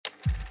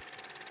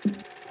Kyle,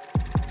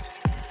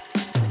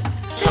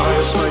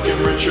 Spike,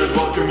 and Richard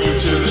welcome you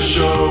to the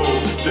show.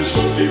 This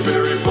won't be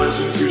very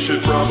pleasant, you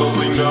should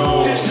probably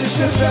know. This is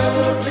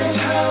development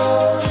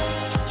hell,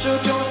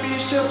 so don't be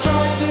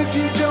surprised if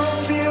you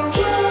don't feel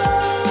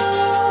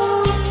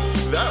well.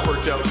 That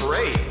worked out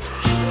great.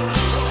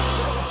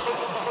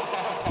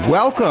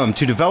 Welcome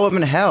to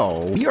Development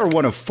Hell. We are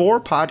one of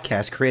 4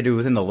 podcasts created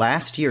within the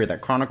last year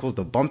that chronicles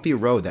the bumpy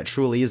road that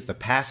truly is the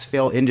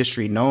pass-fail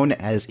industry known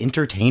as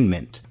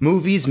entertainment.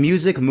 Movies,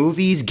 music,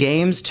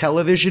 games,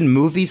 television,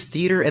 movies,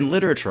 theater, and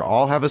literature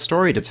all have a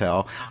story to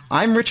tell.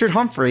 I'm Richard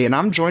Humphrey, and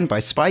I'm joined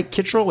by Spike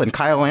Kittrell and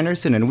Kyle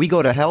Anderson, and we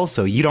go to hell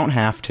so you don't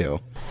have to.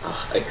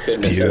 I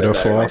couldn't have said it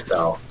better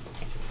myself.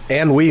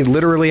 And we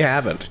literally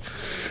haven't.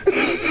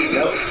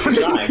 Nope,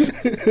 sometimes.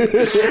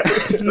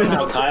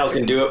 Somehow Kyle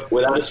can do it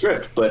without a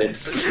script, but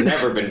it's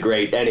never been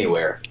great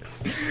anywhere.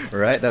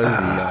 Right,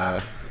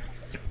 that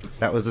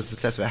was a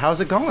success.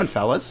 How's it going,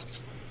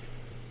 fellas?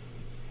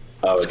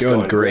 Oh, it's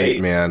going great,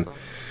 man.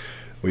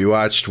 We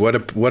watched what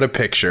a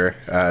picture.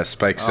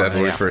 Spike said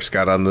when we first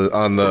got on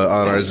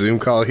our Zoom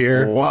call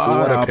here.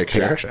 What a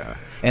picture!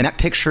 And that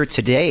picture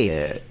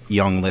today,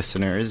 young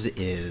listeners,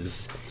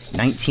 is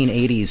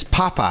 1980s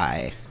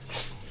Popeye.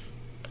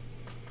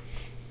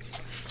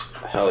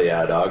 Hell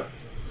yeah, dog.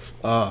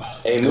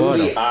 A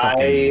movie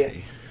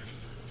I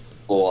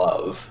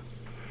love.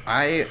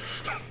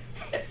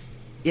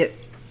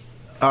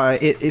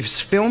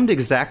 It's filmed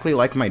exactly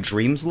like my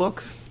dreams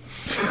look.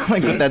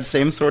 Like with that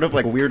same sort of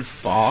like weird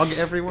fog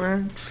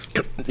everywhere.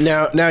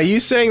 Now you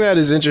saying that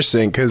is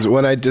interesting because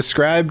when I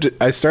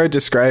started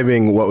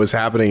describing what was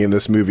happening in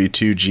this movie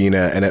to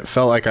Gina, and it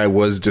felt like I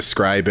was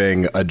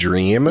describing a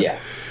dream. Yeah.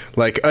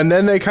 Like, and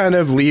then they kind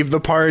of leave the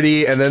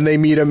party, and then they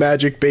meet a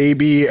magic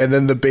baby, and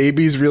then the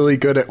baby's really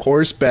good at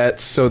horse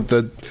bets, so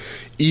the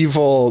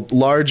evil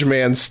large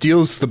man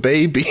steals the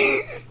baby.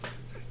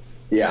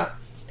 Yeah.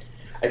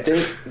 I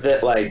think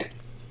that, like,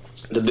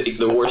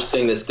 the worst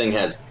thing this thing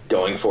has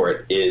going for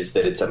it is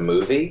that it's a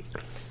movie.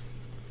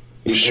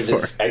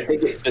 Because I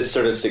think it's this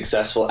sort of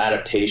successful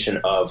adaptation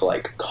of,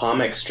 like,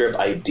 comic strip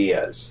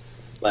ideas.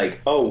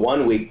 Like, oh,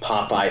 1 week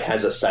Popeye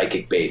has a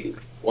psychic baby.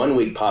 1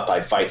 week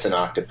Popeye fights an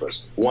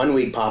octopus. 1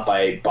 week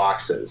Popeye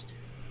boxes.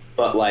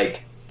 But,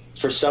 like,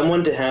 for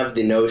someone to have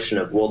the notion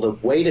of, well, the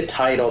way to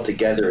tie it all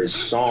together is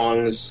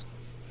songs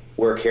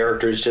where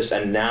characters just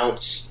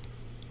announce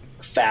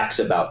facts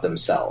about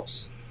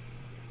themselves.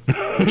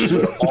 Which is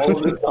what all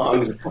of the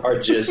songs are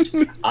just,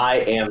 I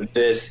am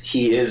this,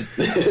 he is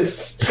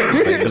this.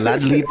 I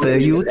gladly pay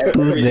you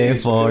today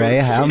for a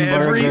hamburger.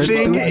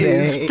 Everything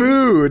is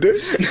food.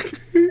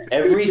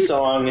 Every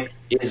song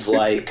is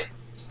like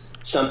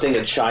something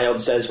a child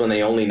says when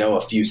they only know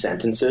a few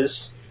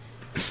sentences,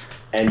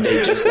 and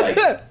they just like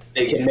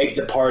they can make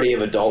the party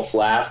of adults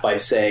laugh by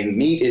saying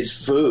meat is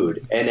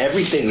food and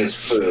everything is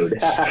food.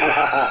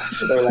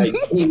 They're like,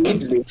 he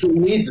needs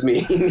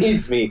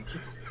me.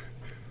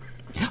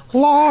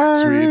 Large.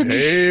 Sweet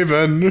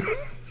Haven.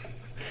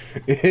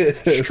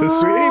 The Sweet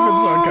Haven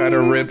song kind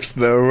of rips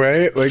though,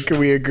 right? Like, can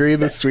we agree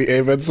the Sweet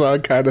Haven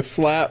song kind of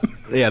slap?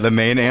 Yeah, the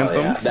main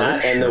anthem. Yeah.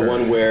 That and the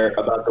one where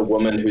about the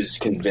woman who's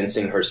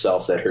convincing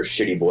herself that her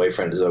shitty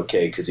boyfriend is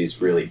okay because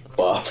he's really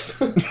buff.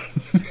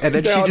 And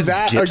then she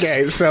just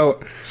okay. So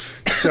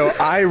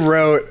I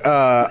wrote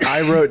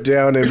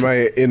down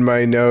in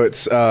my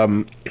notes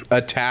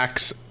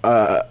attack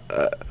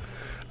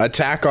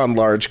on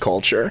large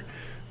culture.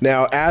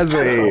 Now, as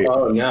a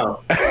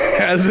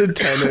as a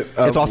tenant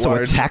of it's also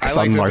large, attacks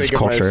I like on to large think of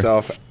culture.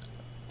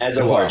 As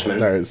a largeman.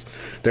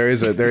 There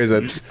is a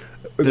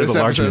this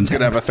episode's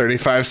gonna have a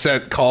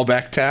 35-cent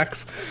callback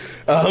tax.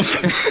 No.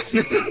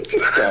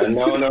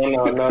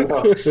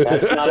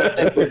 That's not a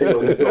thing we're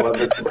doing.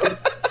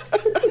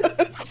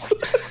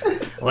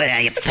 What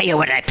I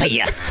pay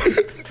you?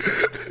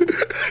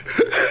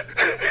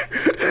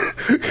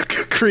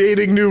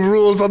 Creating new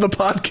rules on the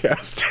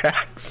podcast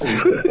tax.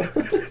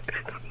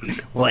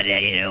 What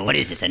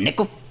is this, a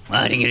nickel?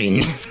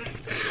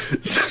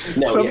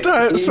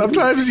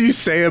 Sometimes you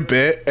say a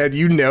bit and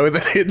you know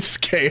that it's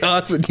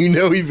chaos and you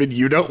know even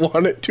you don't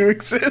want it to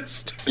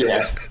exist.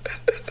 Yeah.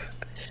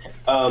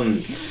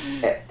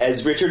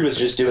 As Richard was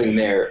just doing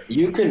there,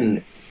 you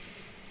can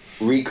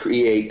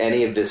recreate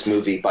any of this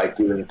movie by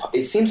doing...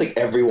 It seems like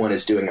everyone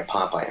is doing a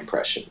Popeye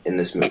impression in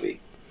this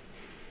movie.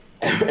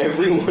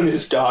 Everyone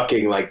is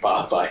talking like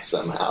Popeye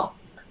somehow.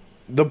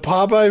 The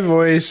Popeye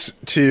voice,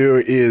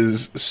 too,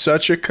 is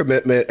such a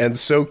commitment and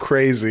so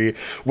crazy.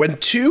 When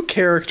two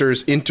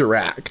characters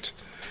interact,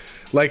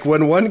 like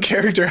when one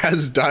character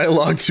has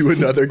dialogue to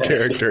another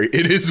character,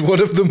 it is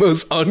one of the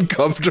most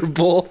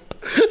uncomfortable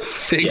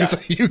things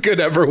you could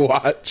ever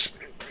watch.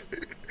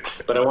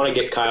 But I want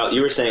to get Kyle.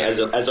 You were saying as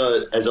a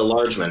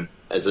largeman,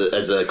 as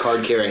a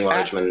card carrying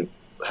largeman.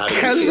 How do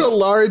you As feel? a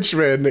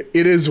largeman,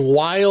 it is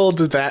wild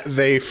that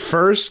they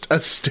first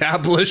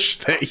establish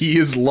that he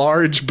is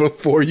large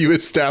before you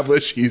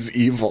establish he's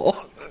evil.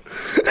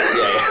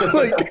 Yeah.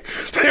 Like,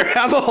 they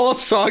have a whole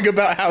song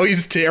about how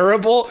he's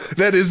terrible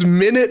that is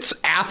minutes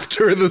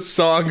after the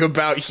song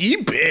about he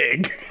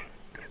big.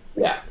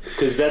 Yeah,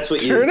 because that's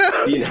what you know.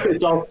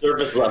 It's all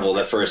surface level,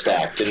 the first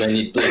act, and then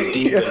you dig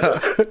deep.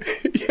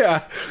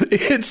 Yeah,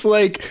 it's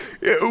like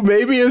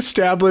maybe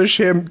establish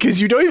him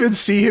because you don't even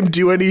see him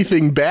do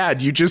anything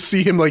bad. You just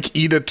see him like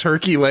eat a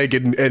turkey leg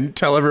and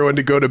tell everyone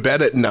to go to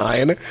bed at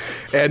 9.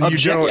 And you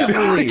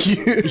don't.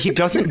 He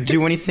doesn't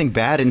do anything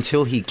bad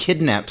until he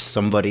kidnaps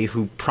somebody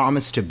who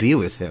promised to be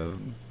with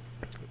him.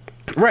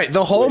 Right,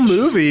 the whole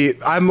movie,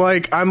 I'm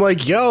like,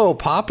 yo,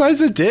 Popeye's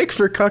a dick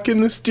for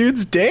cucking this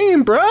dude's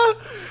dame, bruh.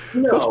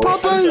 What's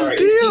Popeye's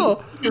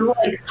deal? He's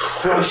like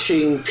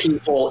crushing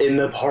people in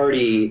the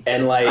party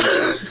and like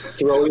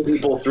throwing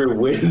people through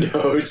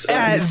windows.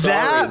 At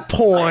that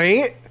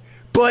point,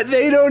 but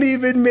they don't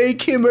even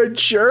make him a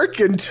jerk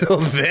until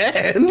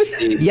then.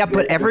 Yeah,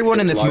 but everyone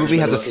in this movie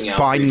has a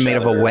spine made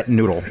of a wet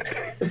noodle.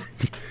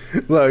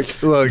 Look.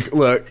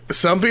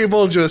 Some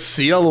people just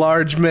see a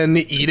large man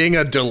eating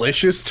a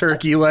delicious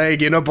turkey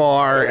leg in a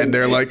bar, and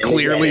they're like,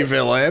 clearly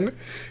villain.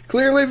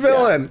 Clearly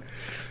villain.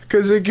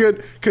 Because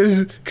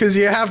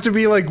you have to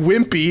be like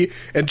wimpy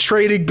and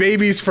trading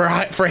babies for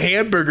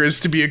hamburgers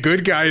to be a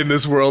good guy in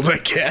this world, I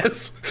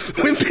guess.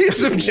 Wimpy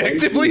is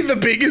objectively the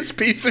biggest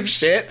piece of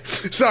shit.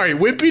 Sorry,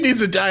 Wimpy needs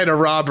to die in a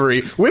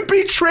robbery.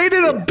 Wimpy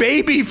traded a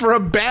baby for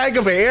a bag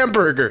of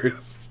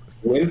hamburgers.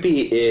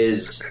 Wimpy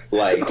is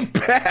like a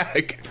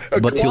bag.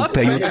 But he'll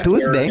pay you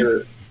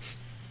Tuesday.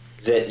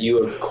 That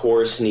you, of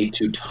course, need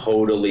to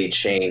totally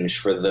change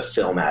for the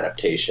film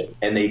adaptation.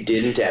 And they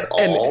didn't at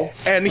all.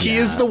 And he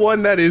is the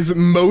one that is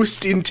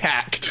most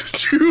intact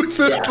to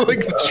the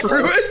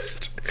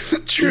truest.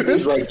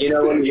 He's like,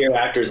 when you hear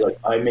actors like,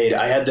 I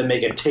had to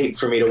make a tape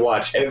for me to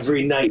watch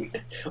every night.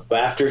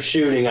 But after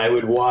shooting, I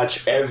would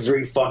watch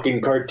every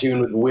fucking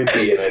cartoon with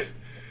Wimpy in it.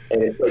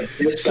 And it's like,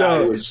 this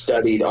guy was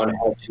studied on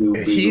how to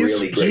be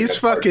really great. He's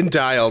fucking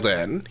dialed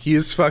in.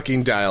 He's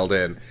fucking dialed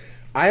in.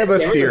 I have a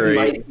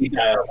theory.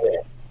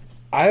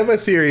 I have a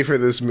theory for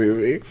this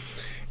movie,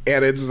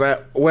 and it's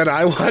that when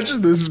I watch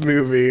this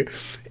movie,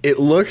 it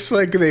looks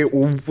like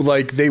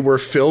they were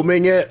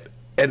filming it,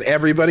 and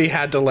everybody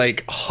had to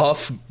like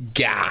huff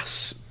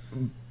gas,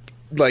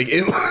 like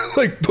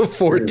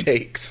before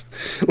takes.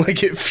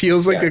 Like it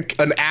feels like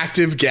an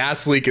active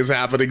gas leak is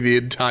happening the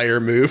entire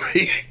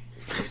movie.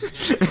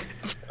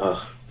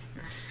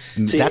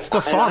 See, that's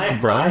the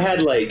fog, bro. I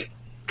had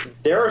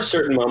there are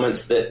certain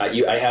moments that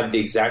I have the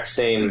exact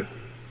same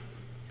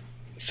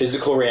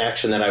physical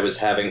reaction that I was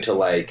having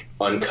to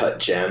Uncut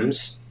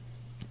Gems.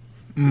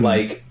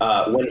 When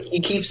he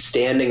keeps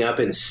standing up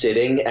and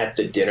sitting at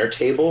the dinner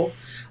table,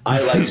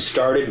 I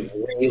started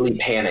really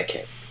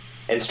panicking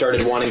and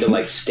started wanting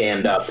to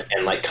stand up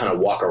and kind of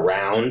walk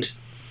around.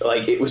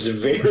 It was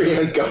very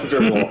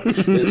uncomfortable.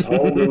 This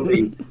whole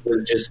movie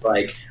was just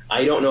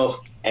I don't know if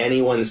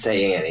anyone's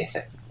saying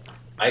anything.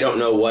 I don't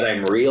know what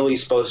I'm really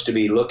supposed to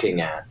be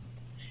looking at.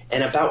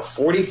 And about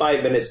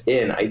 45 minutes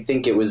in, I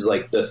think it was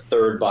the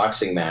third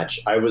boxing match,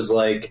 I was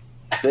like,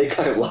 I think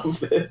I love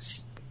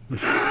this.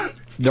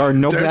 There are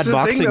no bad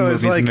boxing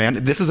movies,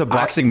 man. This is a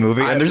boxing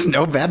movie, and there's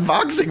no bad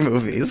boxing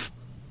movies.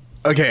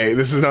 Okay,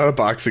 this is not a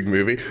boxing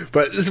movie,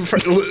 but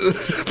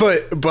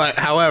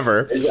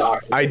however,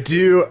 I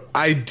do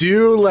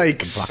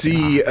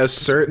see a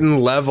certain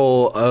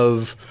level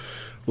of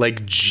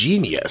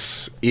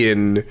genius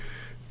in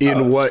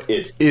what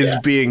is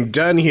being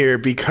done here,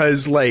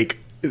 because like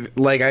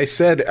I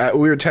said,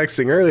 we were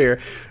texting earlier,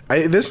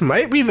 this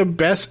might be the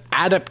best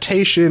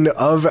adaptation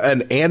of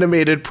an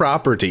animated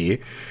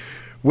property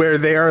where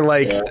they are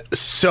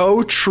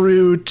so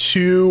true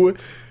to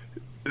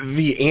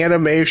the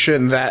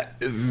animation that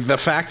the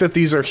fact that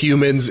these are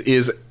humans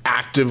is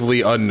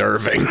actively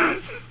unnerving.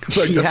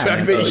 The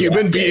fact that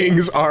human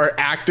beings are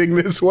acting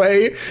this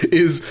way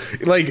is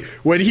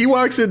when he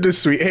walks into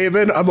Sweet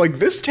Haven, I'm like,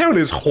 this town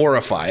is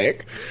horrifying.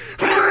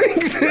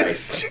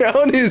 This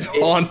town is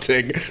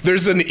haunting.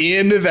 There's an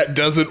inn that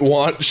doesn't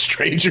want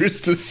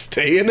strangers to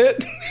stay in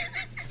it.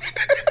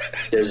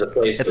 There's a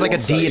place. It's like a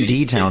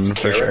D&D town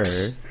for sure.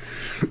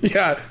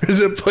 Yeah,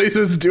 there's a place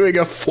that's doing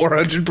a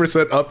 400%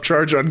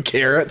 upcharge on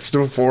carrots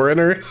to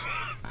foreigners.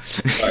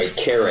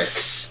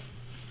 Carrots.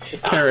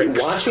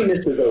 Watching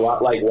this is a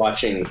lot like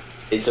watching.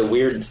 It's a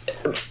weird.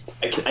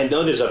 I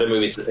know there's other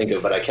movies to think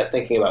of, but I kept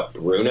thinking about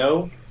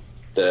Bruno,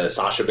 the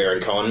Sacha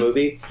Baron Cohen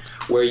movie,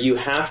 where you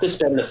have to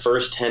spend the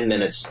first 10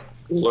 minutes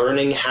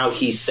learning how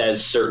he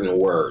says certain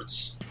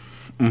words,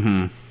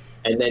 and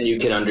then you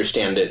can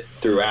understand it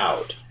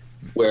throughout.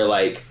 Where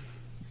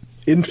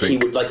he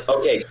would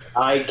okay,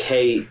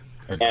 IK.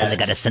 I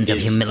got a sense of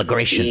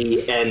immigration.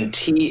 ENTS.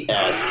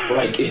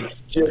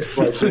 It's just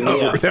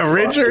now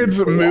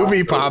Richard's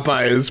movie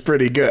Popeye is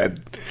pretty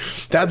good.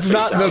 That's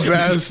not the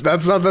best.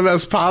 That's not the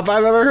best Popeye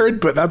I've ever heard,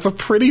 but that's a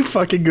pretty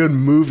fucking good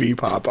movie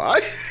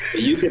Popeye.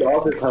 You could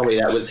also tell me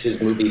that was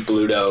his movie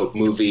Bluto,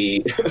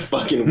 movie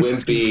fucking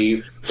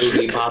Wimpy,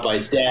 movie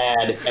Popeye's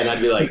dad, and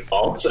I'd be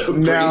also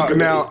pretty good.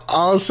 Now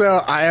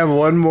also I have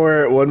one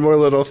more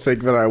little thing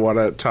that I want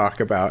to talk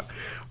about.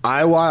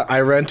 I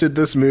rented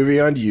this movie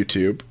on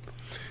YouTube.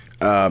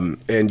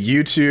 And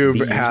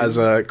YouTube has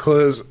a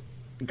close.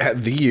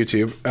 the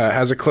YouTube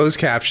has a closed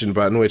caption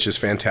button, which is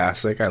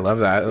fantastic. I love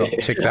that. It'll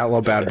tick that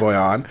little bad boy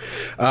on,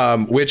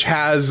 which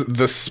has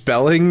the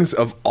spellings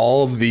of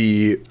all of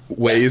the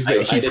ways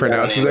that he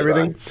pronounces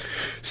everything.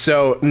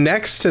 So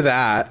next to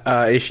that,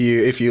 if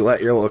you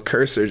let your little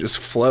cursor just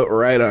float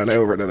right on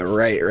over to the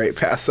right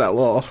past that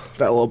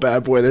little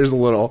bad boy, there's a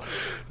little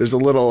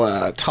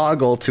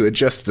toggle to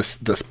adjust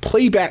the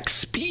playback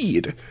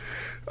speed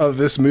of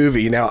this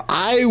movie. Now,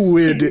 I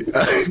would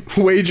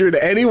wager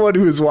to anyone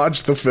who has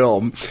watched the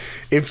film,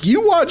 if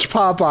you watch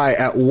Popeye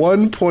at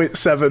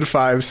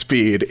 1.75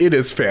 speed, it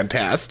is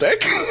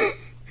fantastic.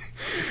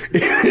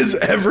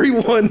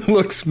 Everyone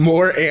looks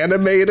more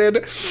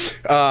animated.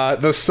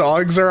 The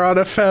songs are on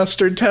a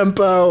faster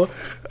tempo.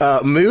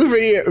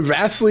 Movie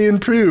vastly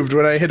improved.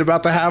 When I hit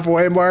about the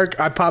halfway mark,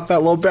 I popped that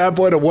little bad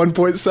boy to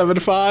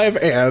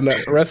 1.75, and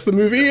the rest of the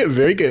movie,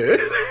 very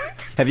good.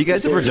 Have you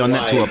guys ever done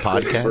that to a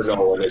podcast? Christopher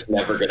Nolan is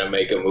never going to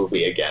make a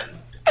movie again.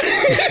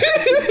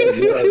 Can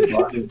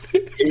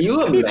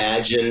you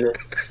imagine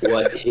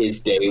what his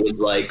day was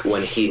like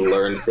when he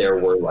learned there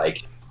were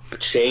like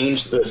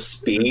change the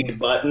speed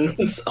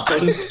buttons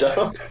on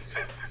stuff?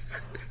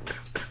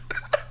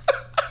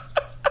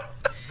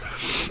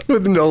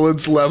 With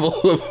Nolan's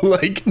level of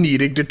like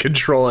needing to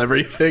control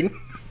everything.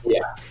 Yeah.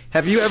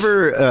 Have you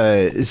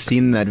ever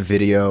seen that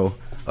video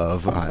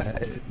of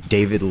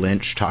David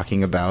Lynch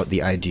talking about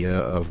the idea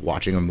of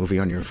watching a movie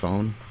on your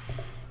phone?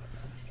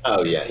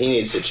 Oh yeah, he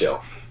needs to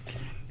chill.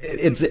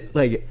 It's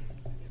like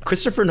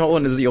Christopher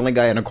Nolan is the only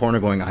guy in a corner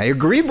going, "I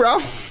agree,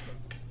 bro."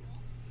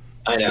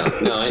 I know,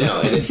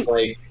 and it's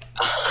like,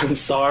 I'm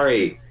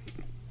sorry.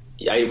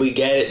 We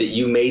get it that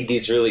you made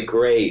these really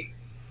great.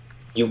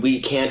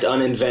 We can't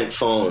uninvent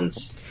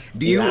phones.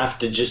 You have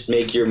to just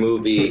make your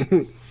movie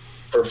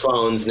for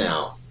phones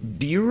now.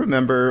 Do you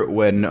remember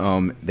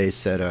when they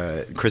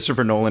said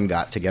Christopher Nolan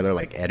got together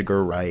like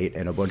Edgar Wright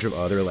and a bunch of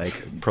other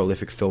like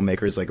prolific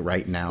filmmakers like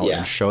right now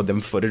and showed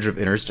them footage of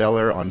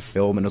Interstellar on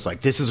film and was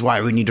like, this is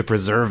why we need to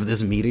preserve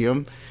this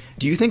medium?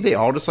 Do you think they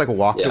all just like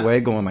walked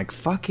away going like,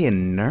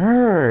 fucking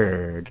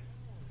nerd?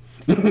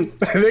 I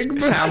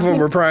think half of them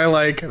were probably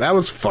like, that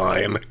was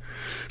fine.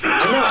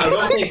 I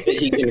don't think that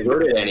he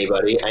converted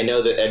anybody. I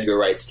know that Edgar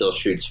Wright still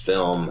shoots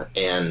film,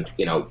 and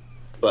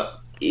but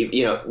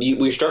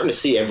we're starting to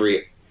see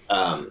every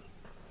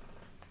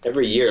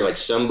year like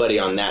somebody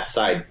on that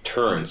side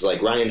turns.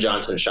 Like Rian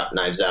Johnson shot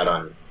Knives Out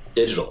on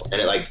digital,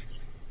 and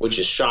which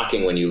is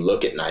shocking when you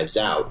look at Knives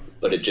Out,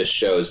 but it just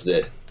shows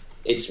that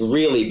it's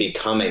really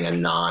becoming a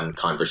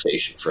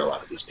non-conversation for a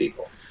lot of these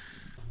people.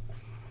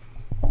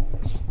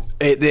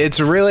 It's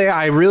really,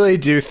 I really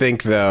do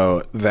think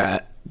though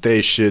that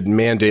they should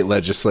mandate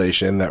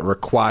legislation that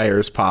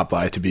requires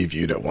Popeye to be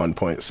viewed at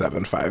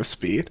 1.75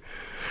 speed.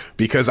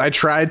 Because I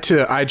tried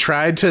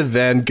to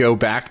then go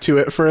back to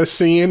it for a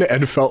scene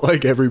and felt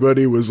like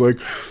everybody was like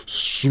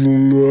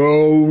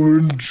slow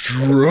and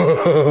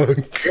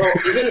drunk.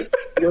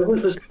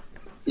 Well,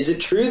 is it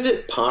true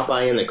that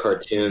Popeye in the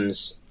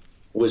cartoons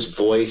was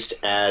voiced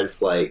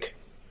as like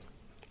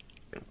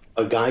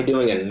a guy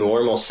doing a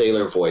normal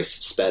sailor voice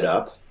sped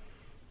up?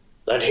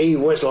 That he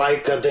was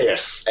like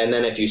this, and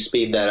then if you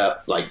speed that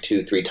up like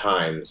 2-3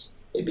 times,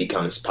 it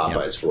becomes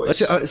Popeye's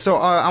voice. So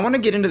I want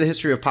to get into the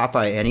history of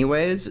Popeye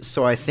anyways.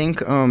 So I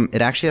think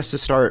it actually has to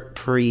start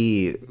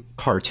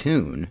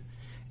pre-cartoon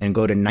and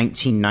go to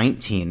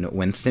 1919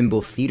 when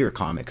Thimble Theater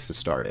Comics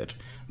started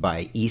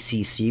by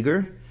E.C.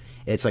 Seeger.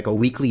 It's like a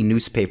weekly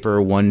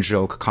newspaper,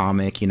 one-joke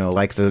comic,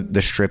 like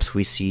the strips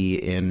we see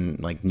in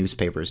like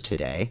newspapers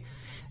today.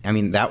 I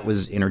mean, that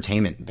was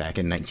entertainment back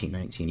in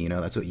 1919.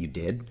 That's what you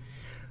did.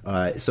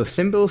 So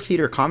Thimble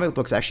Theater comic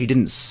books actually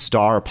didn't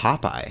star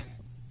Popeye.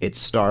 It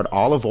starred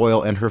Olive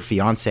Oil and her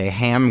fiance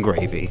Ham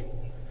Gravy.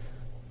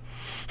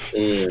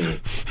 Is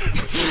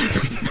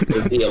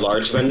he a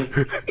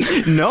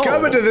largeman? No.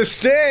 Coming to the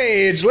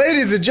stage,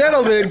 ladies and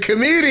gentlemen,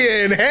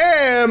 comedian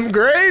Ham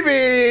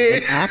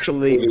Gravy.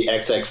 Actually, Gravy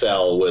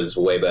XXL was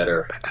way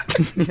better.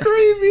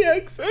 Gravy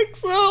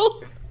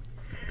XXL.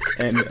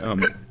 And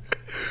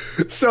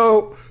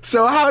So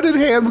how did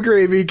Ham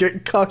Gravy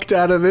get cucked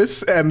out of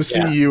this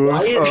MCU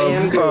of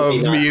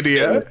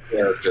media?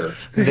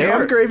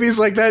 Ham Gravy's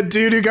like that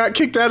dude who got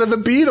kicked out of the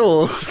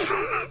Beatles.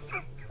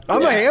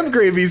 I'm a Ham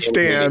Gravy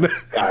stan.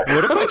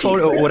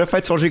 What if I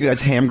told you guys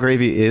Ham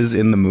Gravy is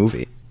in the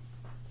movie?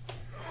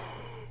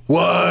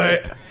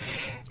 What?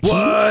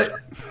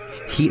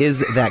 He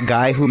is that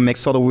guy who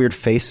makes all the weird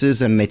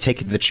faces and they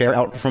take the chair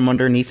out from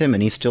underneath him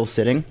and he's still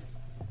sitting?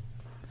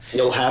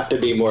 You'll have to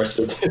be more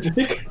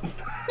specific.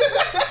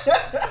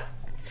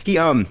 He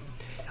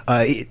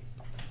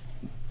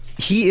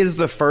is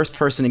the first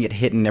person to get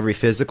hit in every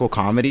physical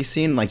comedy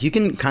scene. Like, you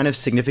can kind of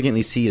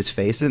significantly see his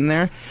face in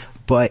there,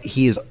 but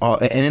he is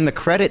and in the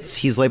credits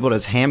he's labeled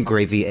as Ham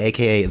Gravy,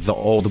 aka the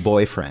old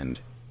boyfriend,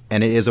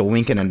 and it is a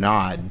wink and a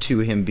nod to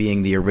him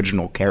being the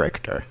original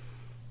character.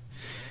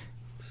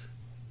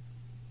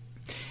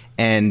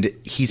 And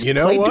he's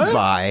played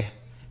by,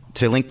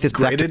 to link this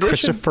back to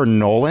Christopher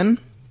Nolan,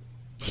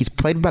 he's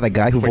played by the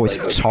guy who voiced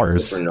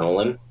Tars. Christopher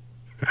Nolan?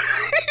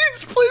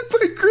 He's played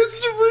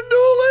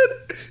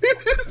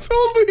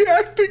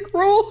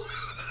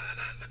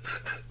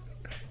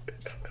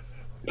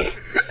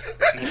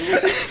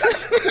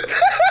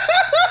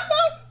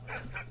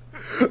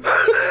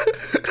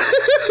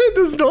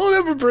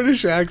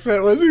British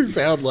accent? What does he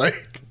sound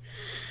like?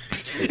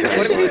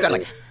 What do you got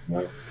like?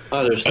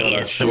 Oh, there's no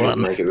Yes,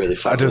 make it really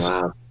fucking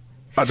loud.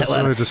 I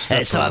decided to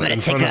step so I'm out going in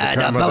to take front of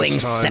the camera Boeing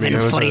this time, you know,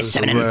 as a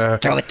 747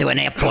 and throw it to an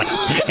airport.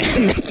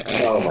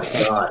 Oh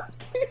my god.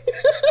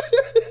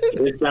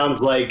 This sounds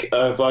like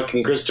a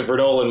fucking Christopher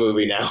Nolan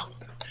movie now.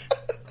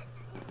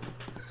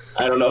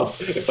 I don't know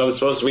if I'm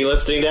supposed to be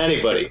listening to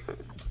anybody.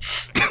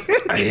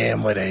 I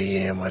am what I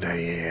am, what I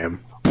am.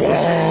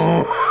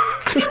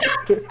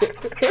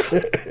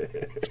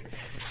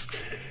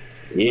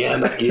 Yeah.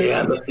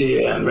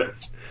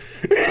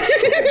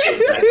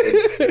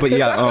 But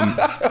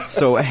yeah,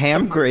 so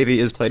Ham Gravy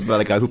is played by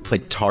the guy who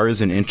played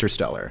Tars in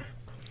Interstellar.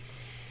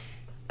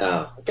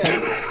 Oh,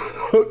 okay.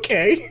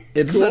 Okay.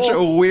 It's cool. such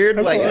a weird,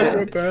 I'm like, fine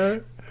with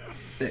that.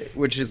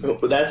 which is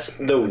That's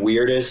the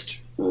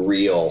weirdest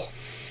reel.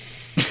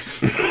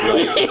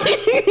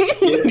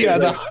 Yeah,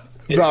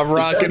 the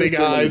rocketing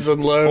highs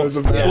and lows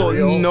of that well,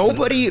 reel.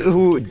 nobody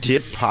who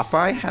did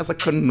Popeye has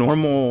like a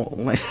normal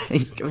like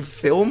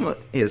film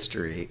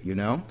history, you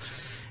know.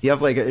 You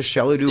have like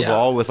Shelley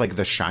Duvall with like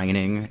The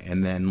Shining,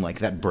 and then like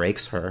that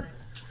breaks her.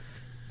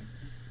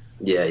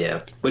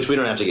 Yeah. Which we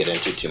don't have to get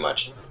into too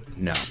much.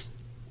 No.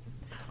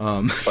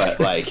 But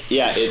like,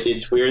 yeah,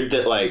 it's weird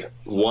that like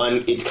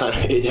one, it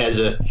has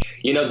a,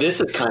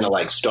 this is kind of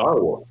like Star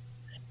Wars.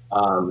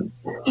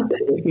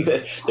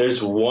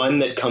 There's one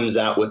that comes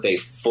out with a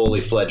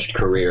fully fledged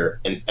career,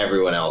 and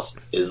everyone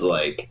else is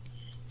like,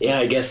 yeah,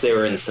 I guess they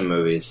were in some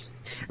movies,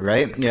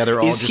 Right? Yeah,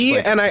 they're all. Is just he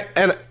like,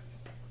 and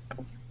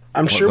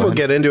I'm sure go we'll ahead.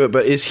 get into it,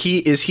 but is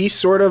he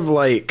sort of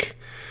like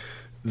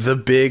the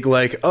big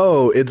like,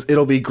 oh,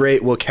 it'll be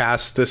great, we'll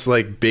cast this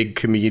like big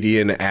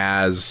comedian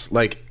as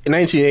like in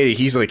 1980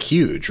 he's like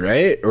huge,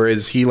 right? Or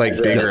is he like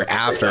bigger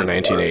after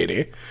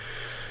 1980?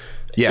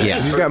 Yes, Yeah.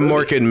 he's got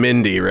Mork and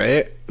Mindy,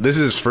 right? This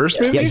is his first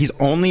movie? Yeah, he's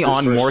only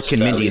on first Mork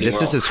and Mindy. leading This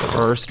is role. his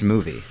first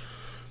movie.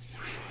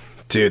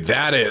 Dude,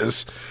 that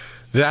is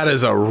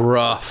a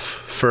rough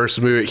first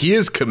movie. He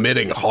is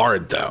committing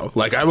hard though.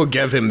 Like I will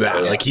give him that.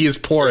 Oh, yeah. Like he is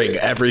pouring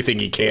everything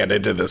he can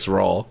into this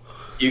role.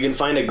 You can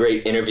find a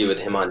great interview with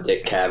him on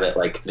Dick Cavett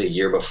like the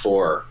year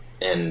before,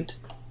 and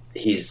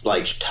he's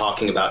like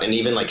talking about and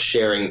even like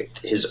sharing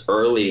his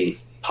early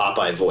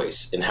Popeye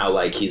voice and how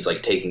like he's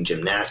like taking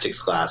gymnastics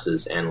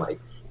classes and like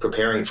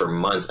preparing for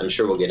months. I'm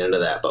sure we'll get into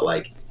that, but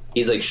like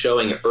he's like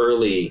showing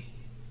early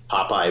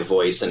Popeye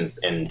voice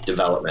and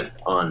development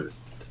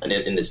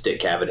in this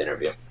Dick Cavett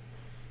interview.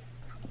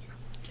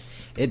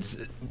 It's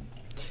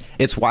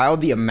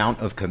wild the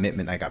amount of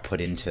commitment I got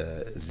put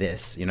into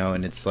this,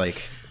 and it's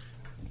like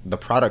the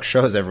product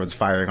shows everyone's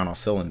firing on all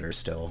cylinders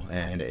still,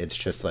 and it's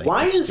just like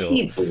Why it's is still,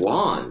 he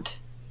blonde?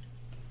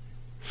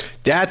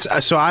 That's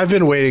so I've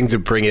been waiting to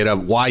bring it up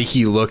why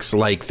he looks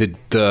like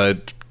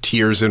the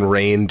Tears and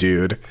Rain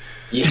dude.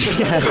 Yeah.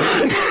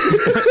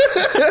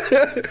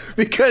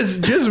 Because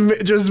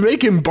just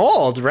make him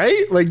bald,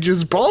 right? Like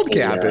just bald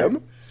cap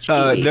him.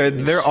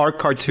 there are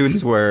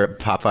cartoons where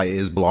Popeye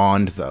is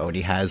blonde though, and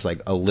he has like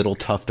a little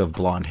tuft of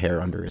blonde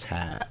hair under his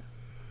hat.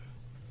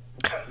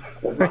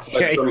 But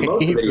for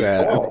most of it, he's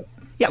that. bald.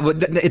 Yeah,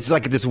 but it's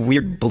like this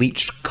weird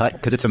bleached cut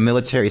because it's a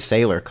military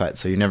sailor cut,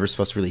 so you're never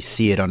supposed to really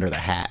see it under the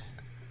hat.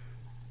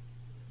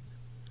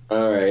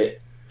 All right.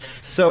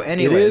 So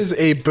anyway, It is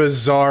a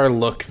bizarre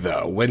look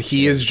though. When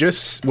he's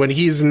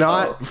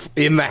not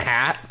in the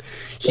hat,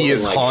 he Well,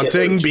 is like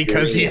haunting Hitler's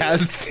because he dream.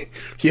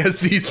 has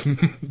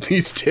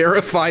these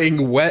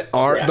terrifying wet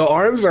arms. Yeah. The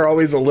arms are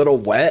always a little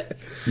wet.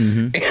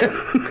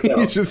 Mm-hmm. And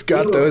he's just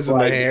got He those in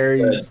looks the like hair.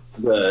 He's-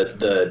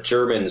 The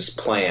Germans'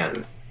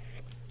 plan.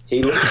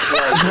 He looks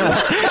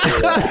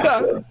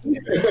like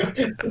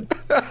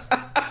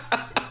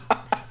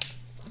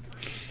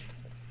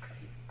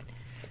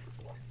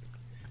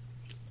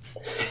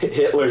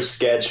Hitler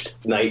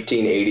sketched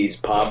 1980s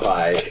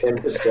Popeye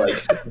and just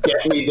like,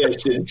 get me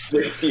this in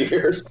 6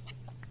 years.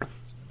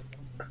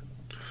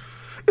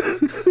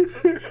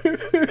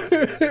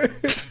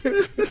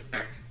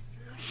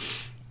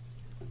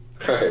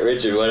 All right,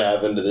 Richard, what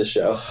happened to the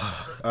show?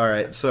 all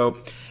right, so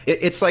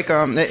it's like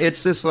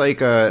it's this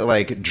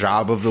like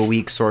job of the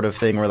week sort of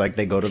thing where like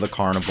they go to the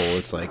carnival.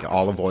 It's like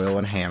olive oil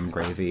and ham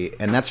gravy,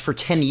 and that's for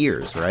 10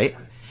 years, right?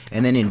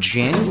 And then in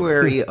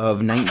January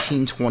of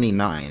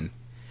 1929,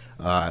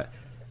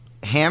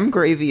 ham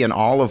gravy and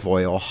olive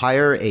oil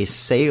hire a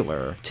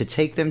sailor to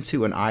take them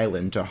to an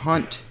island to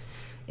hunt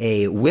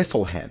a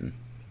wiffle hen.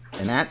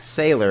 And that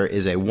sailor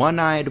is a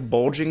one-eyed,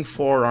 bulging,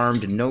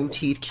 four-armed,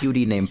 no-teeth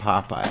cutie named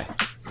Popeye.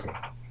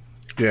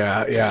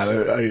 Yeah,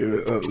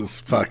 that was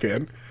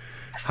fucking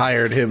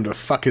hired him to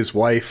fuck his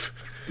wife.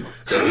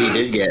 So he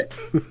did get.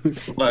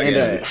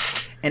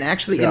 And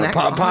actually, Yeah, in that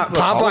comic book,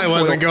 Popeye Olive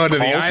wasn't Oil going to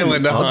the calls him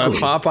island to hunt ugly.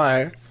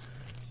 Popeye.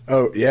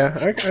 Oh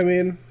yeah, I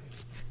mean,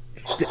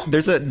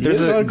 There's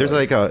ugly.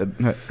 like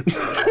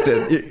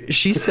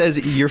she says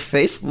your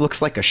face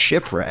looks like a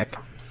shipwreck.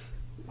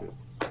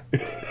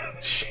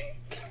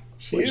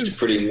 Which is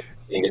pretty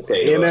thing to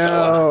say. you to a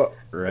fella. know,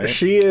 Right.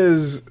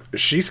 She's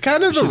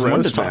kind of the She's one to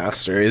roast talk.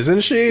 master,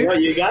 isn't she? No,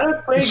 you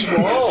gotta play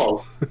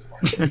ball.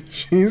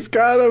 She's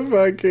got a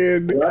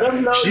fucking. Let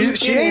 'em know you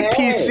She can ain't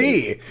hang.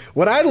 PC.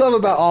 What I love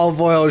about Olive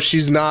Oil is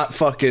she's not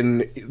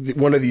fucking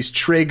one of these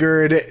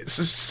triggered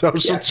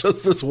social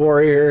justice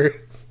warrior.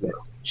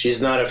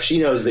 She's not. If she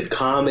knows that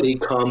comedy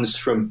comes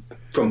from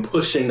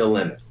pushing the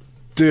limit.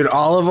 Dude,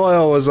 Olive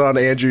Oil was on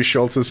Andrew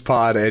Schultz's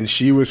pod, and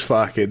she was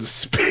fucking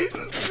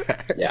spitting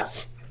facts. Yeah,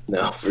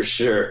 no, for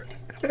sure.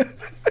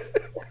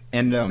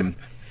 And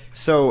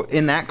so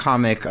in that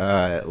comic,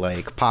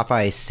 like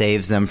Popeye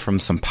saves them from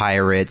some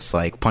pirates,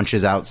 like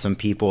punches out some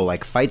people,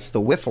 like fights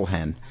the Wiffle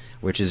Hen,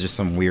 which is just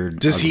some weird.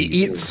 Does he ugly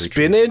eat creature.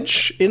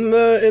 spinach in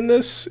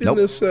this? Nope.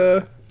 This,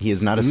 He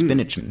is not a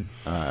spinachman.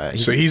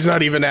 so he's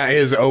not even at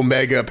his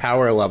Omega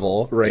power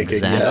level ranking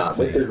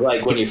Exactly. yet. Yeah, this is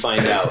like when you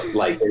find out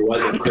like there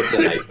wasn't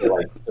kryptonite for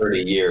like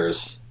 30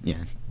 years.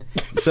 Yeah.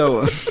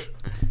 So,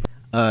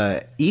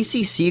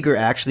 E.C. Seeger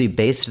actually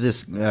based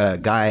this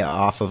guy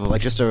off of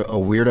like just a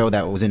weirdo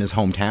that was in his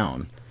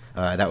hometown.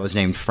 That was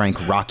named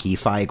Frank Rocky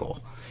Feigl.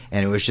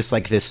 And it was just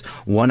like this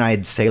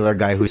one-eyed sailor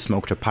guy who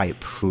smoked a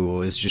pipe, who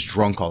was just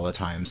drunk all the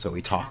time, so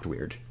he talked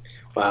weird.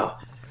 Wow.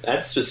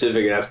 That's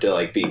specific enough to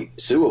like be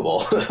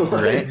suable.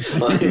 Right?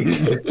 Like,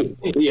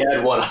 he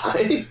had one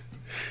eye.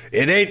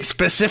 It ain't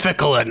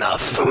specifical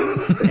enough.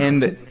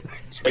 And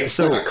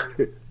Specific.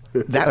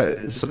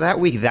 that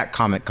week that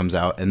comic comes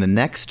out, and the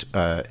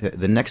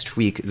next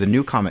week the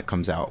new comic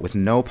comes out with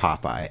no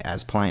Popeye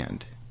as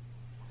planned.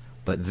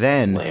 But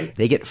then Lame.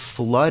 they get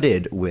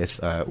flooded with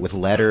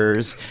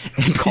letters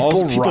and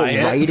calls, people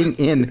riot. writing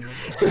in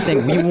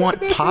saying, "We want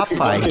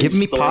Popeye. Give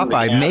me Storm the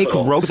Popeye. Make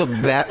Capitol." Rogue the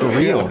Bat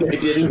real." They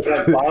didn't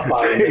have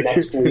Popeye in the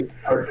next week's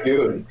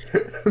cartoon.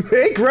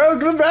 Make Rogue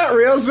the Bat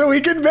real so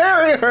we can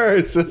marry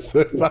her, says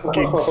the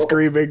fucking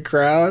screaming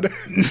crowd.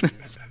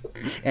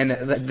 And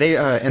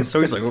and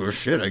so he's like, "Oh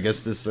shit! I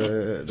guess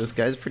this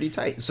guy's pretty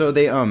tight." So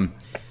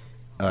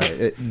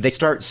they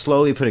start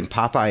slowly putting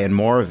Popeye in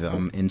more of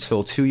them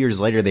until 2 years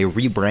later they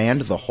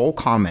rebrand the whole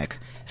comic.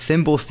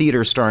 Thimble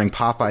Theater starring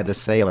Popeye the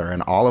Sailor,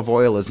 and Olive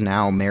Oil is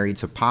now married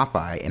to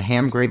Popeye, and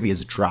Ham Gravy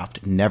is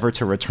dropped, never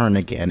to return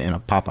again in a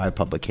Popeye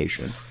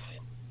publication.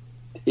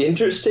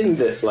 Interesting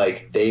that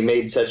like they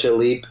made such a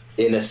leap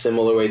in a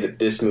similar way that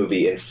this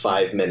movie in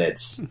 5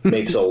 minutes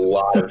makes a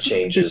lot of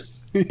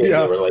changes in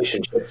Yeah. the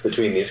relationships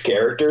between these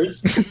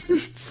characters.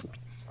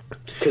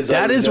 Because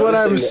That is what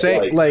I'm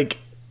saying. Like,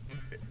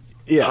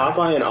 yeah.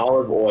 Popeye and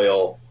Olive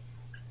Oil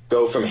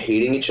go from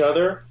hating each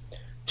other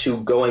to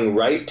going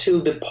right to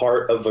the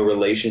part of a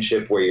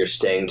relationship where you're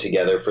staying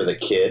together for the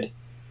kid.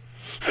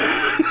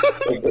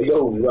 Like, they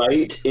go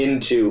right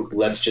into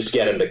let's just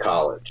get him to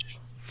college.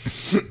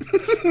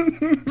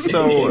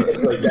 So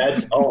like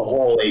that's a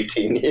whole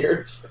 18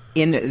 years.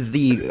 in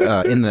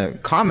the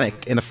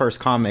comic, in the first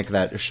comic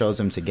that shows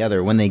them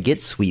together, when they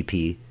get Sweet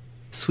Pea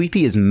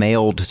is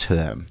mailed to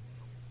them.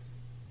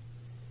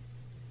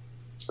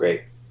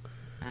 Great.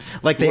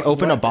 Like they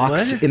open a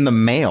box what? in the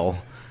mail,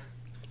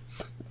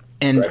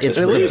 and Breakfast it's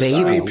at the least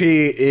baby. Sweet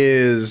Pea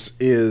is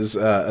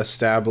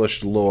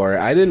established lore.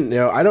 I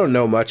don't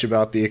know much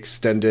about the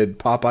extended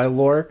Popeye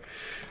lore,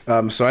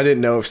 so I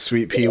didn't know if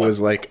Sweet Pea was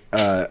like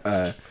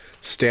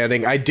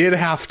standing. I did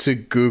have to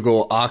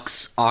Google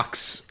ox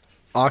face,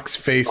 ox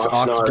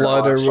Oxnard,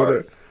 blood, or Oxheart.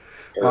 whatever.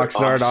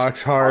 Oxnard,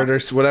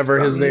 Oxheart, or whatever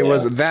his name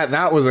was. Yeah.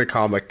 That was a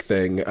comic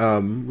thing,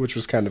 which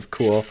was kind of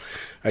cool,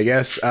 I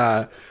guess.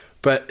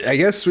 But I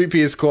guess Sweet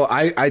Pea is cool.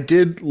 I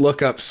did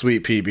look up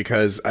Sweet Pea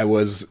because I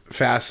was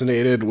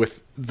fascinated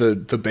with the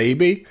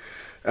baby,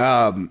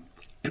 and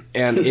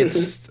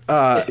it's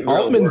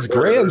Altman's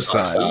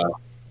grandson.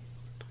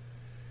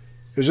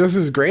 It was just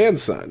his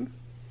grandson,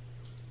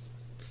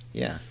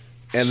 Yeah,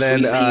 and then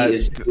Sweet Pea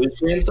is whose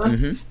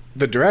grandson?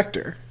 the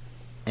director.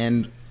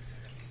 and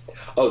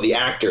Oh, the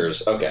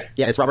actors. Okay.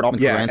 yeah, it's Robert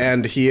Altman's Yeah, grandson.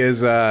 and he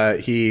is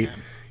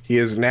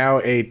now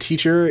a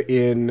teacher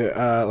in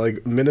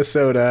like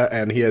Minnesota,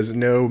 and he has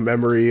no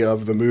memory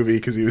of the movie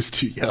because he was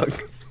too young.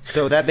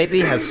 So that baby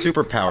has I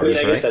superpowers, mean,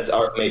 I guess right?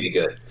 that's maybe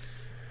good.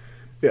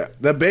 Yeah,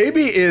 the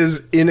baby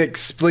is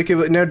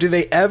inexplicably. Now, do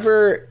they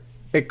ever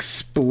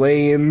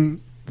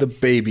explain the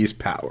baby's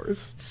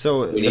powers?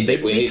 So We the need,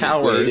 baby's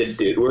powers.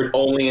 we're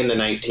only in the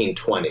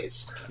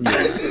 1920s.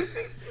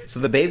 So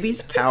the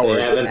baby's They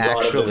powers haven't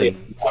thought of the actually.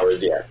 baby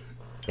powers yet.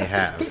 They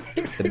have.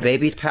 The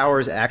baby's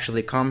powers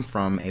actually come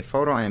from a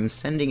photo I am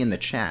sending in the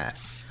chat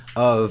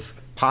of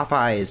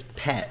Popeye's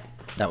pet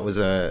that was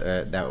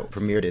that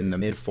premiered in the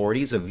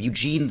mid-40s of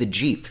Eugene the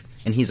Jeep,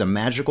 and he's a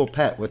magical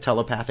pet with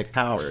telepathic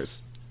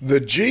powers. The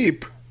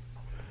Jeep.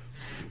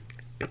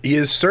 He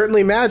is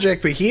certainly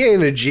magic, but he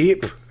ain't a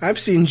Jeep. I've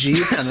seen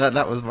Jeeps.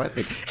 that was my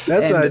thing.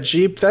 That's And- a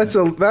Jeep. That's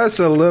a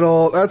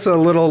little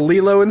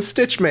Lilo and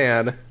Stitch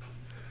man.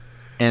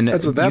 And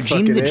That's what that Eugene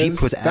fucking the Jeep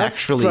is. was That's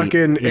actually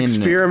fucking in,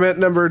 experiment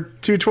number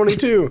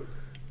 222.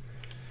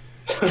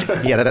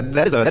 Yeah,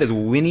 that is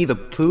Winnie the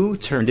Pooh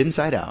turned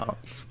inside out.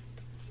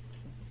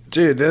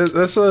 Dude,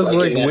 this was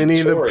like Liking that Winnie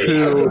story.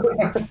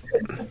 the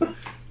Pooh.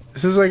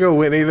 This is like a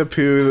Winnie the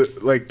Pooh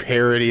like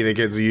parody that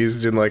gets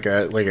used in like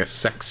a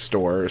sex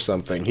store or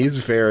something. He's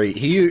very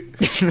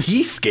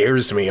he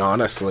scares me,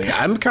 honestly.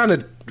 I'm kind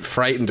of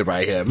frightened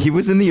by him. He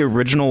was in the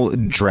original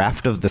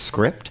draft of the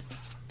script,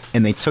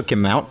 and they took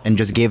him out and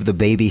just gave the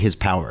baby his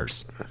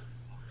powers.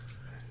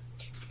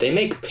 They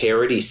make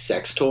parody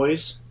sex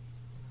toys?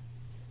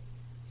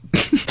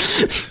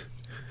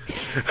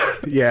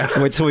 Yeah.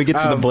 Wait till we get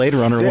to the Blade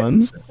Runner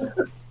ones.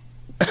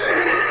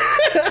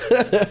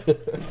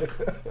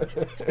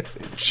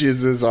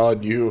 Jizzes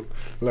on you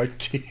like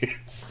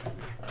tears.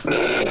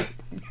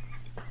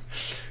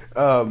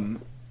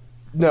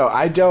 No,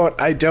 I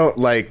don't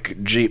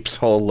like Jeep's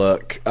whole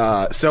look.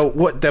 So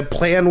what the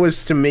plan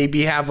was to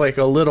maybe have like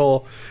a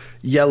little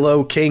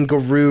yellow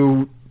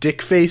kangaroo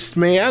dick-faced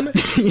man?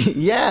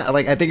 Yeah,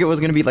 like I think it was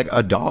gonna be like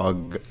a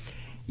dog.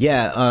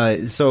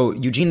 Yeah, so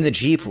Eugene the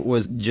Jeep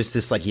was just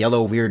this like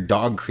yellow weird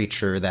dog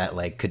creature that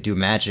like could do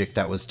magic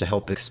that was to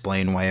help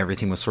explain why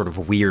everything was sort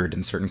of weird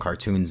in certain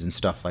cartoons and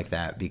stuff like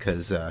that,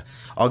 because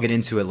I'll get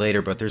into it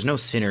later, but there's no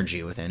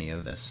synergy with any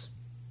of this.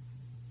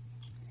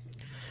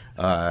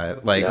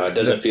 Like No, it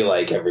doesn't feel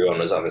like everyone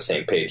was on the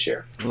same page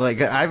here.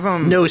 Like I've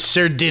No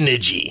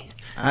cerdinergy.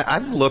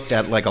 I've looked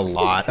at like a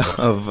lot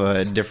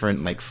of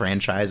different like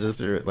franchises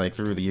through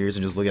the years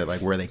and just look at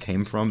like where they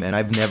came from, and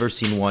I've never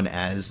seen one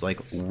as like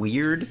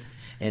weird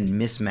and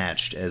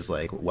mismatched as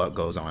like what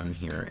goes on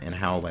here and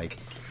how like,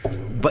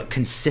 but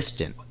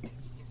consistent.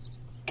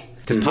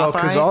 Because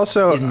Popeye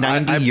also is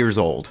 90 years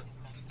old.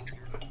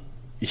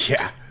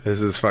 Yeah,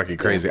 this is fucking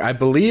crazy. I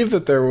believe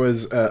that there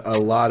was a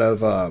lot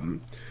of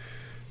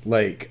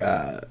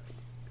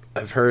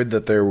I've heard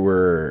that there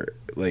were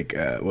like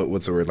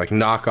what's the word, like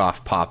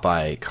knockoff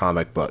Popeye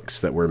comic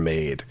books that were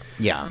made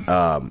like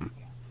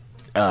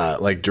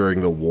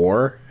during the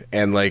war,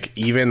 and like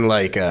even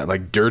like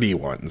dirty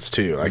ones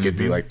too. Like it'd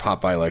be like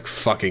Popeye like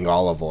fucking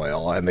olive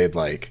oil, and they'd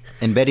like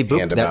and Betty Boop.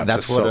 hand 'em out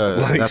That's to what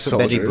that's what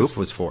Betty soldiers. Boop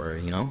was for,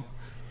 you know.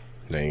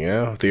 There you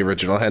go, the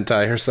original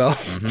hentai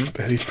herself,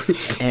 Betty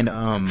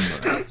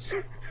Boop.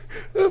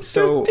 And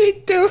so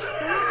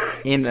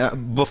in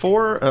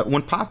before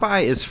when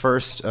Popeye is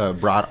first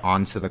brought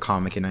onto the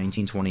comic in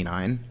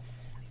 1929,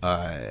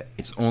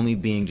 it's only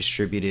being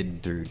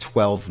distributed through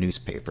 12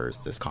 newspapers.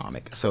 This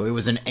comic, so it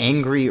was an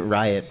angry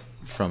riot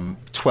from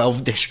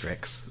 12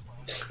 districts.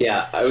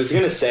 Yeah, I was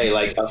going to say,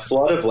 like, a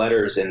flood of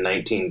letters in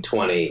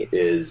 1920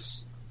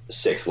 is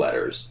 6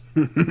 letters.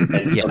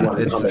 And Yeah,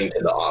 someone it's- coming to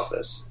the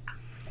office.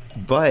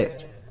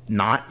 But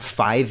not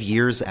 5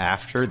 years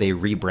after they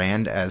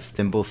rebrand as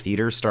Thimble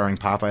Theater starring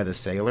Popeye the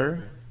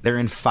Sailor, they're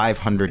in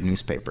 500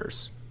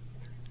 newspapers.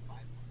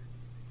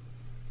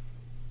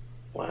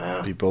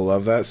 Wow. People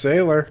love that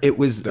sailor. It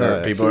was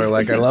People are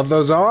like, I love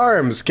those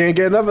arms. Can't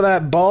get enough of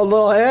that bald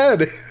little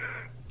head.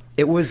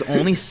 it was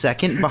only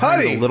second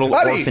behind the Little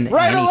Orphan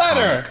write Annie a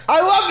letter. comic.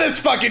 I love this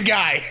fucking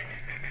guy.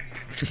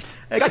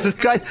 Hey guys,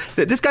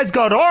 this guy's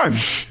got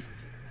arms.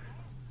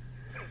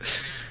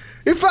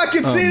 You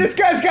fucking see, this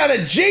guy's got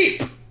a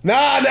Jeep. No,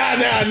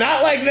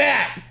 not like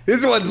that.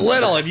 This one's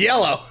little and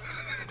yellow.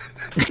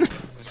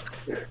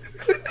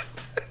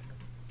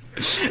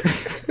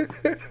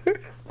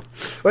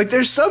 Like,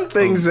 there's some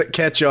things that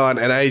catch on,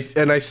 and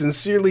I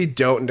sincerely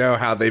don't know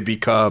how they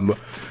become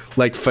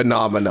like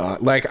phenomenon.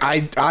 Like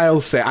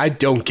I'll say I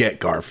don't get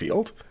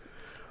Garfield.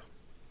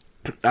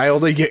 I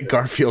only get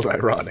Garfield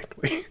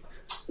ironically.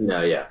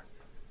 No, yeah.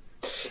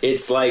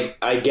 It's like,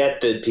 I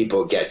get that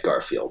people get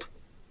Garfield.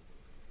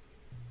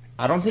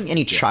 I don't think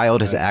any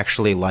child has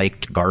actually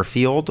liked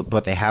Garfield,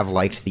 but they have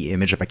liked the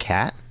image of a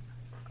cat.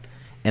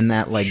 And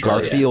that, like, Sure,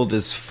 Garfield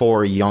is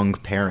for young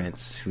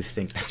parents who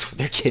think that's what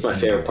their kids It's my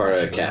favorite part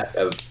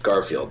of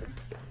Garfield.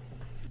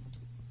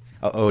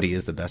 Odie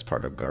is the best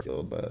part of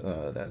Garfield,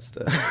 but that's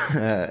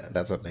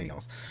that's something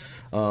else.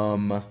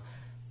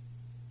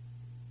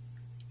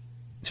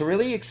 To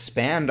really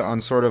expand on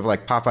sort of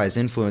like Popeye's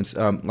influence,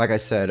 like I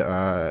said,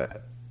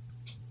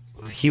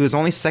 he was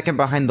only second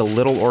behind the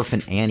Little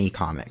Orphan Annie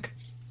comic.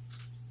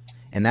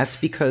 And that's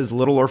because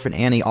Little Orphan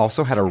Annie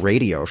also had a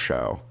radio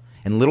show.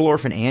 And Little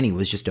Orphan Annie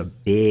was just a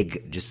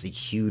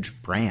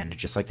huge brand,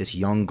 just like this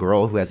young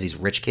girl who has these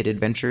rich kid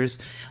adventures.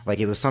 Like,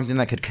 it was something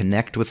that could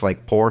connect with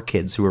like poor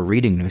kids who were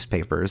reading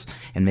newspapers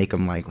and make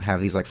them like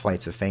have these like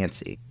flights of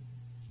fancy.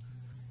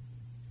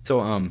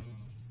 So,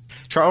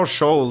 Charles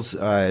Schulz,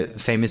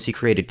 famous he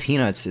created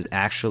Peanuts, is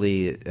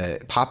actually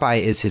Popeye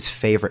is his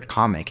favorite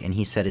comic, and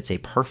he said it's a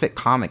perfect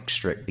comic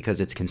strip because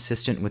it's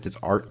consistent with its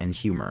art and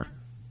humor.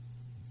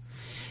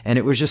 And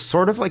it was just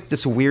sort of like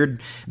this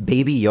weird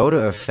Baby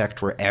Yoda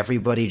effect where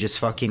everybody just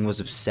fucking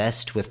was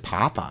obsessed with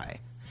Popeye.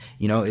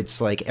 You know,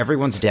 it's like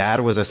everyone's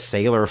dad was a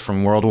sailor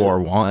from World War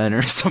I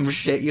or some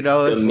shit, you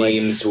know? The It's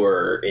memes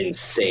were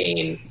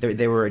insane.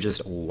 they were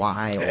just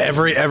wild.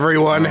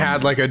 Everyone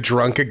had like a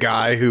drunk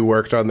guy who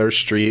worked on their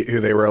street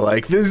who they were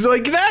like, this is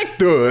like that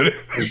dude.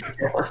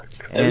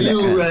 Have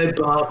you read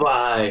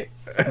Popeye?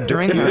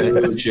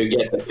 You should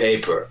get the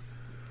paper.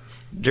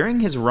 During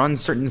his run,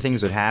 certain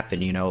things would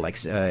happen, you know,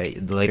 like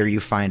later you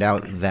find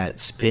out that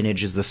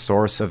spinach is the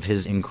source of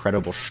his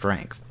incredible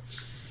strength.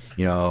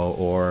 you know,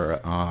 or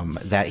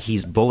that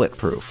he's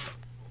bulletproof.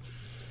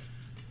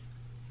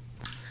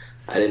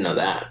 I didn't know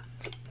that.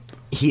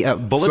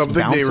 Bullets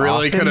Something bounce they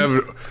really off him. could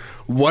have.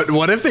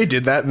 What if they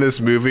did that in this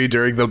movie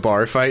during the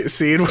bar fight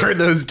scene where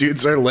those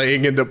dudes are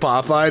laying into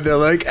Popeye? They're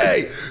like,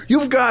 "Hey,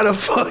 you've got a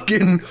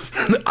fucking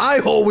eye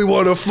hole we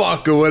want to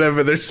fuck," or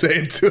whatever they're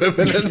saying to him,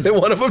 and then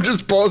one of them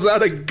just pulls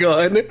out a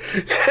gun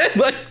and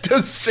like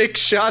does 6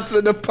 shots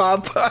into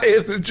Popeye,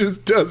 and it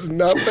just does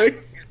nothing.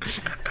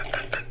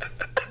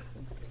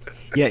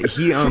 Yeah,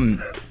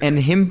 and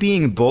him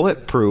being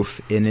bulletproof,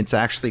 and it's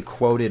actually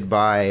quoted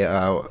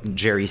by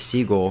Jerry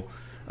Siegel,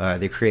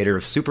 the creator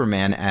of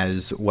Superman,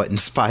 as what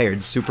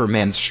inspired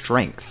Superman's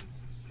strength.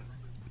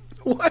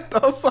 What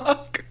the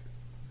fuck?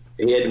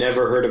 He had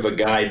never heard of a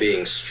guy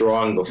being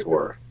strong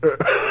before.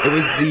 It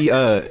was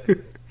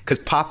because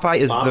Popeye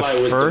is Popeye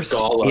the was the first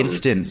Gollum.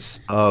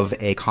 instance of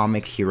a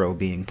comic hero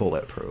being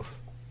bulletproof.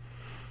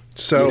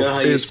 So You know how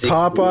you is see-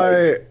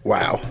 Popeye?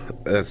 Wow,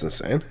 that's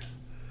insane.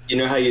 You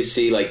know how you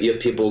see, like,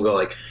 people go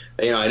like,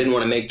 you know, I didn't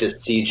want to make this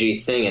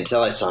CG thing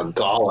until I saw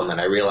Gollum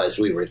and I realized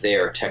we were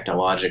there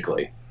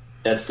technologically.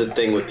 That's the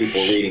thing with people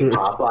reading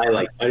Popeye.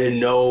 Like, I didn't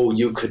know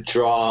you could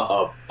draw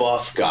a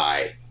buff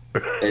guy.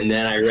 And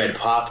then I read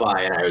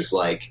Popeye and I was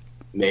like,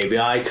 maybe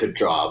I could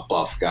draw a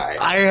buff guy.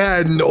 I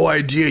had no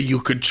idea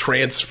you could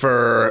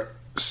transfer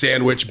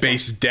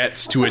sandwich-based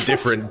debts to a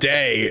different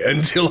day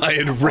until I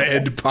had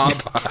read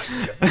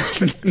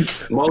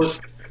Popeye.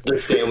 Most of the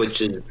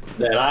sandwiches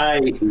that I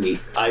eat,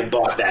 I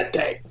bought that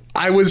day.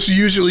 I was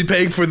usually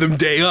paying for them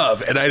day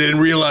of, and I didn't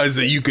realize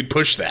that you could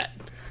push that.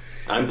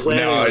 I'm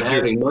planning No, I on do.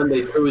 having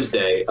Monday,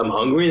 Tuesday. I'm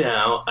hungry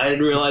now. I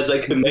didn't realize I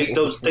could make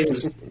those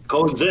things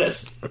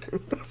coexist.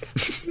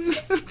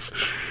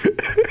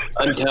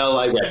 Until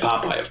I read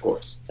Popeye, of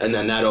course. And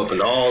then that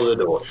opened all the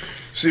doors.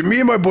 See, me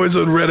and my boys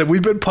on Reddit,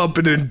 we've been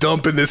pumping and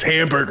dumping this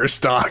hamburger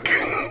stock.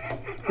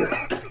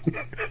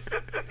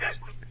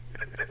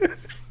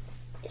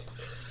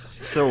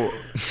 So,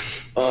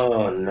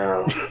 Oh,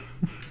 no.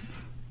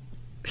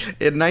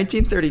 in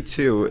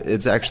 1932,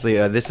 it's actually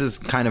this is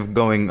kind of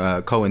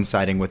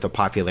coinciding with the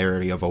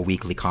popularity of a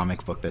weekly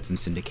comic book that's in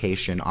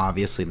syndication.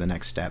 Obviously, the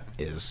next step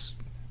is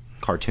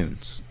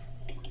cartoons,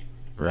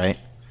 right?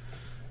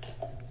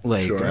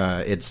 Like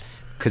Sure. it's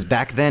because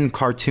back then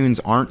cartoons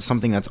aren't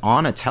something that's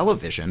on a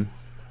television.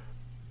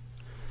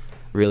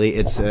 Really,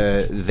 it's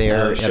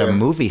they're at sure. a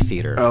movie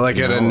theater. Oh, like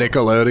you at a know?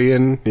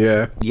 Nickelodeon?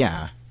 Yeah.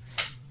 Yeah.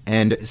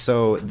 And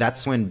so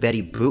that's when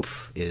Betty Boop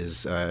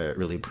is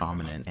really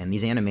prominent. And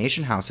these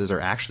animation houses are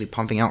actually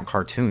pumping out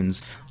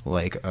cartoons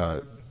like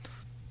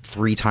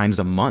 3 times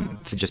a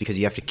month just because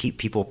you have to keep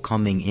people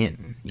coming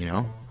in, you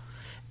know?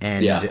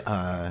 And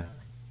Yeah.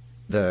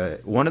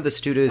 one of the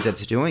studios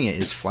that's doing it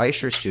is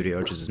Fleischer Studio,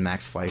 which is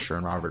Max Fleischer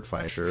and Robert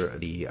Fleischer,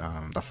 the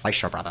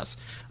Fleischer brothers.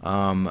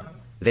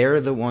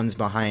 They're the ones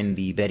behind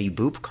the Betty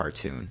Boop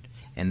cartoon.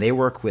 And they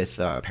work with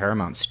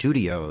Paramount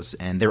Studios,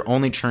 and they're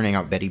only churning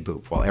out Betty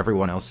Boop while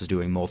everyone else is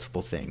doing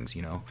multiple things,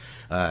 you know?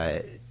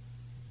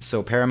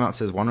 So Paramount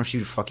says, why don't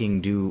you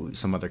fucking do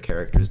some other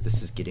characters?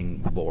 This is getting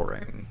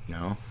boring, you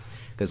know?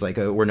 Because, like,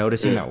 we're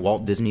noticing that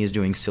Walt Disney is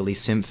doing silly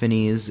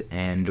symphonies,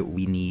 and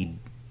we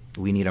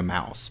need a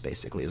mouse,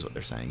 basically, is what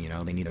they're saying, you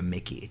know? They need a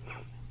Mickey.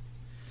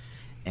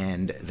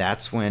 And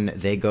that's when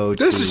they go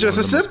to This is just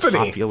a one of the most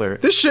symphony. popular...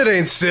 This shit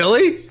ain't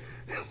silly.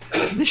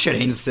 This shit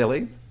ain't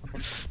silly.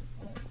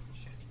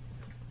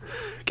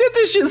 Get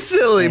this shit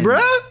silly,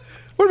 bruh.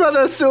 What about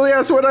that silly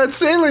ass one-eyed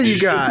sailor you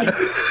got?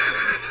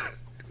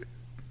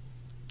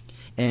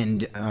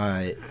 And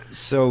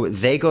so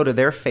they go to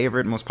their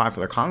favorite, most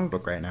popular comic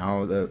book right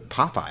now, the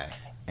Popeye,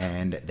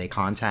 and they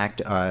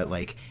contact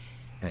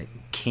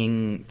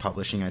King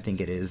Publishing, I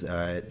think it is,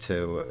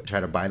 to try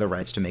to buy the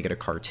rights to make it a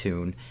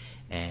cartoon,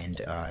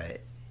 and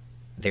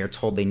they're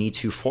told they need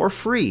to, for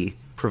free,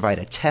 provide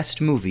a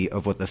test movie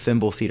of what the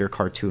Thimble Theater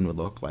cartoon would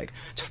look like,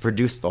 to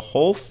produce the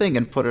whole thing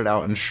and put it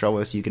out and show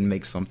us you can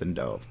make something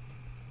dope.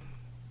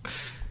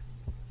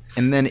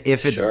 And then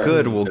if it's Sure.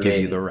 good, we'll I give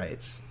you mean, the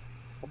rights.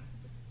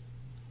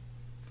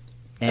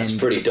 That's a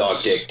And pretty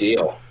dog dick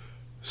deal.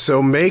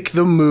 So make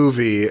the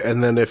movie,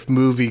 and then if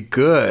movie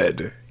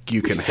good,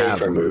 you can pay have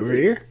for a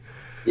movie.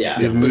 Yeah.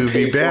 If we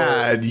movie pay for-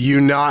 bad, you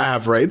not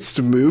have rights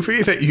to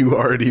movie that you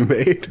already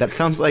made. that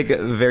sounds like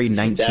a very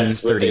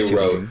That's what they 1932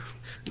 wrote. thing.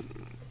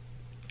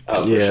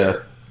 Oh, for Yeah.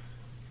 sure.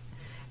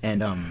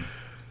 And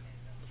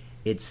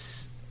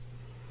it's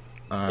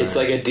It's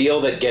like a deal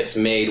that gets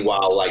made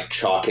while, like,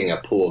 chalking a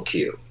pool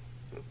cue.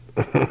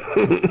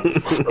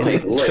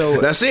 Like,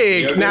 listen, Now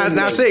see, you're now, gonna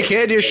now make see,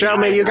 kid, you show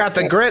me you got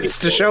the grits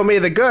to show me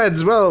the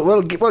goods.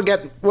 We'll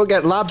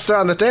get lobster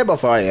on the table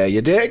for you.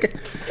 You dig?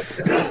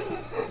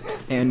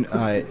 and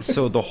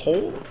so the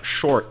whole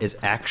short is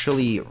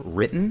actually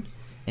written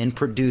and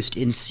produced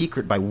in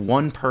secret by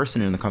one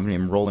person in the company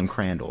named Roland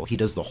Crandall. He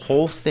does the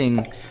whole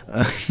thing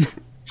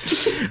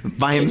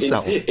by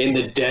himself. in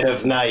the dead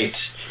of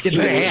night.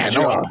 Yeah,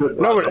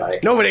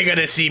 nobody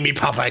gonna see me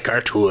Popeye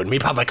cartoon. Me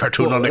Popeye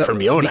cartoon only from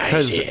your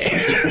eyes.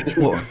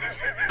 Yeah.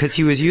 Because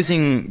he was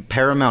using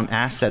Paramount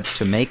assets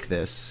to make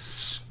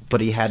this,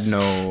 but he had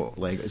no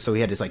like, so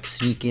he had to like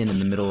sneak in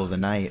the middle of the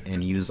night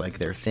and use like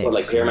their things. What,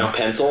 like Paramount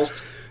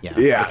pencils? Yeah,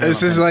 Yeah,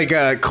 this is like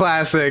a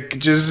classic,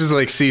 just as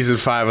like season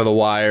 5 of The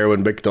Wire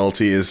when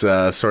McNulty is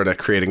sort of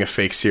creating a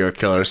fake serial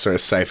killer, sort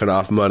of siphon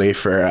off money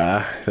for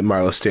the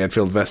Marlo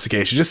Stanfield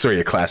investigation. Just sort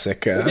of a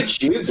classic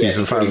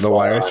season 5 of The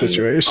Wire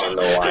situation. On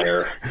The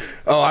Wire.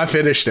 Oh, I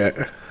finished it.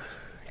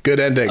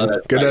 Good ending.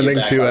 Good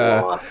ending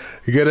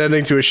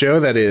to a show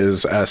that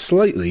is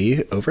slightly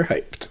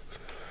overhyped.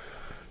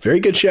 Very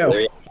good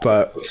show,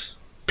 but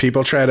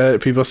people say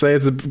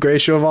it's the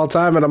greatest show of all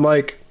time, and I'm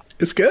like,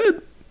 it's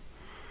good.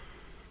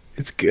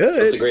 It's good.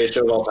 What's the greatest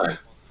show of all time?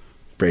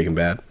 Breaking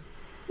Bad.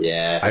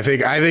 Yeah. I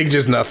think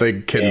just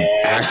nothing can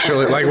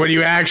actually, like, when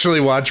you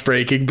actually watch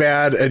Breaking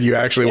Bad and you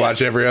actually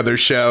watch every other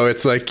show,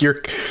 it's like you're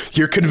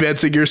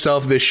convincing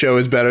yourself this show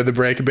is better than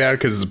Breaking Bad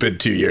because it's been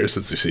 2 years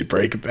since you've seen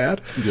Breaking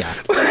Bad. Yeah.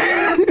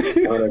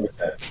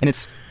 100%. And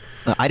it's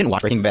I didn't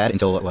watch Breaking Bad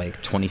until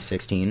like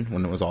 2016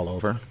 when it was all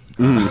over.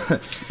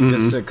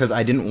 Just because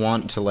I didn't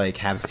want to like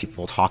have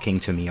people talking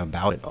to me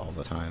about it all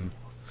the time.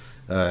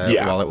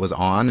 While it was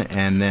on,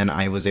 and then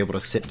I was able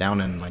to sit down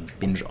and like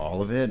binge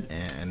all of it,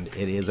 and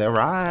it is a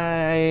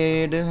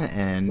ride.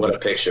 And What a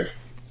picture!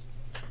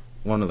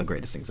 One of the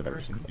greatest things I've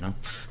ever seen. You know.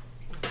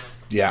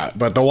 Yeah,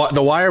 but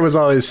the Wire was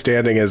always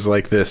standing as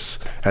like this,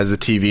 as a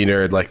TV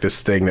nerd, like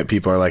this thing that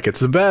people are like, it's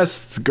the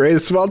best, it's the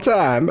greatest of all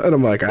time, and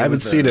I'm like, I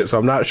haven't seen it, so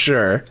I'm not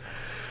sure.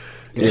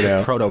 You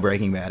know, proto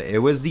Breaking Bad. It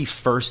was the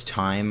first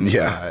time,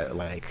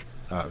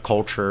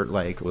 culture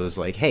like was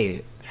like,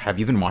 hey, have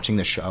you been watching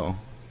this show?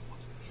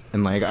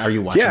 And like, are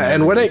you watching? Yeah,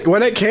 and when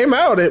it came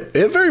out,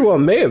 it very well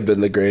may have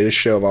been the greatest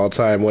show of all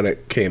time when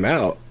it came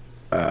out.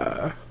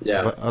 Yeah,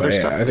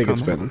 I think it's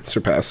been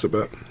surpassed a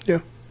bit. Yeah,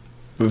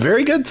 but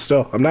very good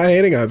still. I'm not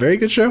hating on it. Very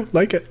good show.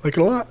 Like it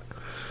a lot.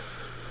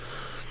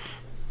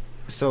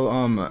 So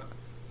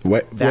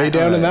way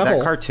down in that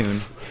hole.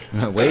 Cartoon,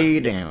 way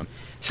down.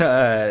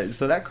 So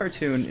that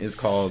cartoon is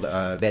called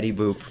Betty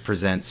Boop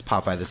Presents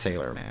Popeye the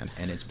Sailor Man,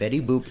 and it's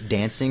Betty Boop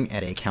dancing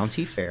at a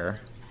county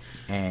fair.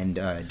 And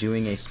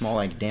doing a small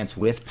like dance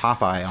with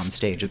Popeye on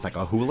stage. It's like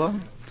a hula,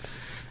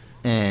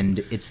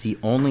 and it's the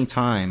only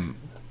time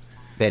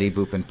Betty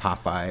Boop and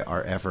Popeye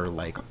are ever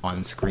like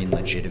on screen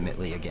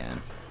legitimately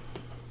again.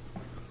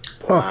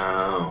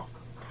 Wow,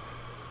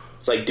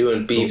 it's like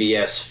doing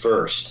BVS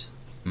first.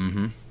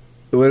 Mm-hmm.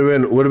 It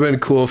would have been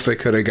cool if they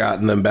could have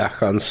gotten them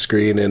back on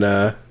screen.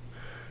 And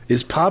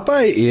is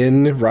Popeye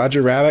in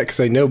Roger Rabbit? Because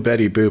I know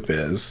Betty Boop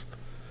is.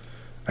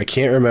 I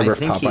can't remember if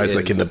Popeye's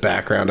like in the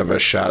background of a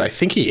shot. I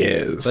think he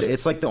is. But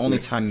it's like the only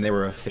time they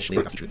were officially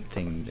like a featured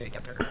thing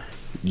together.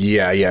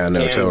 Yeah,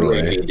 no,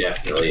 totally. Gravy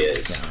definitely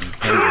is.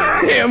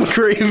 Ham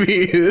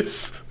gravy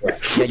is.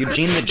 Yeah,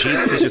 Eugene the Jeep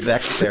is just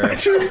back there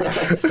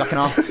sucking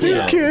off.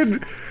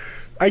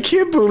 I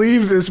can't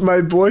believe this. My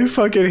boy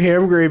fucking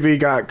Ham Gravy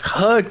got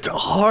cucked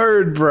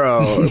hard,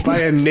 bro, by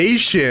a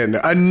nation.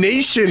 A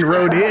nation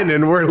wrote in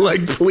and were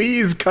like,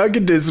 please cuck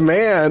this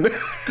man.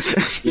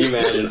 Can you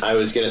imagine? I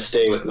was going to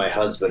stay with my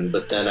husband,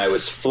 but then I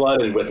was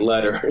flooded with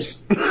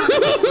letters.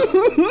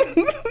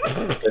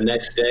 The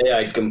next day,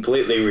 I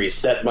completely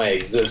reset my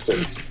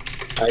existence.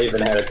 I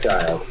even had a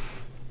child.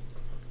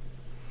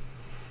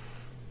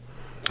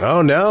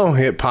 Oh, no.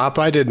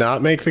 Popeye did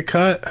not make the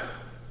cut?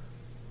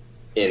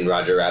 In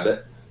Roger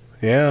Rabbit?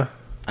 Yeah.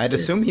 I'd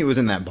assume he was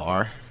in that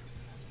bar.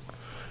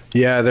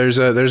 Yeah, there's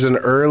an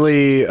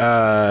early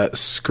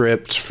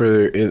script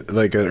for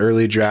like an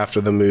early draft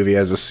of the movie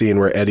as a scene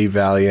where Eddie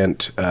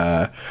Valiant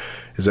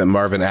is at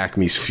Marvin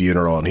Acme's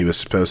funeral, and he was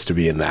supposed to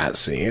be in that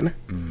scene,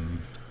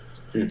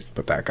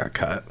 but that got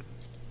cut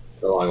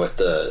along with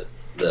the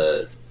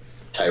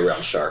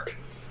Tyrell shark.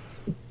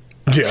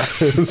 Yeah,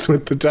 it was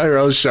with the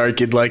Tyrell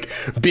shark and like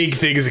big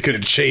things that could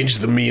have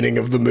changed the meaning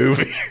of the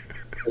movie.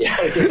 Yeah.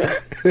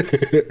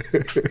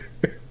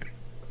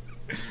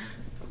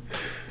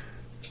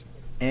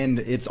 And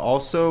it's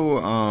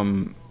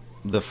also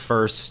the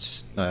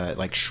first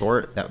like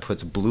short that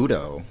puts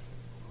Bluto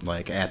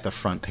like at the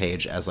front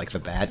page as like the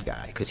bad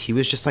guy, because he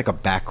was just like a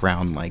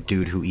background like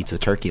dude who eats a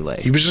turkey leg.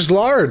 He was just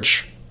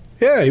large.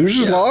 Yeah, he was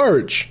just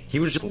large. He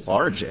was just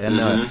large,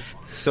 and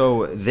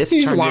so this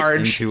turned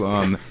it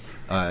into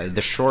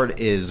the short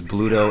is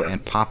Bluto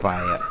and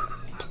Popeye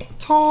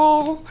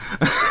tall.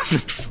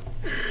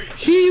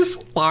 He's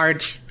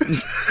large.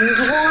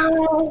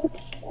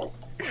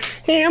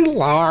 And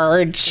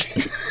large.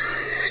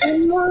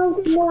 It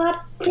might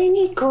not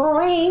be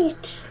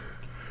great,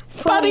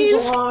 But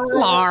he's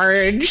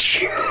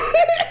large.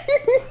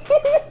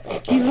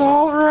 He's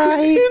all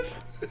right.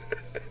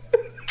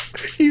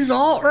 He's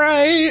all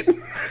right.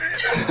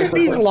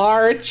 He's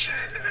large.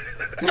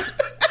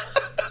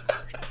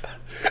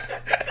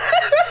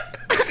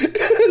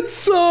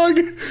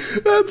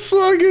 That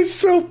song is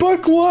so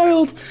buck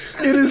wild.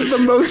 It is the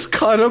most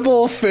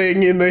cuttable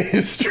thing in the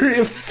history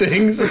of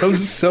things. I'm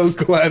so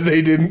glad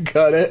they didn't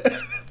cut it.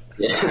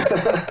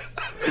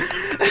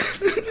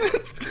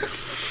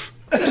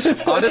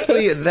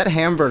 Honestly, that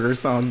hamburger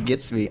song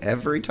gets me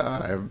every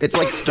time. It's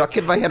like stuck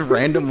in my head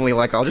randomly.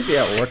 Like I'll just be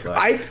at work.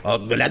 Like, I'll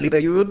gladly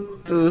pay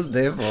you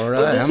Tuesday for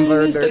a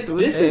hamburger.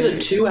 This is a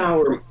 2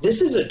 hour.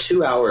 This is a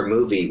 2 hour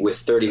movie with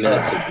 30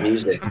 minutes of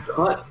music.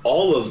 Cut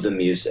all of the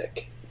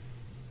music.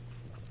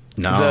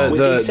 No,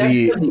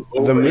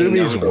 the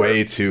movie's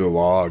way too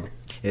long.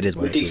 it is.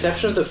 With the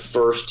exception of the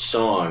first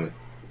song,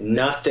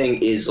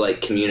 nothing is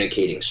like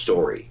communicating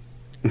story.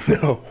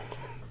 No.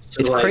 So,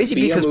 It's crazy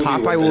be a because movie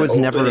Popeye with an was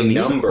never a opening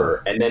musical.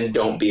 number, and then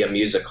don't be a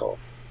musical.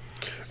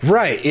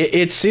 Right.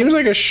 It seems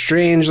like a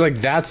strange,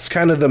 like, that's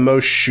kind of the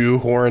most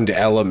shoehorned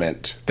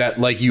element that,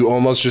 like, you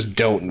almost just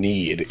don't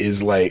need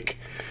is, like,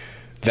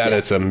 that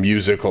it's a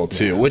musical,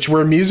 too. Which,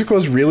 were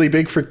musicals really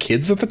big for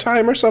kids at the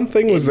time or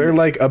something? Was there,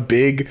 like, a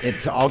big...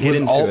 I'll get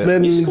was into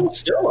Altman Musicals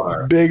still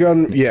are. big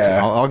on...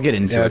 Yeah. I'll get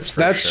into it.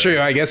 That's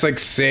true. I guess, like,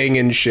 Sing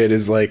and shit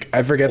is, like...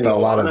 I forget that a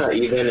lot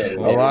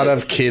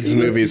of kids'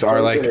 movies are,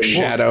 like,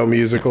 shadow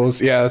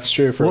musicals. Yeah, that's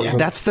true. Well,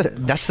 that's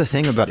the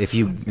thing about if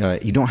you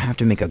you don't have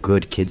to make a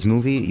good kids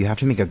movie. You have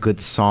to make a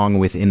good song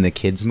within the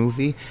kids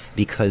movie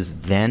because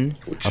then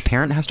a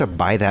parent has to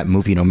buy that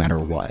movie no matter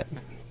what.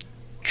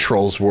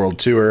 Trolls World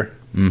Tour.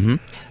 Mm-hmm.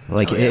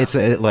 Like it's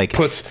like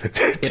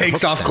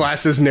takes off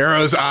glasses,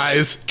 narrows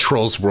eyes.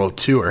 Trolls World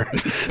Tour.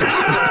 This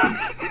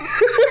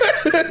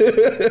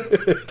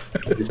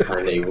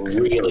time they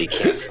really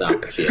can't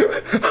stop the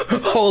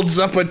feeling. Holds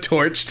up a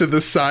torch to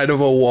the side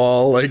of a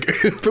wall, like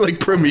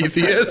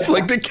Prometheus,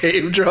 like the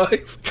cave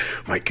drawings.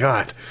 My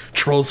God,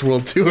 Trolls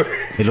World Tour.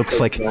 It looks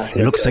like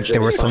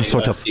there were some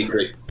sort of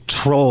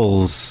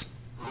trolls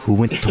who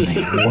went to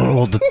the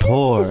world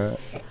tour.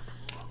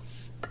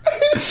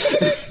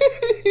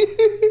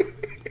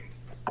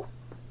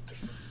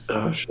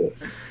 Oh shit.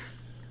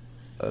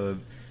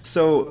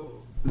 So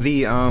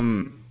the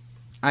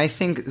I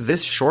think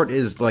this short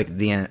is like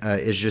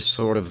is just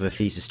sort of the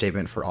thesis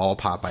statement for all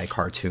Popeye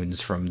cartoons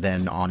from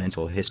then on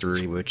until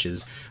history, which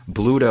is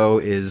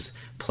Bluto is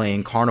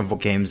playing carnival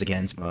games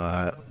against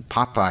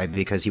Popeye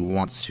because he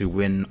wants to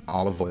win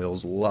Olive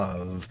Oil's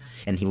love,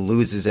 and he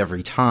loses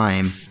every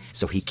time,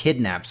 so he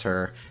kidnaps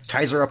her,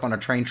 ties her up on a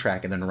train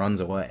track, and then runs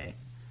away.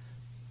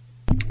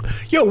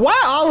 Yo,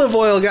 why Olive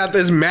Oil got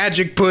this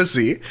magic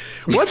pussy?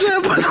 What's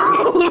up with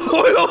Olive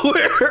Oil?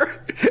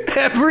 Where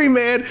every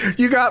man,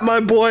 you got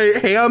my boy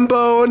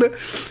Hambone,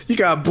 you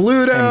got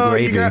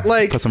Bluto, you got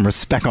like put some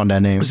respect on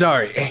that name.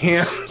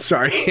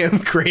 Ham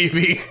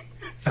Gravy.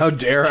 How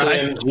dare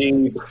I?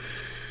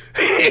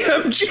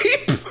 Ham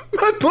Jeep,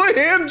 my boy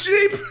Ham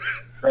Jeep.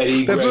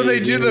 That's when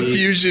they do the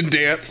fusion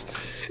dance.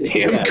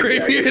 Ham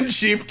Gravy and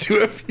Jeep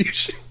do a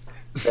fusion.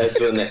 That's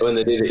when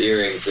they do the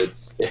earrings.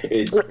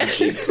 It's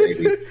Jeep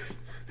Gravy.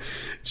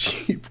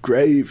 Jeep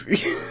Gravy.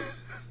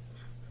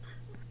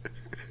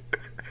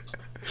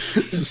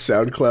 It's a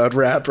SoundCloud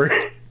rapper.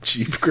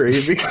 Jeep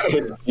Gravy.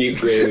 Jeep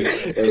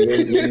Gravy.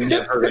 And you're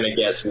never going to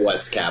guess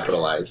what's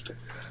capitalized.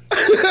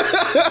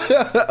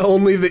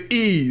 Only the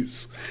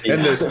E's. Yeah.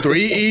 And there's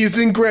 3 E's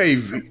in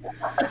gravy.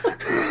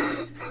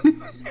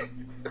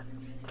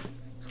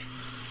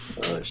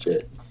 Oh,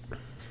 shit.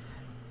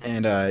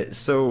 And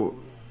so...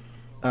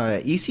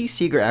 E.C.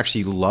 Seeger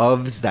actually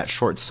loves that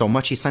short so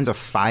much he signs a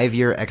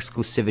 5-year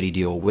exclusivity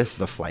deal with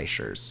the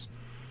Fleischers.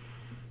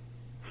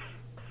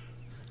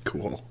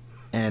 Cool.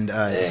 And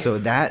so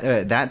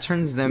that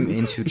turns them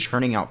into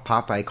churning out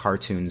Popeye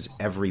cartoons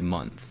every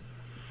month.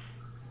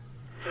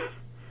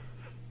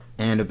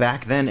 And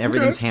back then,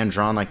 everything's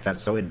hand-drawn like that,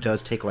 so it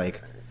does take,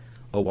 like,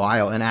 a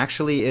while. And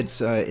actually,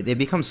 it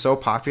becomes so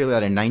popular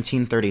that in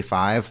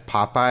 1935,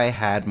 Popeye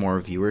had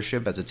more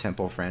viewership as a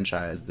tempo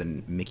franchise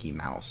than Mickey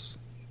Mouse.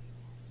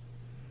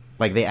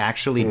 Like, they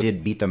actually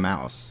did beat the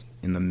mouse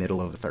in the middle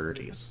of the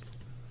 30s.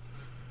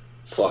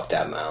 Fuck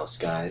that mouse,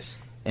 guys.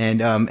 And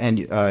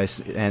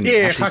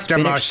yeah, fuck the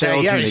mouse.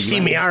 Yeah, you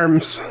see me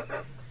arms.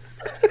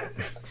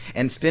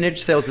 And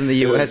spinach sales in the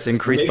U.S.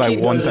 increased Mickey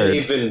by 1/3. doesn't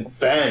even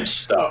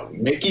bench, though.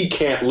 Mickey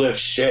can't lift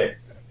shit.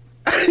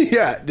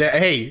 Yeah,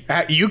 hey,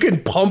 you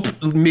can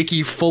pump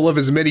Mickey full of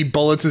as many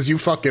bullets as you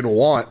fucking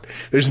want.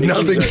 There's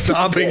nothing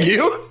stopping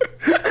you.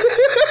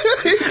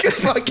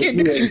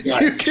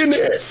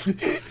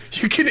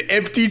 You can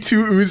empty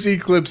 2 Uzi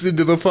clips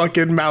into the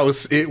fucking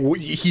mouse.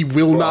 He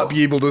will not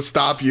be able to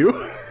stop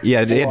you.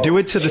 Yeah, do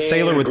it to the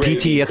sailor with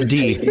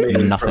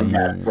PTSD. Nothing.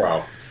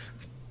 Bro.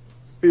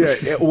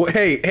 Yeah. Well,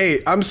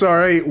 hey, I'm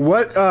sorry.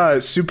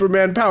 What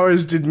Superman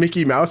powers did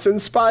Mickey Mouse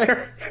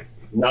inspire?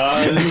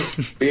 None.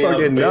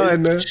 Fucking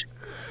none.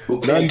 Who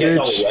can't get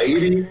no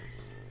lady?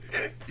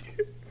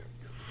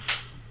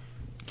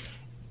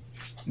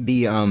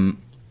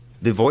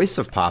 The voice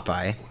of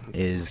Popeye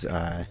is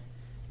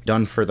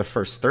done for the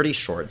first 30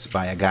 shorts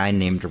by a guy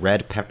named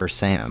Red Pepper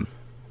Sam.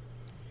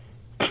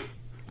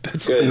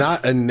 That's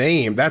not a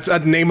name. That's a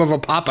name of a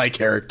Popeye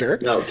character.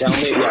 No, tell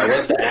me,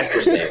 what's the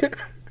actor's name?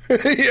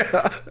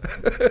 Yeah.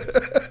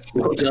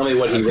 Don't tell me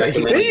what he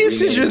recommends. They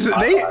used to just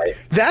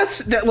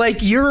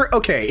like you're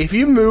okay. If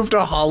you move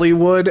to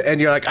Hollywood and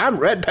you're like, I'm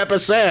Red Pepper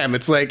Sam,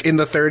 it's like in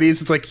the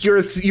 30s. It's like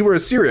you were a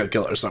serial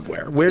killer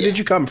somewhere. Where did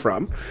you come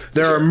from?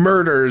 There are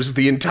murders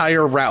the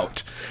entire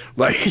route.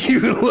 Like you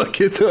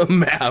look at the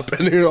map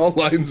and it all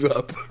lines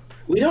up.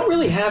 We don't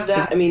really have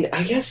that. I mean,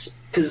 I guess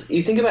because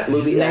you think about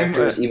movie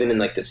actors, even in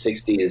like the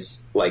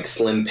 60s, like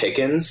Slim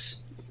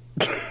Pickens,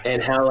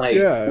 and how like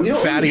we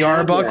don't Fatty really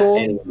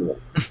Arbuckle.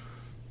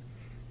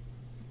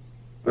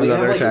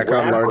 Another attack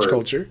on large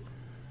culture.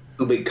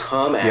 Who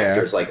become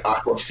actors like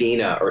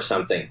Aquafina or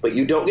something, but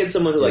you don't get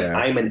someone who like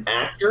I'm an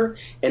actor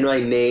and my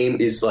name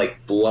is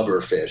like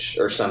Blubberfish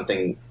or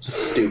something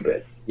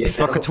stupid.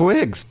 Fuck a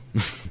Twigs.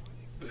 Is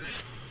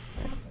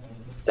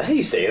that how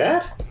you say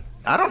that?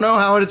 I don't know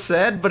how it's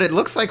said, but it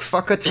looks like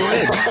fuck a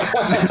Twigs.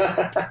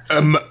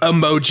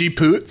 Emoji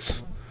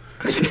Poots.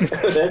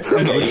 That's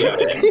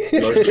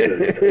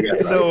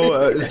emoji.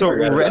 So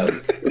Red.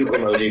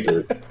 Emoji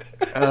Poot.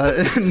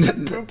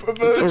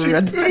 So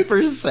Red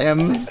Pepper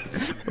Sam's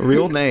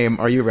real name,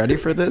 are you ready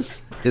for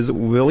this? Is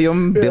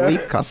William Billy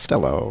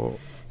Costello.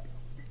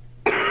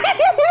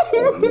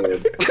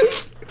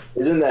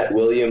 Isn't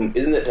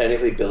it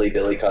technically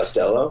Billy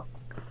Costello?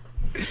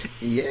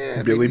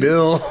 Yeah. Billy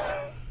Bill.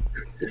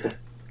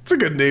 It's a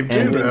good name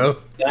too,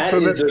 though. That's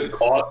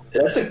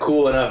a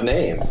cool enough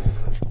name.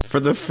 For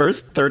the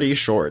first 30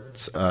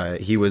 shorts,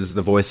 he was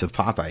the voice of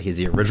Popeye. He's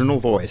the original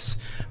voice,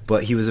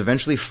 but he was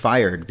eventually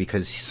fired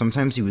because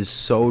sometimes he was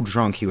so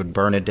drunk he would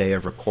burn a day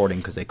of recording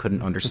because they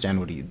couldn't understand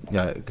what he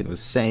was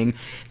saying.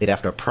 They'd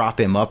have to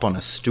prop him up on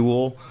a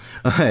stool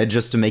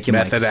just to make him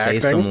say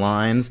some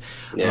lines.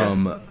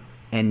 Yeah.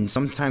 And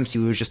sometimes he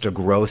was just a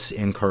gross,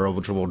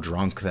 incorrigible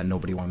drunk that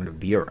nobody wanted to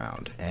be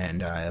around.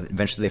 And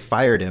eventually they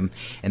fired him,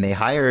 and they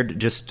hired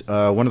just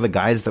one of the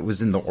guys that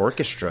was in the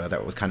orchestra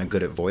that was kind of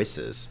good at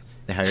voices.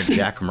 They hired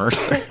Jack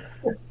Mercer.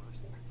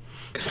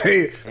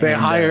 They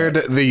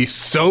hired the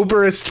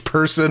soberest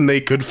person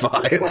they could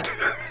find.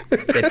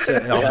 It's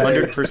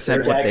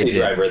 100% what they did.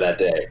 Driver that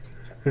day.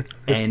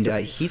 And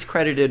he's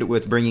credited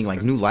with bringing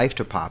like new life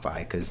to Popeye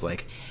because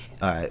like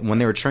when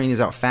they were churning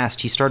these out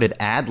fast, he started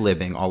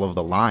ad-libbing all of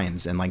the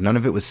lines, and like none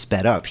of it was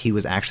sped up. He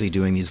was actually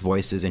doing these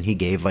voices, and he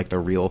gave like the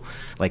real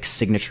like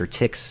signature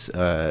tics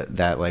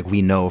that like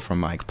we know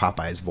from like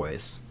Popeye's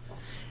voice.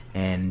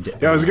 And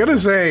I was gonna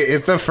say,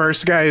 if the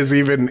first guy was he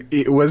even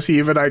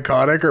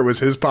iconic, or was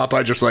his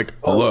Popeye just like,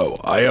 "Hello,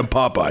 I am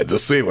Popeye, the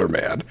Sailor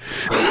Man"?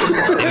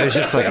 It was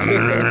just like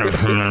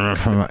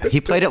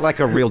he played it like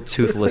a real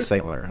toothless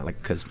sailor,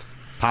 like because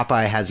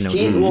Popeye has no.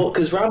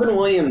 Because Robin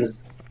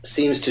Williams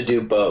seems to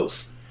do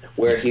both,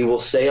 where he will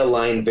say a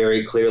line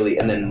very clearly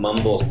and then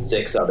mumble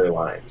 6 other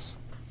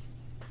lines.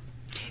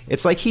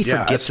 It's like he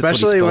forgets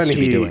especially what he's supposed to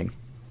be doing.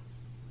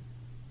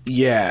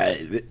 Yeah.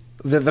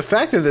 The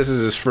fact that this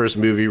is his first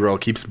movie role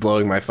keeps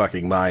blowing my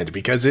fucking mind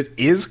because it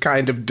is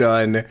kind of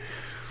done.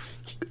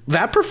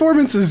 That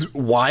performance is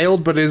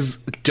wild, but is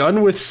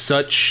done with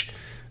such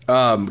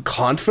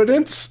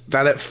confidence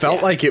that it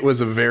felt like it was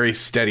a very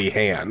steady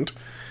hand.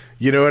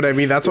 You know what I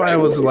mean? That's why I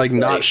was like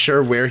not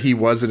sure where he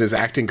was in his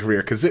acting career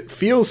because it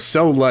feels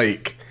so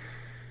like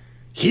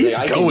he's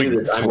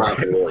going for I'm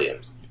Robin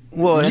Williams.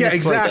 Well, yeah,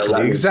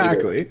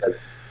 exactly.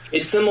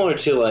 It's similar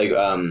to like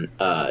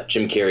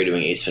Jim Carrey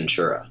doing Ace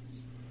Ventura.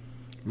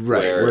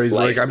 Right, where he's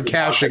like, I'm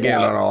cashing in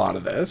on a lot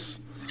of this.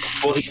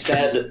 Well, he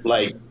said,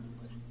 like,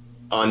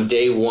 on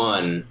day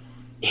 1,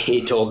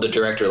 he told the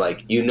director,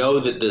 like, you know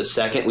that the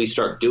second we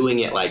start doing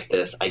it like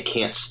this, I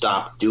can't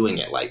stop doing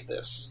it like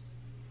this.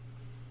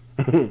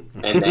 And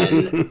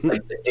then,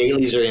 like, the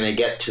dailies are going to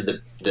get to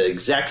the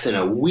execs in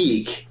a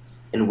week,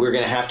 and we're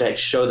going to have to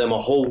show them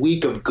a whole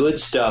week of good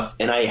stuff,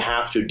 and I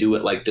have to do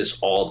it like this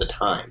all the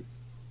time.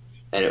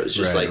 And it was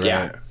just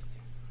yeah.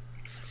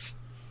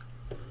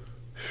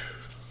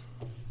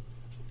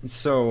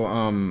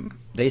 So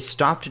they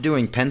stopped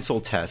doing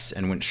pencil tests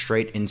and went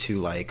straight into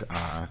like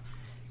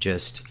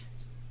just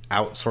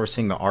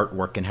outsourcing the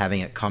artwork and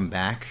having it come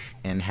back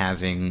and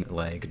having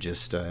like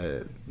just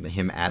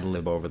him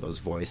ad-lib over those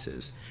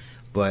voices.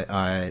 But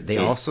they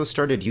also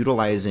started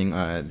utilizing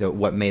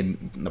what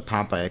made the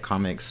Popeye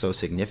comics so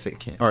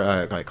significant,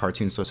 or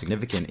cartoons so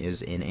significant,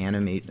 is an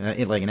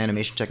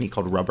animation technique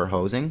called rubber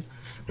hosing,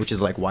 which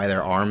is like why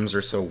their arms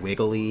are so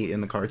wiggly in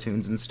the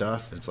cartoons and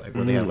stuff. It's like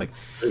where they have like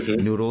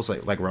noodles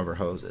like rubber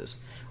hoses.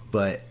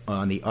 But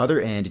on the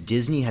other end,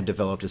 Disney had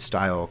developed a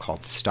style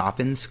called stop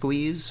and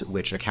squeeze,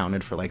 which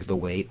accounted for like the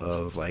weight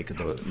of like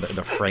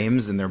the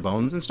frames and their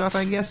bones and stuff,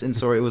 I guess. And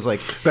so it was like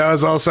that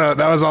was also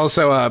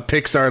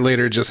Pixar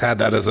later just had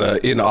that as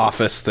a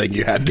in-office thing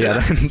you had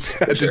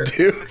to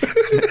do.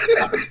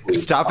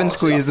 Stop and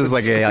squeeze is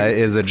like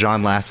is a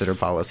John Lasseter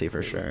policy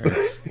for sure.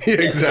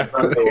 Yeah,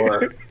 exactly.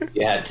 Or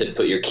you had to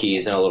put your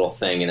keys in a little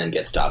thing and then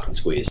get stopped and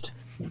squeezed.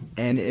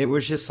 And it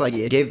was just like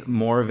it gave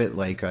more of it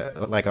like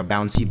a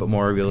bouncy but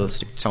more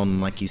realistic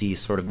tone, like you see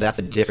sort of. That's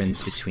the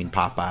difference between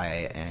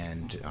Popeye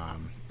and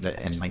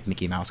like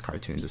Mickey Mouse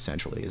cartoons.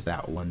 Essentially, is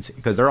that one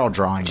because they're all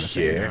drawing the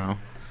same. You know?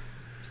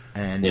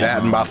 And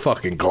That and my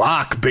fucking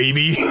Glock,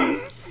 baby.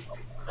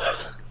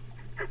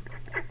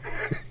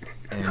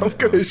 I'm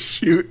gonna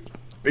shoot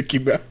Mickey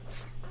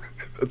Mouse.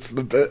 That's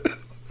the bit.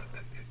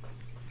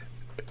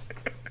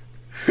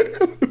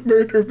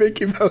 Murder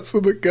Mickey Mouse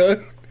with a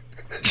gun.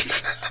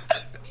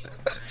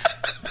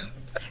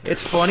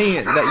 It's funny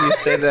that you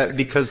say that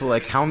because,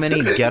 like, how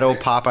many ghetto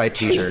Popeye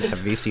t-shirts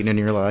have you seen in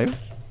your life?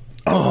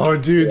 Oh,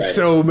 dude,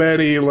 so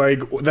many,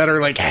 like, that are,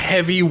 like,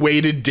 heavy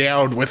weighted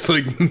down with,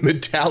 like,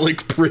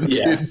 metallic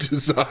printed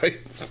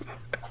designs.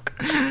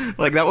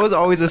 Like, that was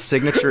always a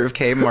signature of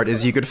Kmart,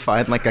 is you could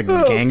find, like, a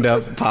ganged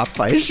up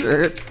Popeye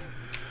shirt.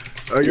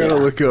 I gotta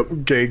look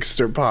up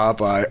Gangster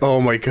Popeye.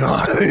 Oh my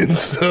god,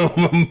 it's so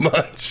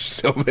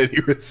many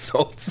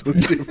results of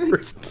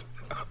different,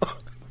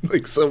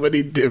 like, so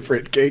many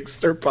different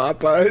Gangster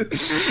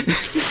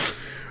Popeyes.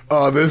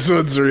 Oh, this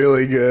one's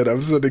really good.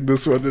 I'm sending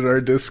this one in our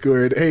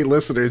Discord. Hey,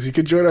 listeners, you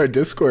can join our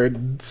Discord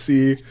and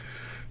see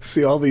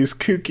all these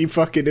kooky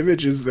fucking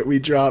images that we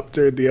dropped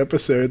during the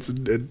episodes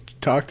and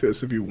talk to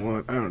us if you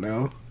want. I don't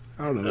know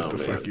what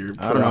the fuck your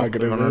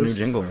prerogative Put on a new is.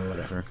 jingle or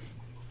whatever.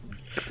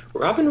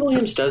 Robin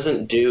Williams does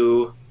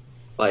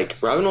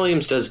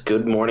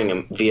Good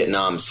Morning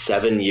Vietnam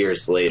 7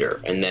 years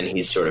later, and then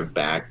he's sort of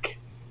back,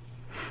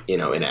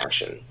 in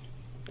action.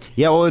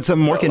 Yeah, well, it's a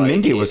Mork and like,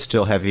 Mindy was it's-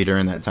 still heavy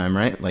during that time,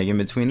 right? Like, in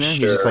between there? He's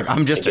Sure, just like,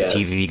 I'm just I a guess.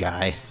 TV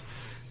guy.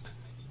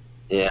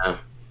 Yeah.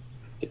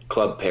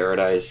 Club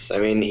Paradise. I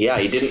mean, yeah,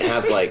 he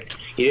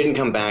didn't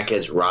come back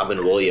as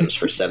Robin Williams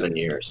for 7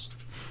 years.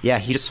 Yeah,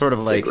 he just sort of,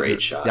 a like...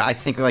 great shot. I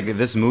think, like,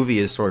 this movie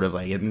is sort of,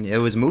 like, it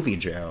was movie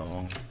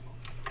jail.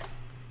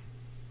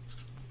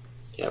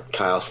 Yeah,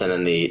 Kyle sent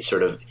in the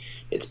sort of,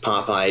 it's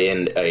Popeye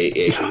and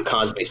a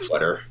Cosby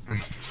sweater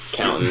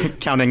counting.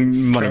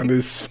 Counting money. On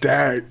his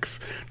stacks.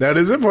 Now, it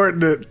is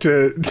important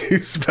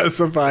to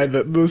specify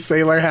that the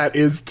sailor hat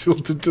is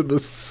tilted to the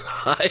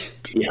side.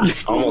 Yeah,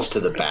 almost to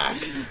the back.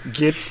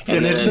 Gets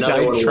And then finished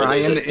another one where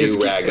trying there's a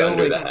do-rag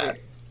under the hat.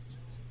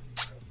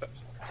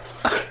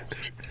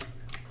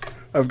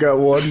 I've got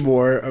one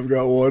more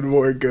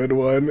good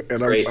one, and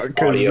Great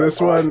because audio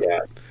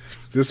podcast.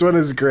 this one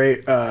is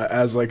great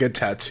as like a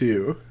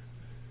tattoo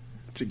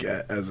to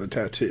get as a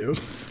tattoo.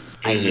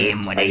 I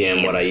am what I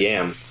am what I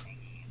am.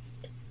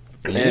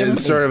 And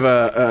it's sort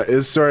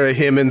of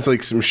him in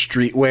like some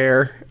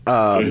streetwear,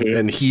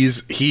 and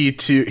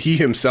he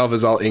himself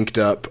is all inked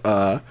up.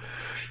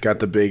 Got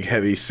the big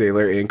heavy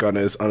sailor ink on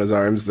his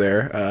arms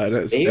there.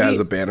 It has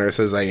a banner that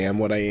says "I am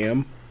what I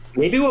am."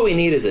 Maybe what we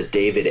need is a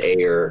David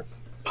Ayer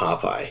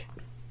Popeye.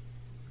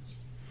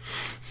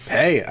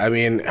 Hey, I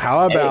mean,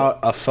 how about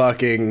a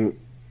fucking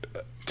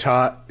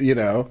I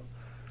don't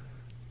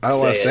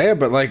want to say it,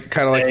 but like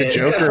kind of like the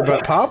Joker,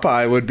 but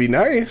Popeye would be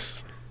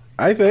nice.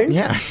 I think.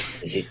 Yeah.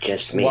 Is it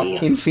just me?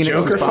 Joaquin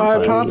Phoenix Joker is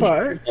 5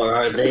 Popeye. Popeye. Or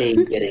are they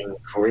getting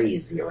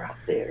crazier out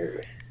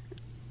there?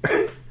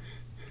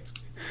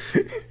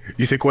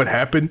 You think what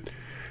happened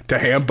to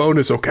Hambone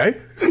is okay?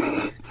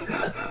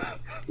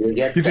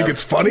 You think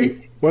it's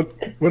funny? What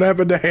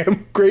happened to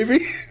Ham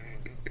Gravy?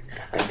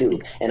 I do,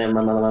 and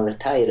I'm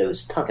tired of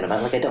talking about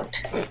it like I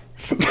don't.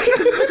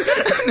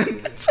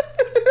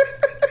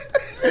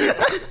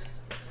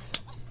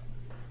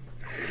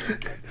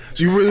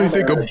 Do you really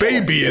think a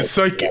baby is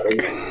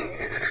psychic?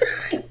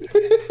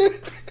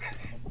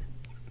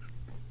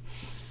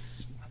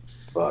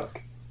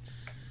 Fuck.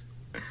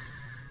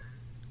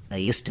 I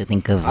used to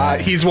think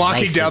of. He's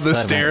walking life down as the sort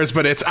of a- stairs,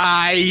 but it's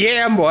I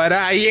am what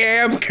I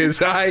am,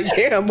 cause I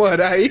am what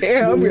I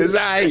am, cause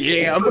I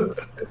am.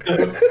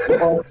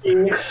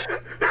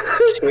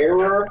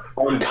 Terror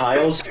on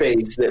Kyle's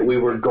face that we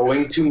were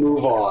going to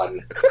move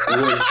on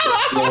was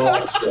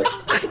electric.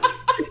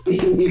 He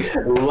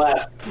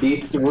left. He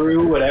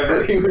threw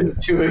whatever he was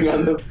doing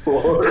on the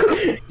floor.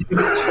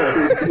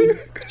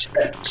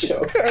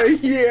 I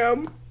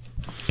am.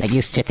 I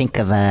used to think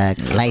of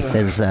life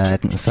as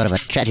sort of a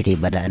tragedy,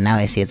 but now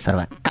I see it sort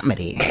of a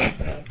comedy.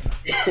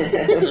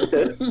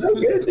 That's so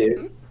good,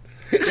 dude.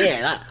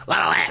 Yeah, a lot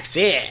of laughs,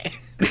 yeah.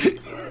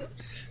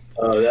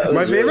 Oh, that was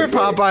My favorite really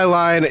good. Popeye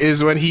line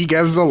is when he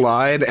gives a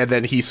line and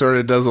then he sort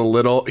of does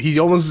he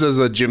almost does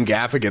a Jim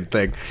Gaffigan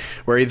thing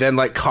where he then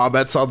like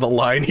comments on the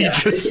line he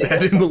just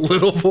said in a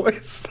little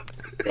voice.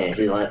 Yeah,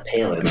 he's a lot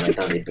paler than I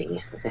thought he'd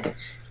be.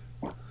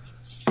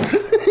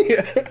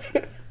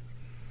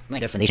 My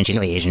definition, she's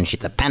not Asian,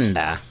 she's a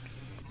panda.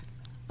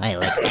 I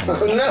like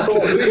pandas.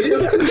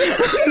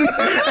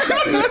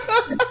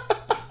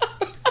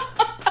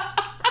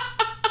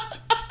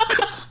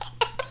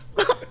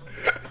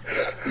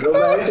 Go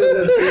back to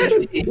the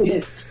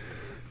face.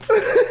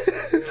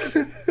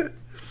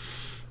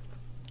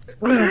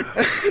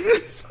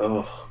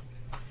 Oh.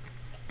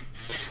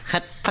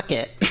 Hot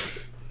pocket.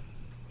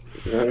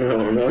 No.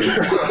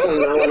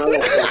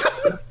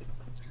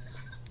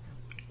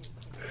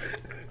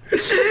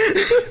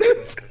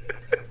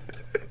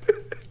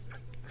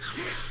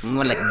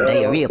 More like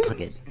diarrhea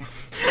pocket.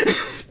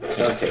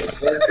 Okay,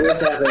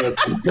 what's happening?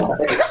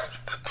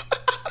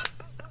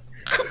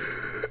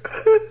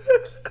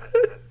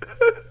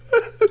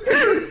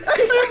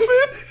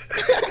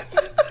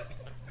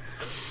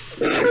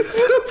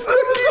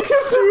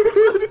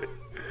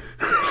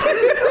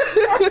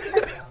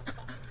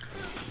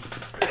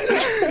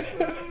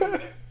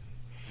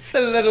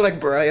 sounded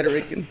like Brian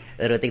Regan.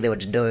 I don't think they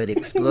went to Dora the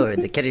Explorer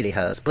in the Kennedy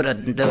house. Put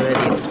on Dora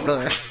the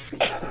Explorer.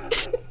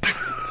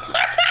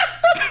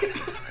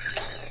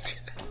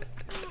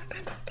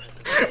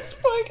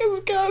 Spike has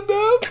gotten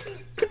up.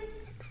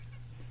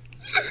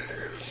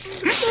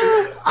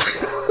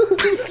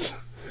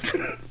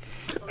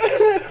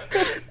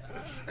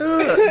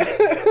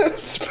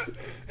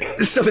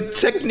 So the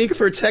technique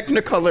for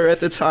Technicolor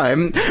at the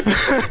time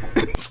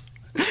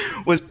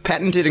was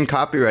patented and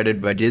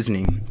copyrighted by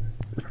Disney.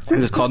 It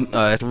was called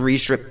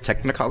 3-strip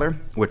Technicolor,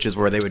 which is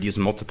where they would use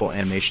multiple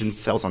animation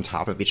cells on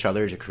top of each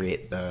other to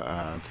create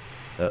the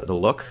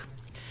look.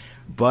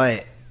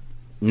 But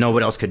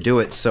nobody else could do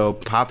it, so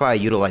Popeye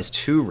utilized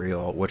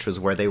 2-reel, which was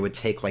where they would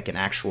take like an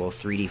actual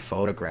 3D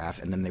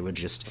photograph and then they would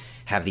just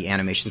have the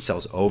animation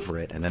cells over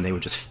it, and then they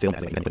would just film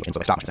it and put it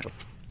into stop motion.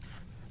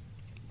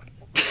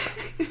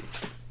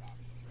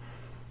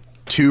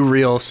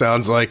 2-reel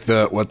sounds like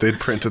what they'd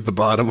print at the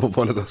bottom of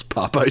one of those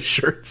Popeye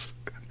shirts.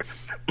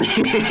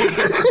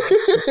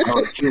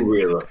 Oh,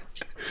 2-reel.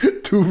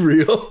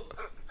 2-reel.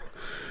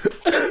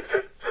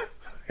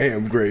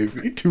 Ham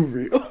gravy.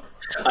 2-reel.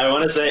 I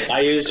want to say I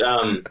used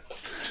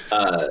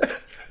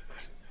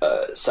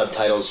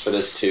subtitles for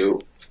this too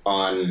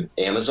on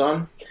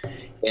Amazon,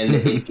 and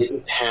it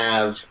didn't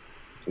have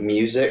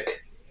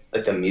music,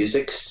 like the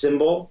music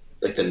symbol,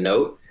 like the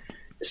note.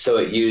 So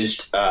it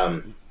used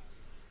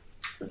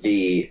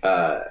the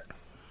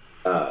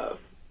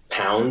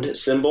pound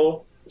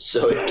symbol,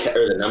 so it kept,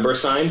 or the number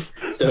sign,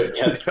 so it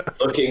kept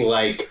looking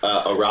like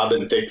a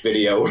Robin Thicke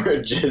video where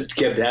it just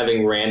kept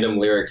having random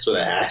lyrics with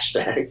a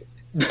hashtag.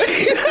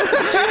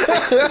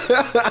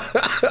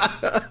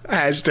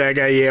 Hashtag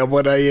I am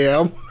what I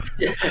am.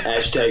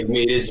 Hashtag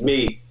meat is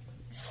meat.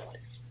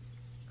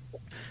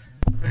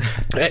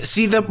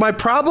 See, my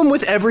problem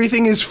with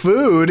everything is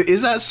food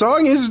is that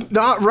song is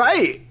not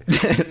right.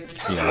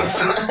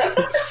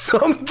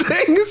 Some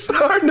things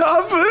are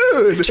not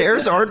food.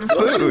 Chairs aren't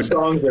food.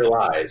 Songs are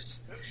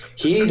lies.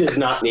 He does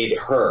not need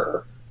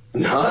her.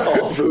 Not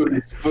all food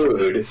is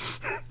food.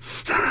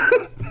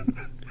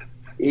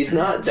 He's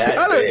not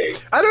that big.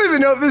 I don't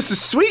even know if this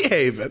is Sweet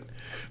Haven,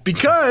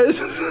 because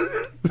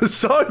the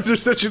songs are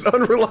such an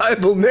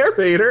unreliable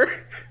narrator.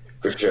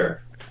 For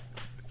sure.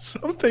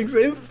 Some things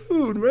ain't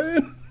food,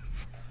 man.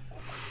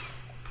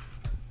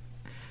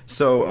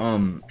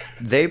 So,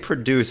 they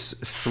produce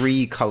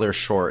 3 color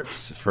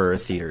shorts for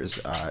theaters.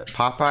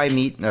 Popeye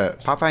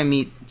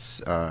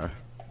meets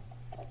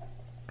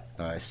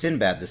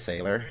Sinbad the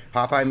Sailor,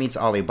 Popeye meets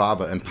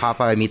Alibaba, and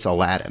Popeye meets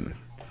Aladdin.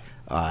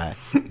 They're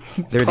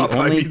the Popeye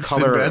only meets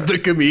color. Sinbad the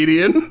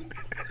comedian.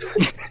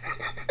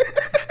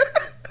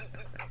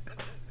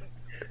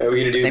 Are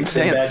we going to do Same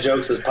Sinbad stance.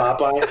 jokes as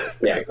Popeye?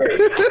 Yeah, great.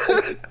 We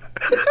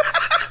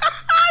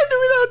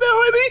don't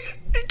know any.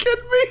 You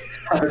kidding me?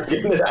 I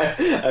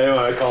don't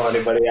want to call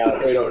anybody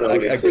out. We don't know. I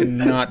could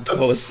not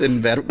pull a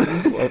Sinbad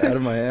quote out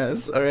of my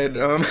ass. All right,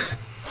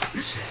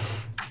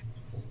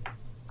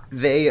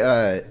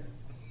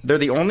 they're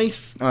the only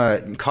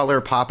color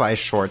Popeye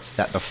shorts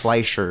that the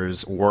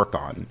Fleischers work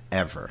on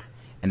ever,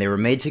 and they were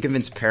made to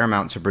convince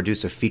Paramount to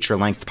produce a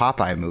feature-length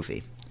Popeye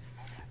movie.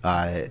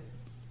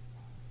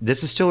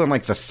 This is still in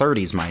like the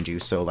 30s, mind you,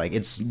 so like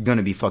it's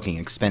gonna be fucking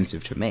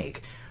expensive to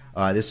make.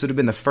 This would have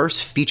been the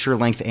first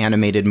feature-length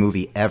animated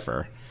movie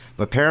ever,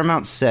 but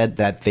Paramount said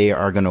that they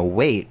are gonna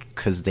wait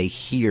because they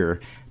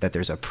hear that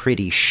there's a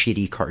pretty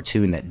shitty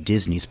cartoon that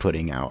Disney's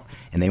putting out,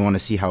 and they want to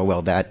see how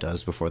well that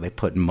does before they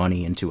put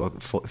money into a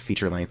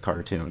feature-length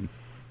cartoon.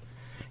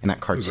 And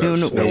that cartoon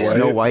was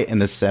Snow White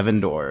and the 7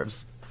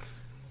 Dwarfs.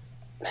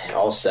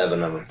 All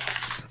 7 of them.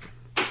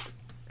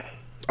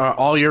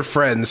 All your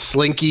friends,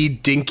 Slinky,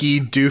 Dinky,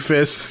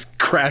 Doofus,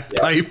 Crack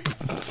Pipe,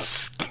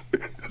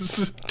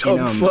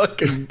 Don't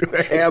fucking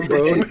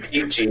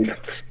Hambone.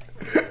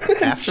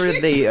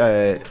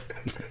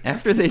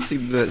 After they see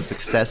the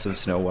success of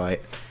Snow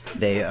White,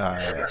 they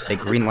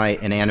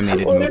greenlight an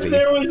animated What movie. if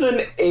there was an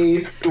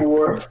 8th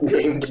dwarf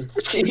named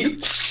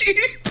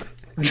Cheap?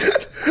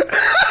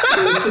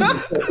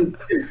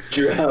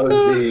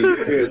 Drowsy,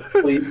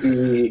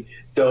 sleepy,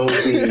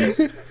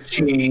 dopey,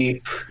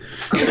 cheap.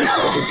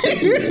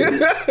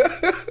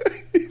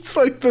 It's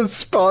like the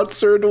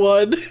sponsored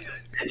one.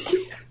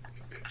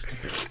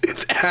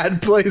 It's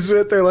ad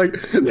placement. They're like,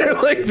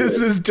 this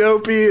is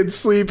Dopey and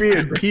Sleepy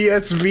and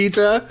PS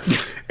Vita,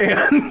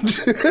 and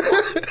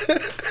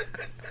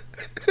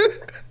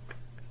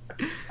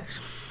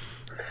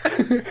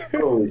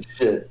Holy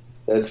shit.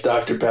 That's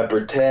Dr.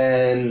 Pepper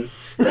 10.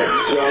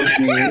 That's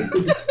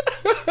Grumpy.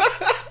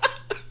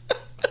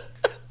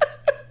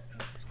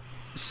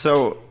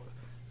 So,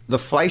 the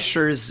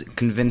Fleischers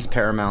convinced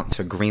Paramount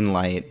to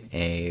greenlight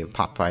a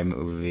Popeye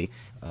movie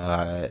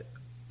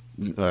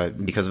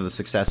because of the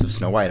success of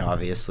Snow White,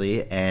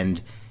 obviously,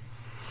 and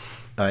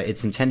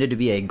it's intended to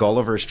be a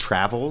Gulliver's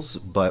Travels,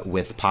 but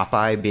with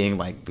Popeye being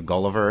like the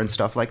Gulliver and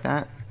stuff like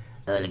that.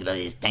 Look at all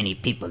these tiny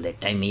people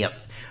that tie me up.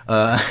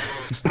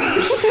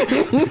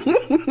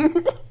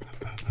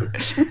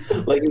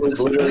 Like it was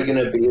literally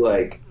going to be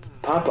like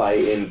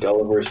Popeye in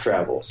Gulliver's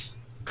Travels.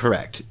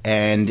 Correct.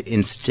 And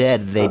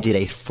instead, they did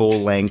a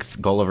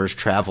full-length Gulliver's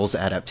Travels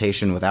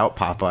adaptation without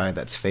Popeye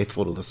that's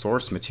faithful to the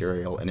source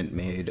material, and it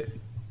made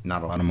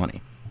not a lot of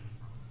money.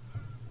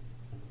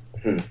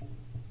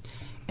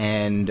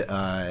 And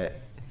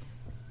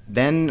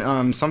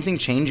then something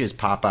changes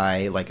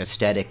Popeye, like,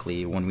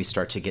 aesthetically when we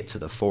start to get to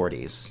the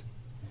 40s.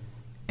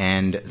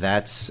 And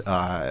that's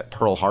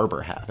Pearl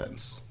Harbor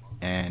happens.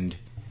 And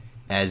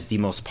as the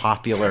most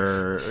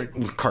popular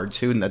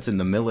cartoon that's in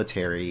the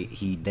military,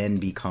 he then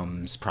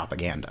becomes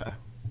propaganda.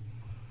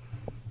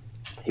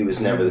 He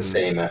was never the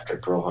same after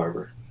Pearl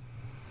Harbor.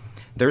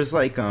 There's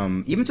like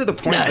even to the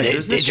point No, like,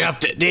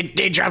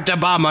 they dropped a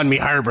bomb on me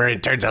harbor, and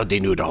it turns out they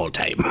knew the whole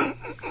time.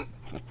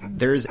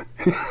 there's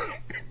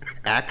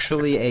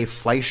actually a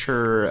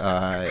Fleischer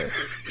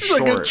It's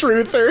short. like a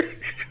truther.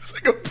 It's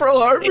like a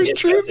Pearl Harbor's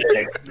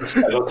truther.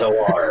 Struggle to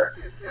war.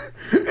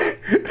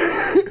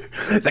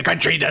 The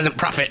country doesn't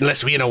profit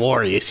unless we in a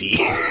war, you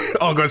see.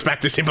 All goes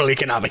back to simple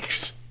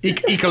economics.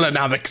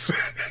 Economics.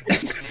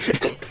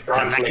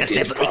 Conflict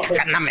is profit.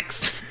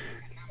 Economics.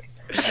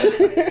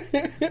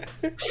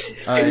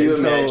 Can you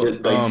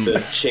imagine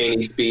the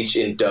Cheney speech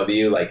in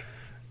W? Like,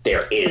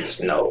 there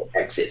is no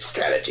exit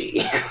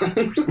strategy.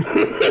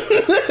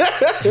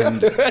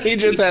 He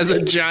just has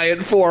a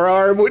giant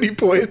forearm when he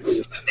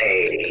points.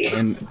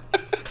 And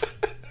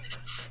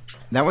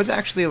that was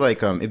actually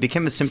like it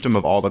became a symptom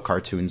of all the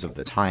cartoons of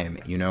the time,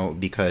 you know,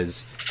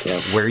 because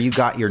where you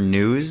got your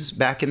news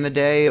back in the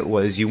day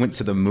was you went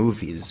to the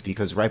movies,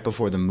 because right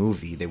before the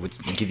movie they would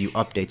give you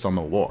updates on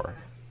the war.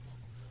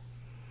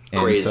 And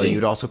Crazy. so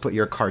you'd also put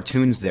your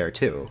cartoons there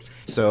too.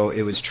 So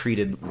it was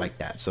treated like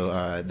that.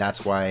 So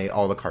that's why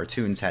all the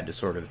cartoons had to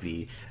sort of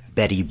be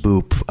Betty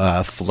Boop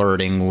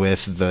flirting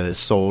with the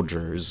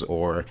soldiers,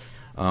 or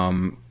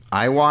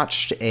I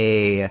watched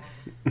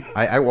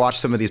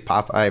some of these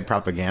Popeye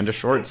propaganda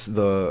shorts.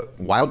 The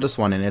wildest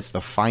one, and it's the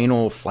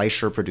final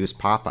Fleischer produced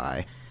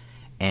Popeye,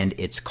 and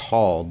it's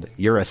called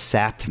 "You're a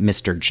Sap,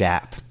 Mr.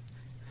 Jap."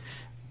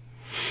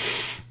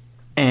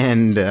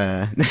 And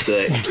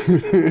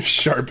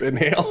Sharp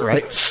inhale.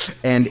 right,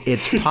 and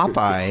it's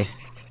Popeye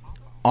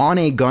on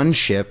a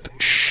gunship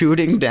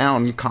shooting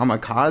down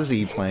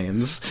kamikaze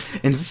planes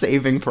and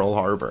saving Pearl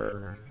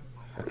Harbor.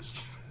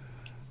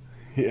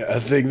 Yeah,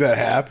 a thing that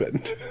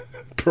happened.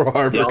 Pearl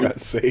Harbor got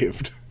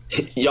saved.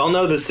 Y'all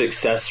know the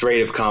success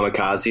rate of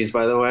kamikazes,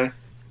 by the way?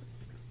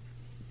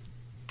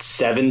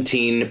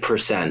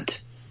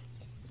 17%.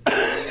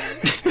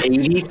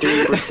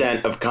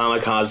 83% of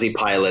kamikaze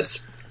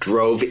pilots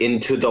drove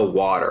into the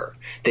water.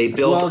 They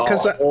built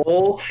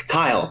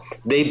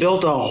they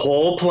built a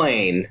whole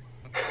plane.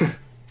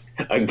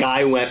 A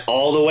guy went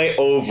all the way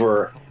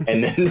over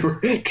and then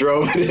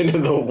drove it into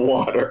the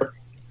water.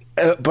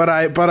 But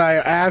I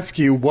ask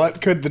you,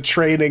 what could the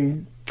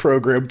training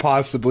program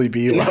possibly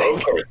be like?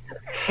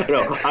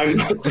 No, I'm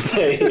not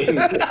saying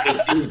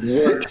that these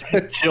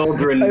worked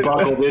children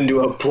buckled into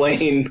a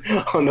plane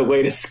on the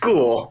way to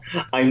school.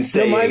 I'm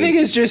saying My thing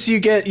is just you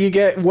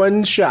get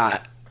one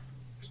shot.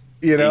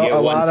 You know, a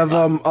lot of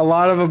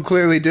them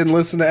clearly didn't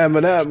listen to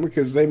Eminem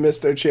because they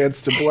missed their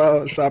chance to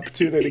blow. This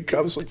opportunity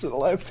comes once in a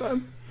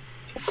lifetime.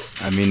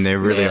 I mean, there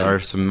really are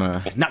some.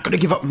 Not gonna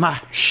give up my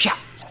shot.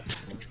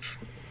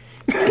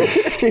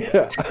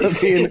 Yeah, I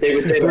mean, they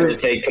would say that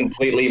they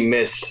completely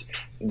missed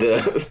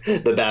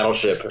the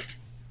battleship.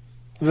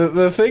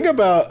 The thing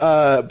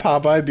about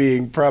Popeye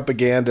being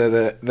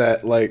propaganda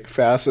that like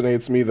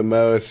fascinates me the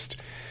most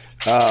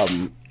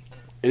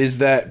is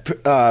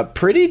that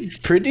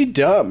pretty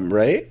dumb,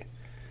 right?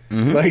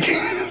 Mm-hmm. Like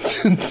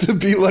to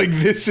be like,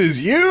 this is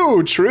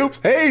you, troops.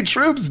 Hey,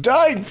 troops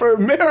dying for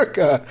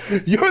America.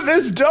 You're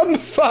this dumb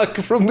fuck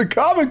from the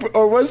comic.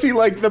 Or was he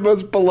like the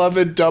most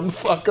beloved dumb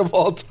fuck of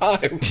all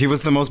time? He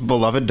was the most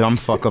beloved dumb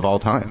fuck of all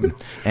time.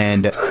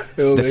 And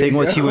the thing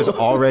was, he was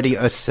already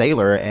a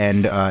sailor.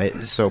 And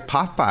so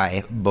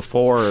Popeye,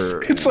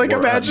 before... It's like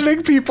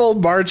imagining people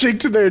marching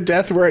to their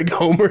death wearing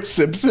Homer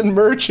Simpson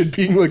merch and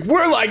being like,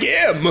 we're like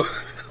him.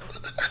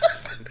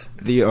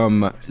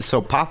 So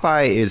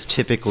Popeye is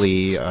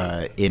typically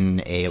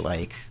in a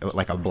like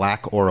a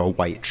black or a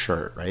white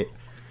shirt, right?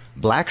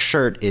 Black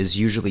shirt is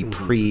usually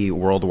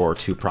pre-World War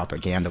II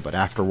propaganda, but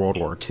after World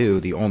War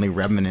II, the only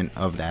remnant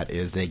of that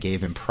is they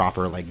gave him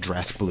proper like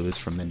dress blues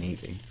from the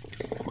Navy.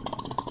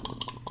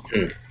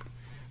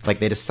 Like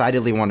they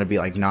decidedly want to be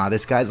like, nah,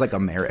 this guy's like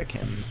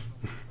American.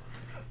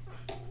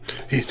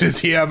 Does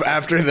he have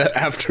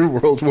after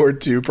World War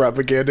II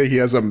propaganda? He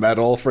has a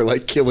medal for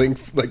like killing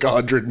like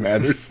 100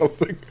 men or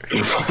something.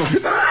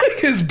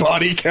 His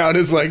body count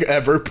is like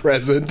ever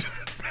present.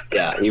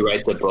 Yeah, he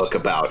writes a book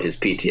about his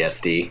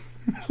PTSD.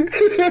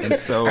 And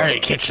so, I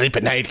can't sleep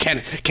at night.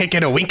 Can't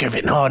get a wink of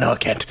it. No,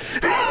 can't.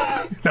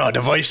 No,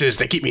 the voices,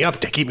 they keep me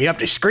up.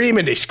 They scream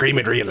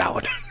it real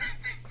loud.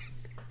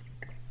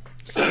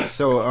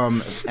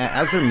 So,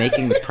 as they're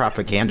making this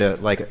propaganda,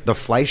 like, the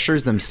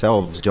Fleischers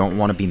themselves don't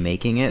want to be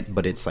making it,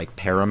 but it's, like,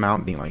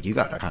 Paramount being like, you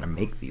gotta kind of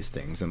make these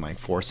things, and, like,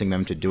 forcing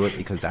them to do it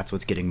because that's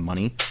what's getting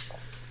money.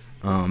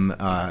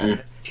 Sure.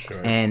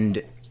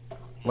 And,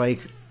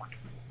 like,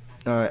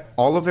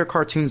 all of their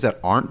cartoons that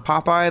aren't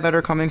Popeye that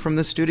are coming from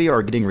the studio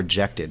are getting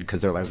rejected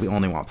because they're like, we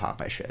only want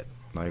Popeye shit.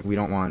 Like, we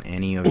don't want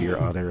any of your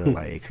other,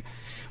 like,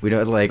 we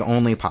don't, like,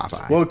 only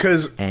Popeye. Well,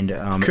 because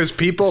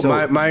people,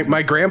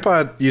 my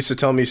grandpa used to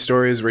tell me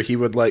stories where he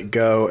would, like,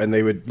 go and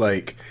they would,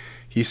 like,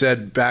 he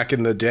said back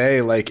in the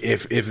day, like,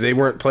 if they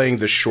weren't playing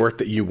the short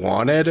that you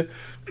wanted,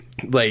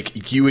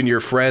 like, you and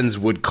your friends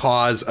would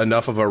cause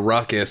enough of a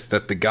ruckus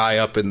that the guy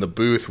up in the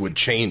booth would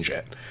change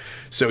it.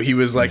 So he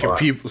was like, if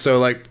people, so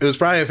like, it was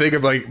probably a thing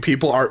of like,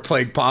 people aren't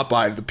playing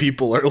Popeye, the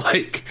people are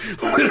like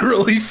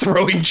literally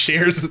throwing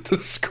chairs at the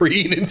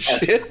screen and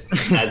shit.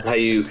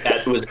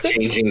 That was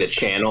changing the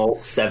channel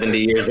 70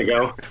 years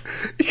ago.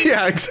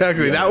 Yeah,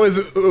 exactly. Yeah. That was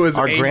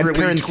our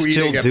grandparents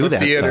still do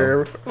that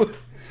theater.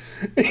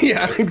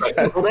 Yeah,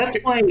 exactly. Well,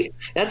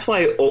 that's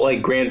why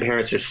like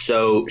grandparents are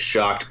so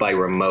shocked by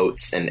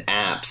remotes and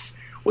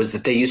apps, was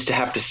that they used to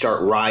have to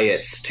start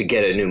riots to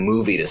get a new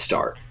movie to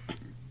start.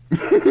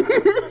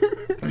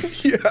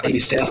 Yeah. They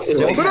used to have to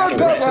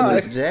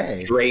like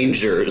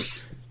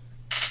strangers.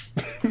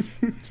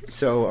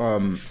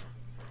 So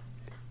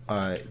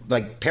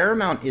like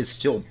Paramount is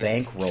still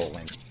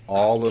bankrolling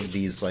all of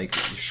these like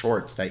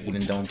shorts that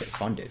even don't get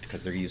funded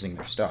because they're using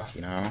their stuff,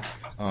 you know.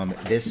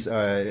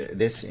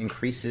 This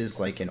increases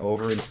like an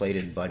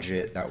overinflated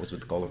budget that was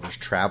with Gulliver's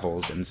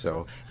Travels, and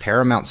so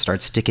Paramount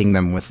starts sticking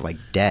them with like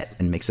debt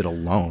and makes it a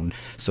loan.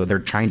 So they're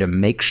trying to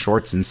make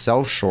shorts and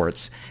sell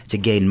shorts to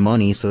gain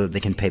money so that they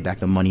can pay back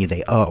the money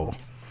they owe.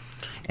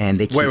 And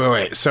they keep...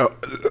 Wait. So,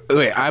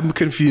 I'm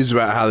confused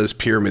about how this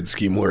pyramid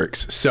scheme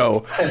works.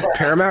 So,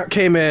 Paramount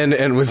came in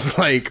and was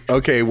like,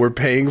 "Okay, we're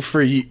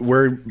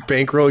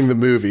bankrolling the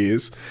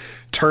movies.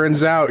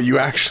 Turns out you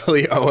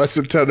actually owe us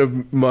a ton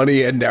of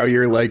money, and now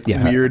you're like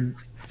weird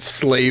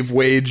slave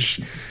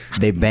wage."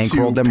 They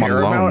bankrolled them on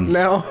loans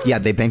now. Yeah,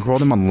 they bankrolled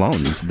them on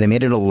loans. They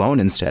made it a loan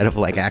instead of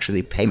like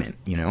actually payment,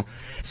 you know.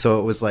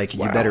 So it was like, you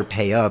better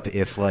pay up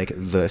if like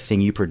the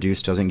thing you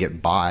produce doesn't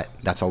get bought.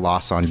 That's a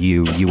loss on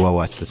you. You owe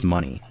us this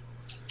money.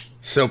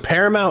 So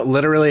Paramount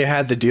literally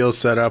had the deal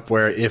set up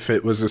where if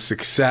it was a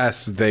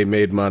success, they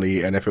made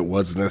money, and if it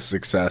wasn't a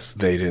success,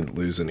 they didn't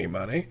lose any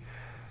money.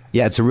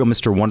 Yeah, it's a real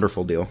Mr.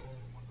 Wonderful deal.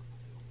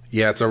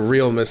 Yeah, it's a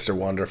real Mr.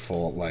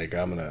 Wonderful. Like,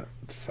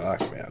 fuck,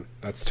 man,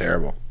 that's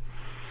terrible.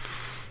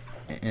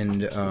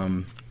 And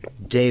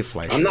Dave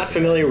Fleischer. I'm not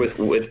familiar with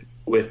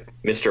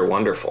Mr.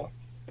 Wonderful.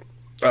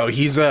 Oh,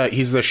 he's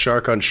the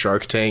shark on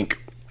Shark Tank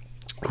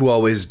who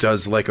always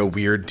does like a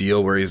weird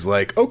deal where he's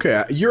like,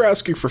 "Okay, you're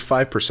asking for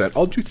 5%.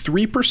 I'll do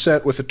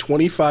 3% with a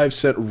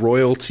 25-cent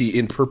royalty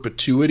in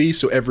perpetuity.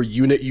 So every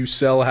unit you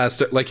sell has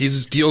to, like,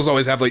 his deals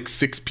always have like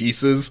 6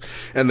 pieces,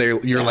 and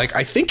you're like,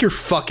 I think you're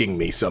fucking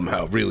me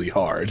somehow really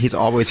hard." He's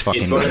always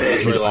fucking me.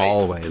 He's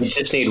always. You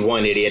just need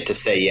one idiot to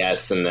say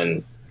yes, and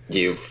then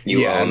you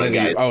own the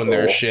guy. You own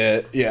their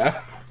shit.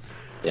 Yeah.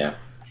 Yeah.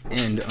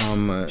 And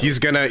he's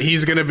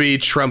gonna be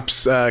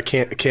Trump's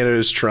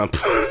Canada's Trump.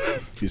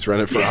 He's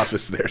running for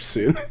office there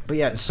soon. But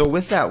yeah, so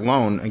with that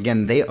loan,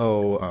 again, they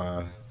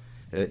owe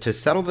to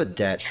settle the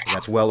debt.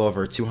 That's well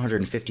over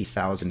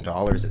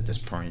 $250,000 at this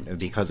point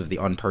because of the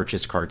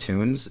unpurchased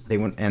cartoons. They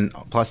went, and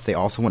plus they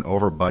also went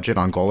over budget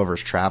on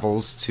Gulliver's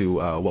Travels to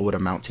what would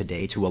amount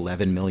today to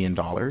 $11 million.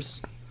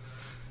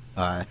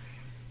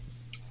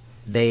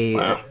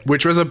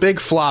 Which was a big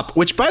flop.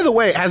 Which, by the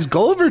way, has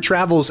Gulliver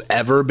Travels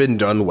ever been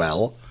done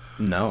well?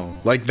 No.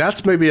 Like,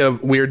 that's maybe a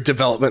weird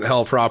development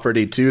hell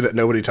property, too, that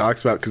nobody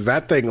talks about, because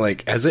that thing,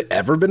 like, has it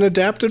ever been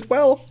adapted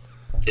well?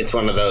 It's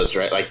one of those,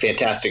 right? Like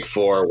Fantastic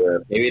Four,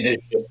 where maybe there's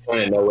just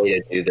kind of no way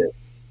to do this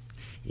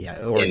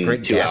or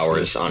in 2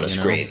 hours on a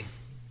screen.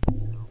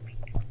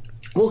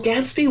 Well,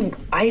 Gatsby,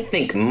 I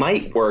think,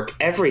 might work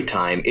every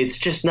time. It's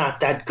just not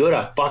that good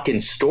a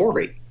fucking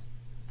story.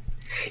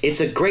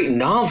 It's a great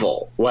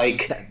novel.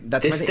 Like,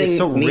 this thing it's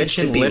so needs rich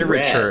to in be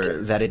literature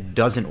read. that it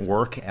doesn't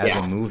work as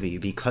a movie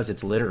because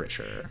it's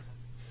literature.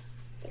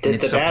 The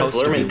Baz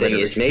Luhrmann thing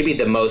is maybe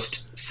the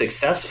most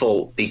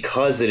successful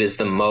because it is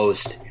the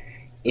most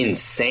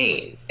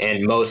insane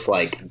and most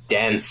like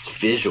dense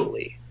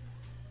visually.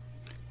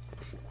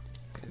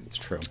 It's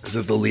true. Is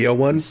it the Leo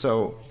one?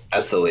 So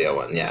that's the Leo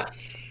one, yeah.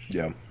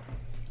 Yeah.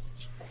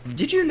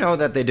 Did you know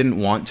that they didn't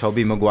want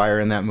Tobey Maguire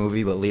in that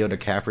movie, but Leo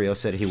DiCaprio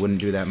said he wouldn't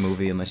do that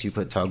movie unless you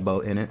put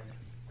Tugboat in it?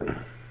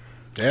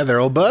 Yeah, they're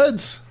old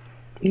buds.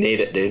 You need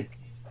it, dude.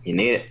 You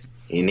need it.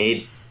 You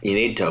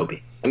need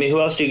Toby. I mean,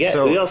 who else do you get?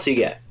 Who else do you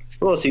get?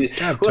 Who else are you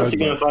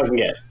gonna fucking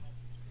get?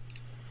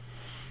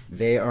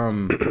 They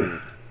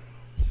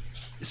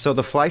so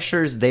the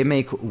Fleischers, they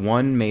make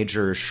one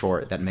major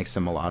short that makes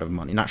them a lot of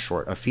money. Not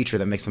short, a feature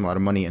that makes them a lot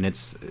of money, and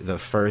it's the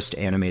first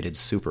animated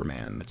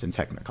Superman that's in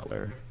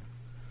Technicolor.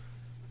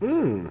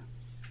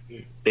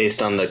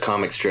 Based on the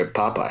comic strip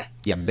Popeye.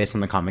 Yeah, based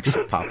on the comic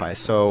strip Popeye.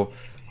 So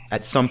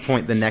at some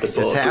point the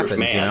Nexus happens,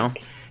 man. You know?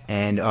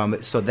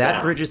 And so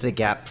that bridges the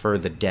gap for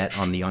the debt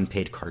on the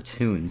unpaid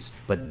cartoons.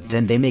 But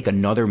then they make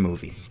another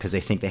movie because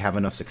they think they have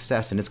enough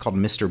success, and it's called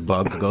Mr.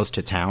 Bug Goes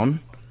to Town.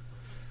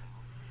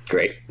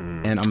 Great.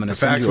 And I'm gonna The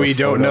send fact you a we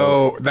don't photo.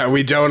 know that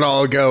we don't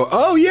all go,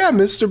 oh yeah,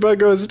 Mr. Bug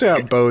goes to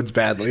town bodes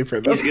badly for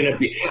them. He's gonna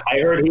be.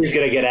 I heard he's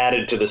gonna get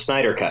added to the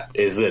Snyder Cut.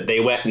 Is that they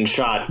went and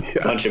shot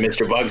a bunch of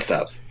Mr. Bug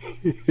stuff.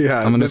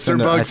 Yeah, I'm gonna Mr.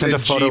 Bugs send a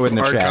and photo Jeep in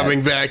the are chat.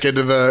 coming back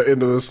into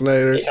the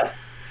Snyder. Yeah.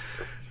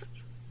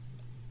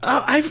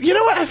 You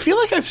know what? I feel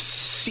like I've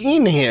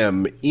seen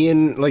him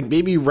in, like,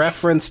 maybe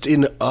referenced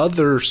in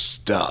other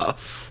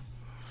stuff.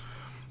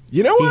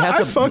 You know what?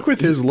 I fuck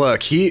with his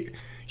look. He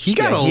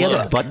got a he look.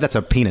 has a butt that's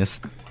a penis.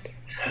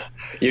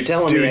 You're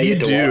telling Dude, me I you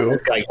get to do. watch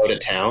this guy go to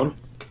town?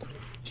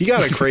 He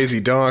got a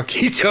crazy donk.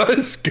 He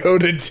does go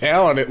to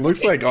town. It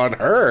looks like on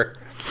her.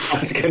 I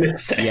was gonna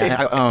say.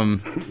 Yeah,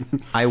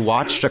 I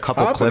watched a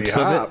couple Hoppity clips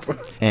hop. of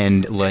it,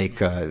 and like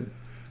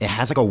it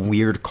has like a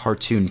weird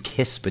cartoon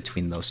kiss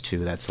between those two.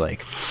 That's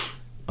like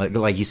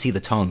you see the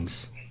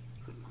tongues.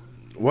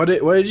 What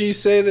did you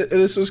say that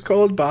this was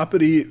called?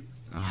 Boppity.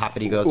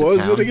 Hoppity goes to What town.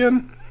 was it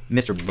again?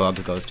 Mr.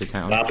 Bug goes to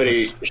town.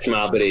 Boppity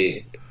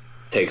Schmoppity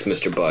takes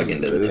Mr. Bug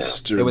into the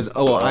town. It was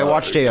I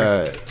watched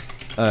it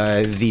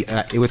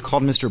was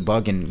called Mr.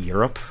 Bug in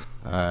Europe.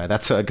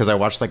 That's because I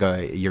watched like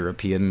a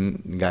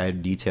European guy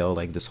detail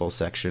like this whole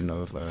section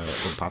of the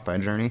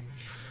Popeye journey.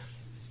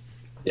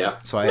 Yeah.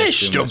 So I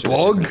assumed Mr. that's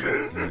Bug.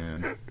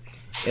 Yeah.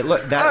 It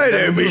look that. Hi that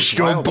there, movie was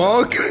Mr. wild,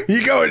 Bug. though.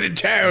 You going to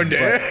town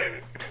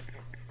there?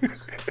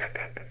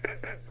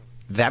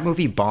 That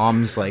movie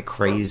bombs like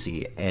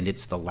crazy, and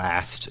it's the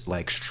last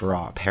like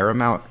straw.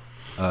 Paramount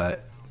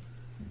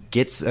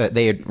gets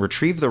they had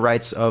retrieved the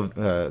rights of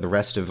the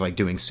rest of like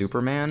doing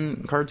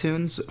Superman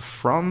cartoons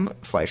from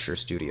Fleischer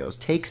Studios,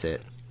 takes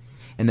it,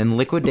 and then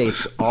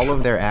liquidates all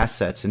of their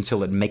assets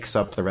until it makes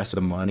up the rest of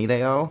the money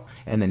they owe,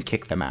 and then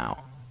kick them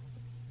out.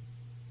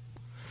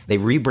 They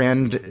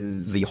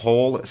rebrand the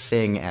whole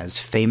thing as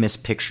Famous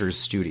Pictures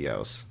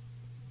Studios.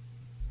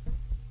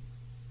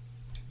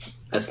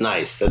 That's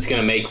nice. That's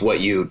gonna make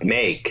what you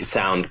make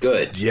sound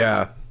good.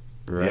 Yeah.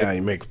 Right. Yeah,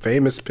 you make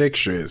famous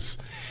pictures.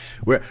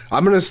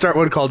 I'm going to start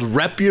one called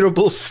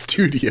Reputable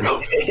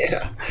Studio.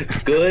 Yeah.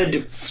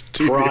 Good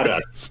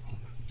products.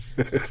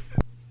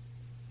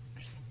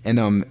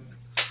 And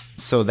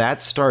so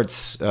that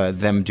starts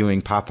them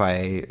doing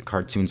Popeye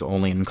cartoons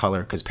only in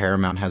color because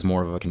Paramount has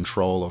more of a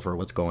control over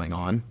what's going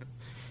on.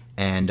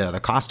 And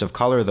the cost of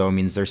color, though,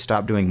 means they're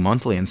stopped doing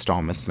monthly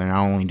installments. They're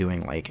now only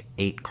doing like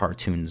 8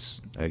 cartoons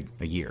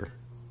a year.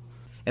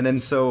 And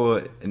then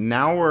so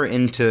now we're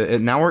in the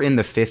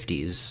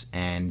 50s,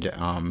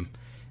 and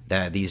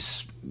that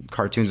these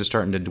cartoons are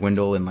starting to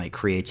dwindle in like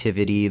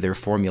creativity. They're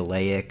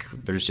formulaic.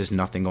 There's just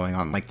nothing going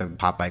on like the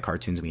Popeye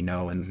cartoons we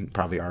know, and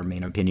probably our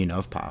main opinion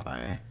of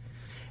Popeye.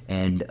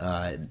 And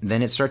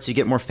then it starts to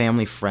get more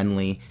family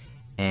friendly,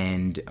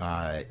 and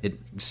it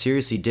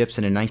seriously dips.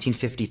 And in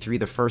 1953,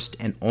 the first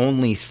and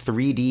only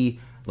 3D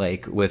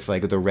like with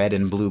like the red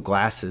and blue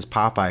glasses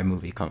Popeye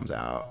movie comes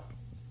out.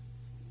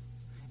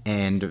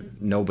 And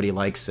nobody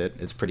likes it.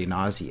 It's pretty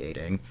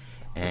nauseating,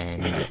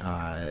 and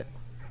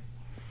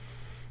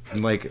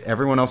like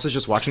everyone else is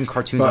just watching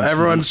cartoons. Well, on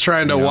everyone's TV,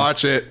 trying to you know?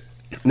 watch it.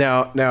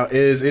 Now, it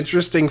is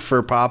interesting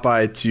for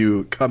Popeye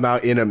to come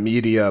out in a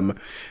medium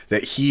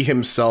that he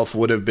himself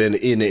would have been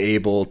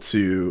unable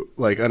to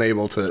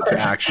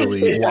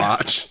actually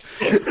watch.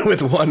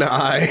 With one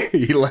eye,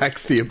 he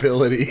lacks the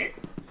ability.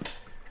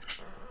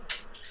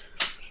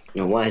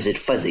 You know, why is it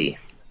fuzzy?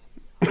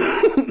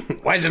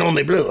 Why is it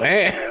only blue,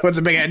 eh? What's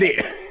the big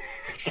idea?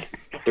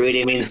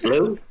 3D means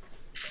blue?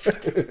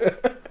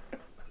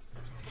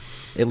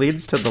 It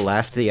leads to the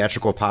last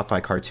theatrical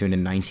Popeye cartoon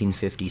in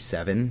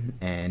 1957,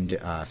 and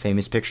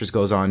Famous Pictures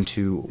goes on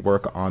to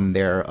work on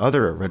their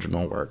other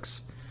original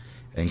works,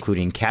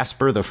 including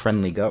Casper the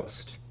Friendly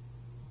Ghost.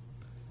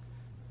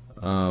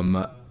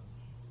 All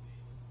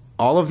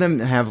of them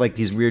have like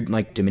these weird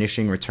like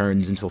diminishing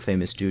returns until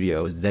Famous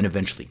Studios then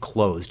eventually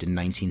closed in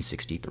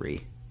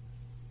 1963.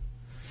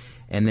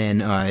 And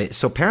then,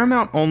 so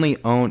Paramount only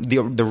owned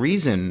the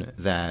reason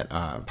that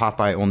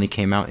Popeye only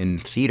came out in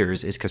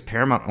theaters is because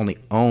Paramount only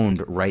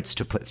owned rights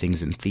to put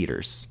things in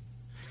theaters.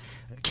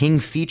 King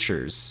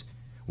Features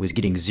was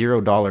getting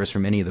 $0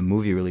 from any of the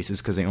movie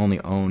releases because they only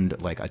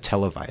owned like a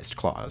televised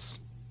clause.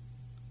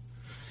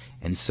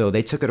 And so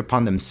they took it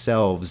upon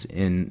themselves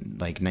in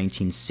like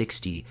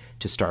 1960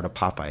 to start a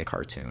Popeye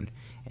cartoon.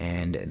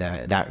 And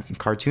that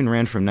cartoon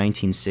ran from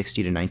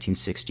 1960 to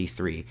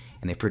 1963,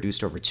 and they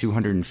produced over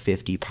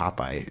 250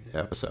 Popeye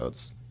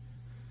episodes.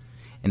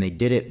 And they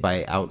did it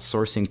by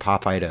outsourcing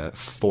Popeye to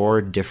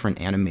 4 different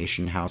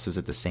animation houses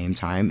at the same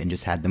time and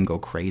just had them go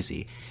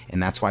crazy.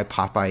 And that's why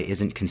Popeye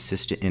isn't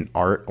consistent in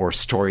art or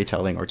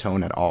storytelling or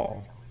tone at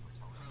all.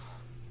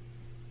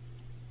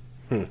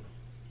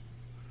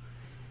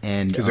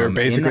 And Because they're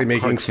basically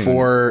making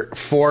cartoon,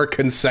 four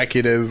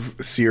consecutive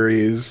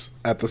series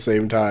at the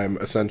same time,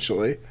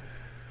 essentially.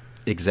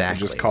 exactly.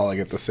 Just calling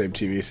it the same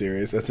TV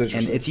series. That's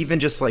interesting. And it's even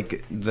just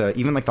like the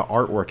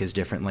artwork is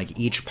different. Like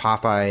each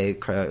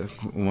Popeye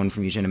one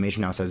from each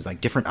animation house has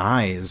like different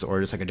eyes, or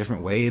just like a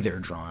different way they're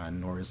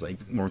drawn, or is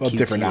like more cutesy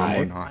different or eye.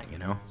 more not, you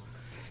know.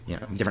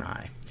 different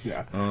eye.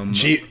 Yeah.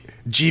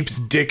 Jeep's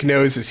dick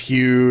nose is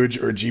huge,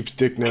 or Jeep's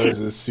dick nose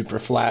is super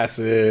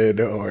flaccid,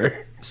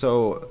 or...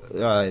 So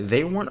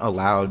they weren't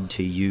allowed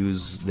to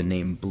use the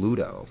name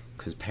Bluto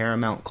because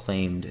Paramount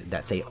claimed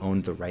that they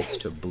owned the rights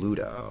to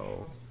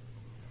Bluto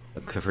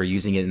for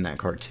using it in that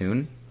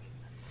cartoon.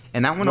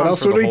 And that went What on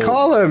else for would the we whole...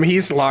 call him?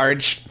 He's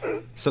large.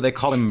 So they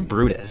call him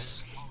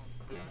Brutus.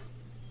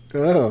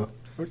 Oh,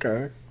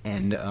 okay.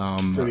 And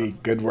Pretty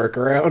good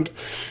workaround.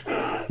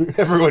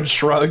 Everyone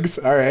shrugs.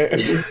 All right.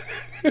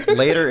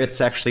 later,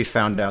 it's actually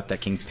found out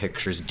that King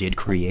Pictures did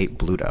create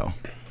Bluto,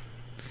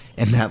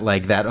 and that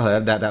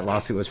that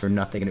lawsuit was for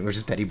nothing, and it was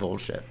just petty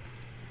bullshit.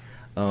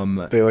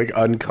 They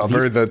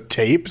uncover the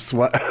tapes.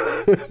 What?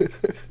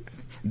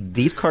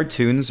 These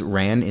cartoons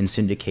ran in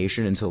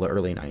syndication until the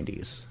early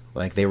 '90s.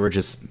 Like they were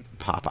just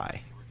Popeye.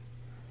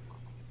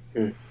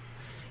 And,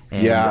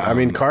 yeah, I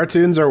mean,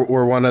 cartoons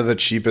were one of the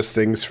cheapest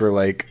things for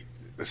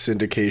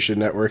syndication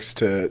networks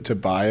to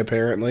buy.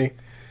 Apparently,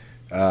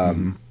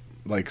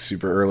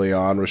 super early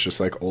on was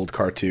just old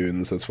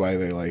cartoons. That's why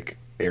they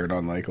aired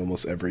on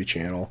almost every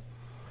channel.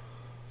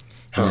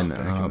 And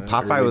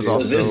Popeye was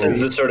also. This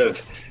is the sort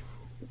of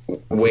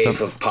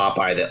wave of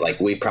Popeye that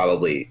we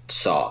probably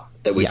saw.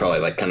 That we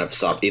probably kind of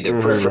saw either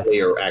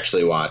peripherally or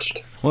actually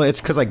watched. Well,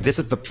 it's because this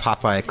is the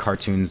Popeye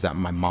cartoons that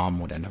my mom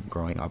would end up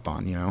growing up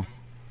on.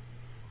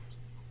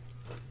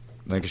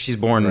 She's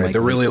born they're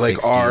really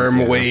 60s,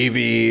 arm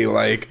wavy.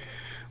 I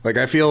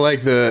feel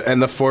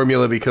the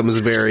formula becomes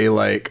very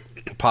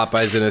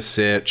Popeye's in a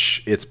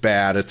sitch. It's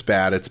bad. It's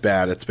bad. It's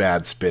bad. It's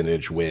bad.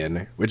 Spinach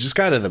win, which is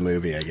kind of the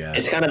movie, I guess.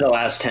 It's kind of the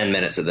last 10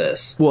 minutes of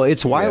this. Well,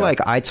 it's why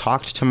I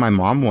talked to my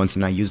mom once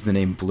and I used the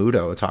name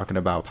Bluto talking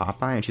about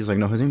Popeye, and she's like,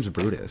 "No, his name's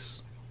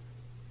Brutus."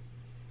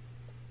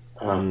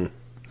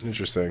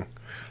 Interesting.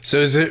 So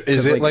is it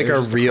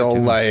a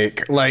real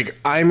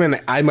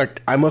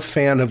I'm a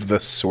fan of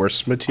the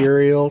source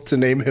material to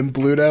name him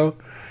Bluto?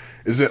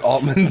 Is it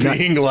Altman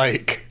being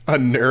a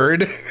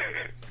nerd?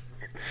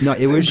 No,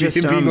 it was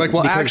just being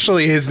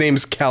actually his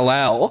name's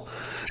Kal-El.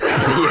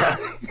 Yeah.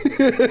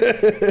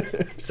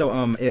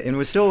 So it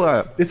was still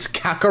it's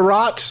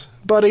Kakarot,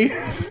 buddy.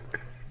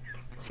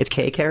 It's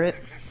K-Carrot.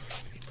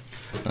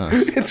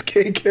 It's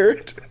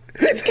K-Carrot.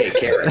 It's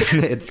K-Carrot.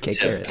 It's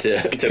K-Carrot. To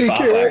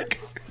Popeye.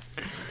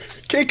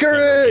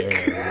 K-Carrot.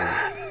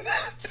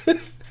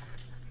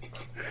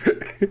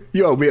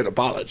 You owe me an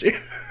apology.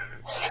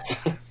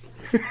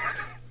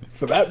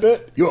 For that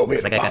bit, you owe me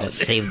an apology. I gotta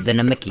save the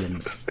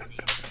Namekians.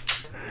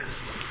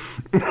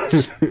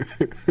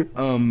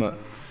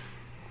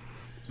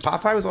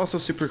 Popeye was also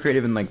super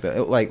creative in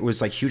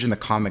was huge in the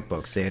comic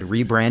books. They had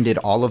rebranded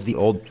all of the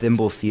old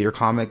Thimble Theater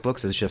comic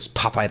books as just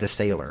Popeye the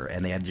Sailor,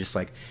 and they had just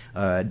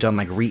done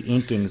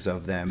re-inkings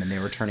of them, and they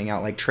were turning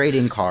out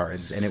trading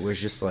cards, and it was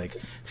just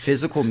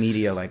physical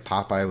media.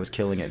 Popeye was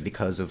killing it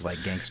because of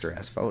gangster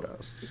ass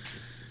photos.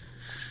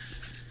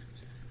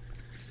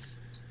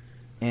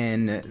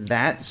 And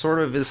that sort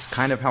of is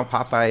kind of how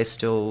Popeye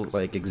still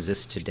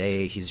exists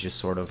today. He's just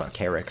sort of a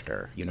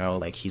character,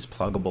 he's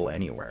pluggable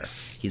anywhere.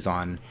 He's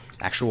on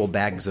actual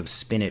bags of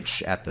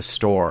spinach at the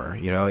store,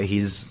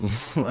 he's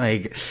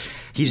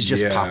he's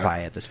just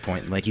Popeye at this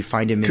point. You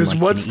find him in because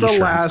what's the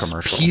last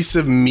commercial. Piece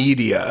of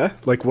media?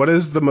 What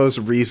is the most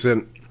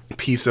recent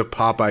piece of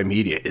Popeye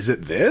media? Is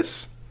it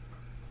this?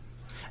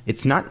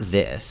 It's not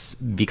this,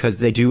 because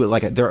they do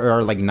there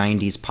are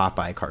 90s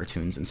Popeye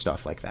cartoons and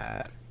stuff like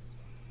that.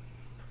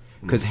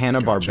 Because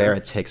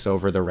Hanna-Barbera takes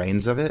over the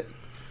reins of it,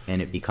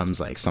 and it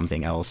becomes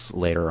something else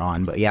later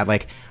on. But yeah,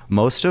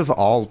 most of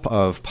all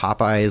of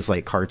Popeye's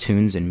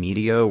cartoons and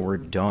media were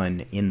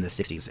done in the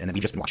 60s, and then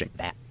we just been watching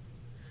that.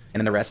 And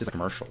then the rest is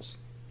commercials.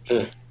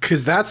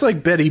 Because that's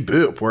Betty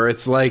Boop, where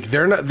it's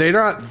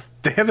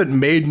they haven't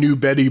made new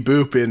Betty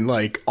Boop in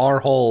our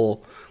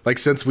whole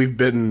since we've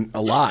been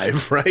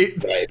alive, right?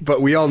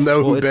 But we all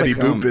know who Betty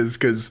Boop is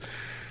because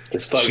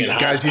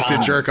guys used to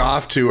jerk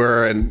off to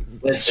her, and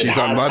she's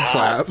on mud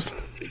flaps.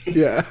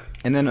 Yeah.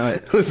 And then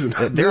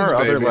there are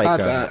other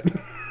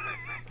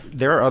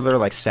there are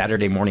other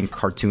Saturday morning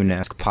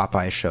cartoon-esque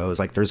Popeye shows.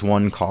 There's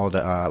one called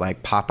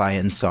Popeye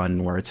and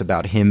Son, where it's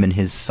about him and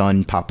his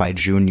son Popeye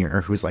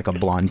Jr., who's a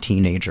blonde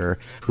teenager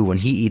who, when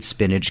he eats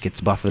spinach,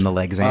 gets buff in the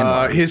legs and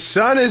arms. His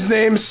son is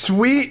named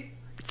Sweet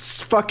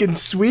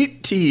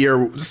Tea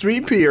or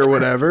Sweet Pea or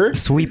whatever.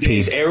 Sweet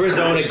Pea. It's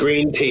Arizona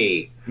Green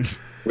Tea.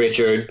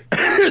 Richard.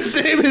 His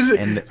name is...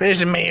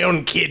 This is my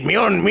own kid, my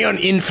own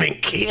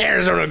infant kid,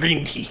 Arizona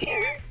Green Tea.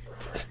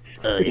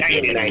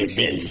 99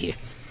 cents.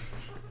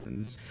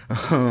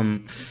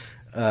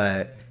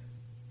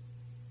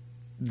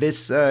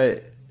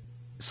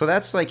 So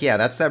that's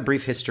that's that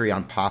brief history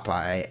on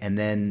Popeye, and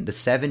then the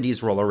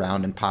 70s roll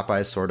around, and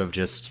Popeye's sort of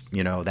just,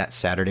 that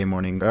Saturday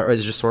morning, or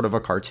is just sort of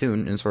a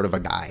cartoon and sort of a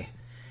guy.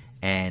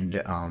 And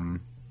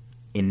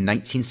in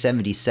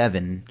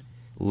 1977,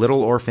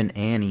 Little Orphan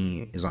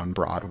Annie is on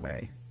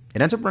Broadway.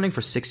 It ends up running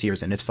for 6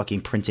 years, and it's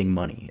fucking printing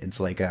money. It's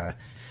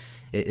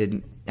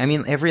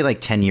every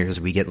 10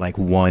 years we get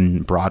one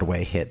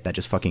Broadway hit that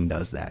just fucking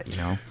does that,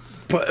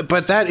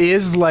 But that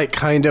is like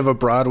kind of a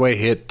Broadway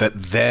hit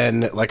that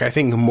then, like, I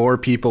think more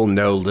people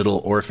know Little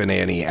Orphan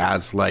Annie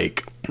as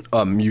like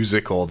a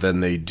musical than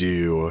they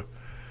do.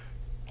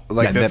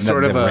 Like that's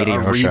sort of a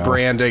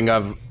rebranding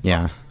of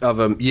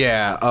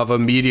a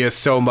media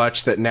so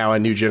much that now a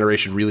new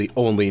generation really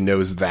only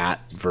knows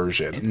that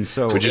version, and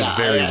so, which is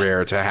very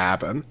rare to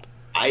happen.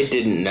 I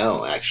didn't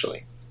know,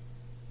 actually.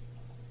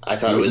 I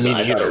thought it was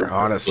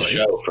honestly the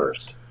show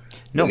first.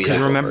 No, because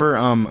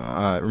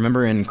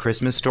remember in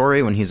Christmas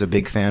Story when he's a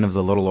big fan of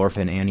the Little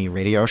Orphan Annie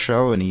radio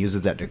show and he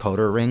uses that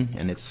decoder ring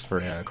and it's for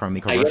a Crummy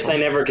commercial? I guess I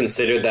never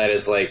considered that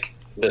as like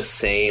the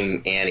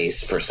same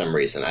Annie's for some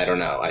reason. I don't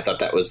know. I thought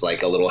that was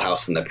like a Little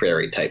House in the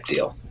Prairie type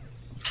deal.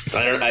 It's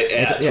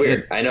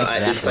weird. I know.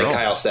 It's like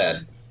Kyle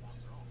said.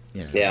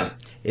 Yeah.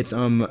 It's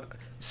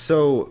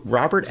So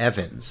Robert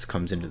Evans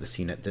comes into the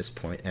scene at this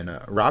point, and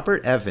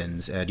Robert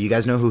Evans. Do you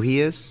guys know who he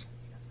is?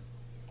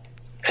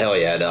 Hell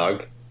yeah,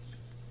 dog.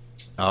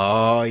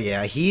 Oh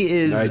yeah, he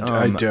is.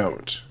 I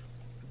don't.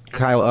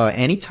 Kyle,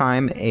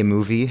 anytime a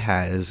movie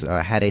has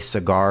had a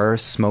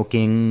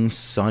cigar-smoking,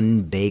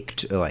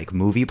 sun-baked like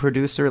movie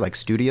producer, like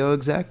studio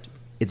exec,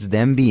 it's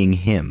them being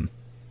him.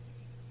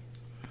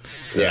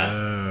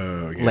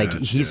 Yeah. Like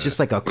he's just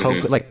like a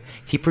like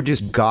he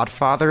produced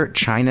Godfather,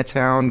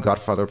 Chinatown,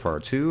 Godfather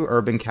Part 2,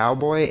 Urban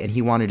Cowboy, and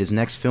he wanted his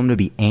next film to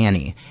be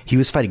Annie. He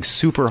was fighting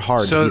super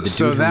hard to be the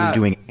dude who was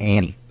doing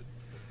Annie.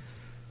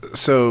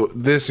 So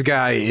this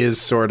guy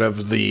is sort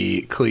of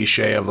the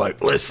cliche of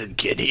like, listen,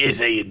 kid, here's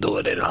how you do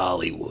it in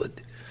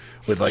Hollywood.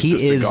 With like the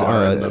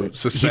cigar and the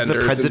suspenders.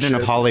 He's the president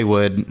of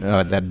Hollywood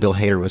that Bill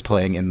Hader was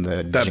playing in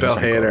the. That Bill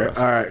Hader.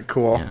 All right,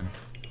 cool. Yeah.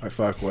 I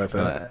fuck with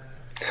it.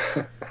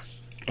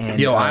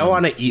 And, I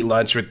want to eat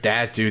lunch with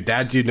that dude.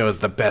 That dude knows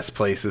the best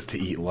places to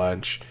eat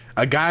lunch.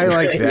 A guy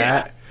like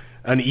that,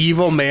 an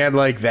evil man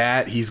like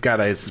that, he's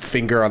got his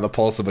finger on the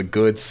pulse of a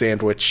good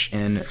sandwich.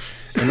 And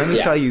let me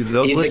tell you,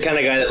 he's the kind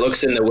of guy that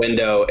looks in the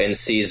window and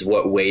sees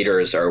what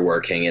waiters are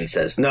working and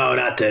says, "No,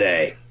 not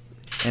today."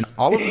 And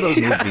all of those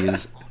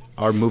movies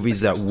are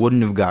movies that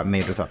wouldn't have got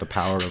made without the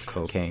power of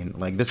cocaine.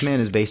 Like this man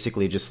is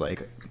basically just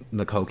like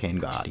the cocaine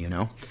god, you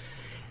know.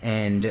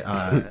 And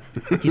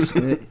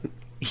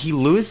he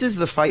loses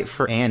the fight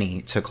for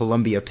Annie to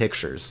Columbia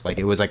Pictures. Like,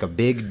 it was like a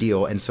big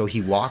deal. And so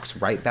he walks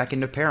right back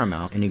into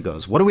Paramount and he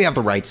goes, what do we have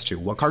the rights to?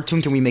 What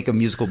cartoon can we make a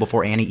musical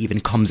before Annie even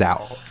comes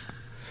out?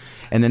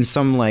 And then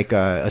some, like,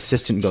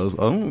 assistant goes,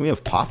 oh, we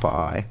have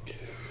Popeye.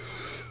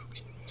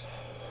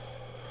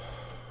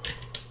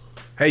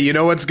 Hey, you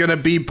know what's going to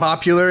be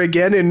popular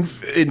again in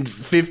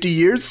 50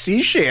 years?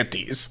 Sea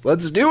shanties.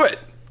 Let's do it.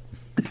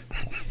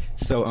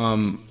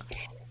 So,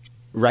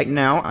 right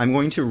now, I'm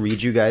going to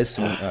read you guys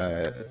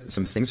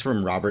some things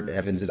from Robert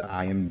Evans'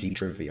 IMDb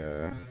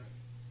trivia.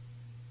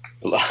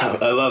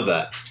 I love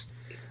that.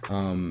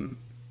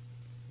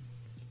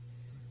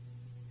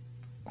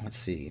 Let's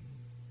see.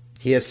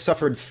 He has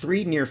suffered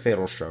 3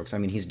 near-fatal strokes. I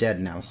mean, he's dead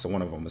now, so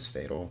one of them was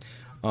fatal.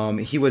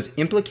 He was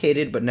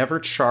implicated but never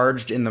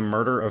charged in the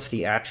murder of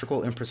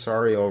theatrical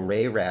impresario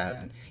Ray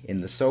Rad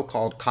in the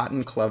so-called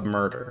Cotton Club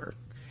murder.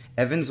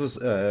 Evans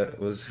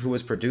who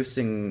was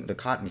producing the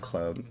Cotton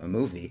Club, a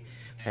movie,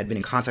 had been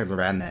in contact with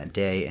Rad that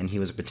day, and he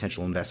was a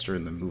potential investor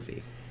in the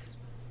movie.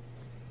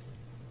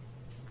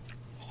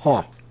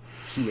 Huh.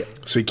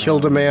 So he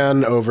killed a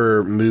man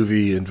over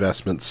movie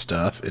investment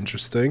stuff.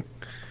 Interesting.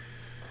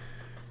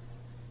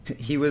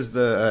 He was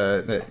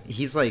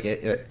he's like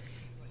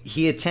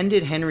he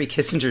attended Henry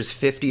Kissinger's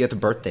 50th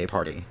birthday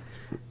party.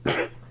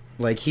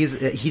 Like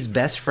he's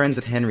best friends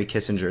with Henry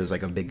Kissinger is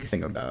like a big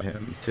thing about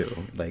him too.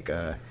 Like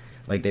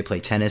they play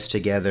tennis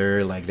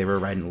together. Like they were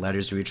writing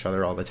letters to each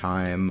other all the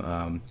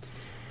time.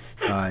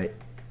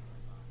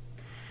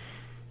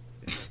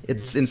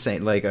 It's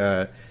insane. Like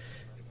I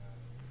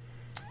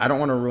don't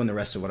want to ruin the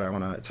rest of what I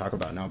want to talk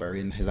about now by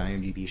reading his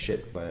IMDb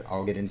shit, but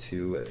I'll get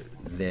into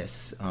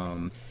this.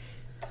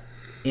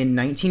 In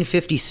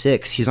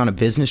 1956, he's on a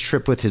business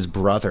trip with his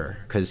brother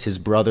because his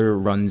brother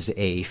runs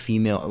a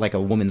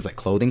woman's like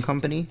clothing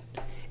company,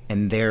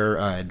 and they're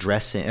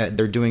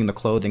they're doing the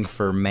clothing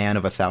for Man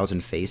of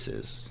 1,000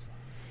 Faces,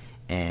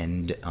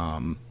 and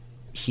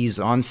he's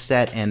on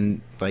set,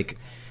 and like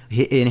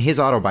in his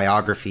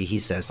autobiography, he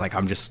says like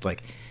I'm just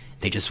like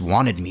they just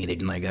wanted me. They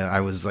didn't like I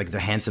was like the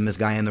handsomest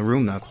guy in the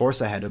room. Now, of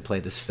course, I had to play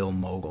this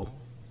film mogul.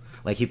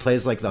 Like he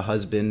plays like the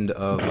husband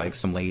of like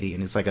some lady,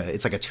 and it's like a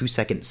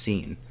 2-second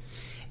scene.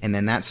 And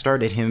then that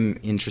started him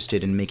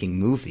interested in making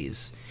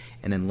movies.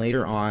 And then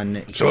later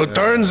on... So it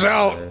turns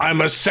out I'm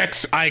a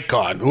sex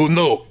icon. Who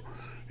knew?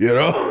 You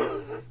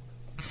know?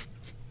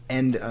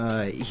 And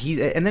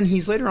then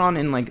he's later on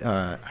in like...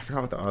 I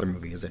forgot what the other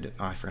movie is.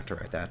 I forgot to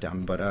write that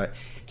down. But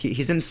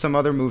he's in some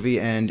other movie,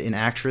 and an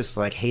actress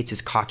like hates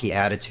his cocky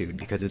attitude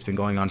because it's been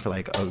going on for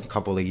like a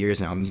couple of years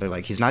now. And they're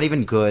like, he's not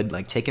even good.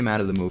 Like, take him out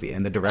of the movie.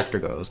 And the director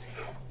goes,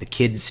 the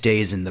kid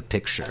stays in the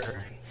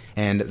picture.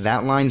 And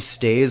that line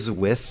stays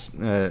with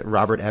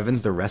Robert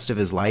Evans the rest of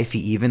his life. He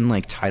even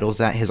like titles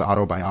that his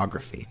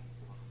autobiography.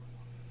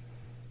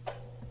 Oh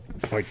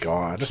my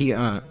God. He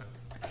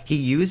He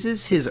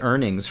uses his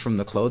earnings from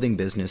the clothing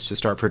business to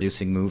start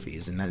producing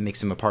movies, and that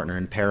makes him a partner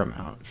in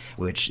Paramount,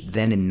 which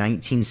then in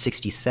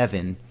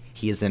 1967,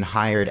 he is then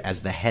hired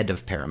as the head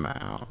of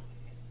Paramount.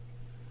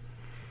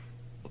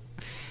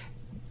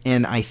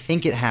 And I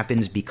think it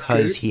happens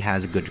because he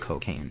has good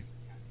cocaine.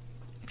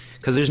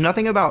 Because there's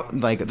nothing about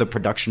like the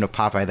production of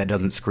Popeye that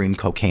doesn't scream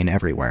cocaine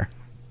everywhere.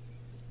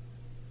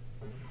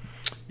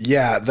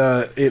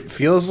 Yeah, it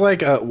feels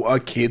like a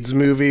kids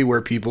movie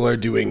where people are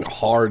doing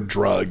hard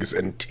drugs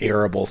and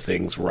terrible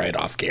things right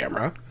off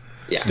camera.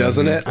 Yeah,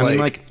 doesn't it? I mean,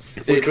 like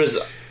which was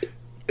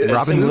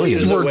Robin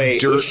Williams. The way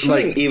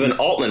like, even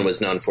Altman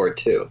was known for it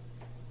too.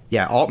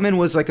 Yeah, Altman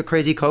was like a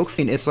crazy coke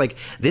fiend. It's like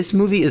this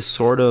movie is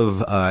sort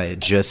of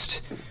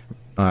just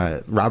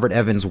Robert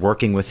Evans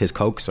working with his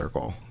coke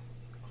circle.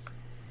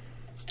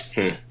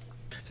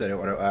 So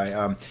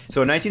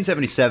in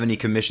 1977, he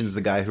commissions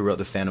the guy who wrote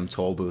The Phantom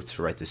Tollbooth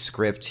to write the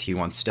script. He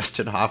wants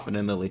Dustin Hoffman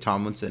and Lily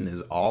Tomlinson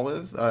as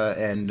Olive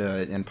and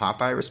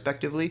Popeye,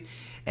 respectively,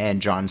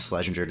 and John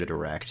Schlesinger to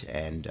direct,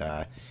 and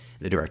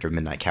the director of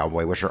Midnight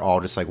Cowboy, which are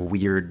all just like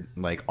weird,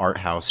 like art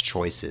house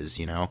choices.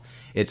 You know,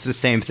 it's the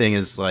same thing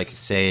as like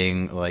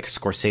saying like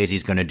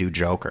Scorsese's going to do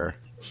Joker,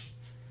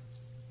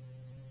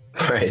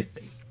 right?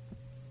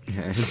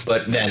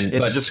 But then, it's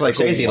but just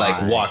Scorsese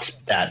like walks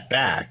that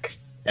back.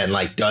 And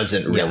like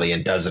doesn't really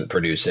and doesn't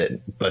produce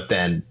it, but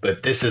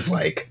this is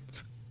like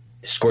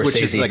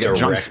Scorsese like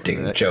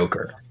directing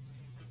Joker.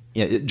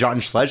 Yeah,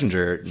 John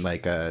Schlesinger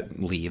like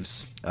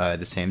leaves at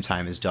the same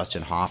time as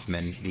Dustin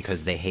Hoffman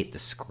because they hate the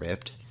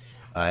script,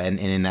 and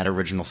in that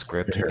original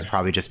script, it was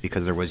probably just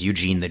because there was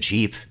Eugene the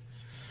Jeep,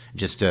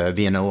 just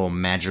being a little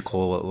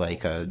magical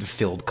like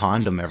filled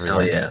condom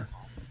everywhere. Oh yeah,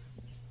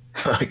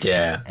 fuck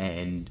yeah,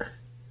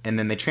 And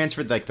then they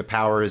transferred like the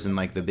powers and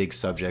like the big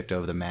subject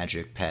of the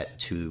magic pet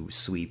to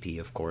Sweepy,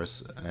 of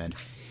course. And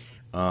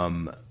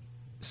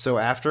so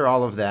after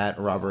all of that,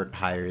 Robert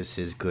hires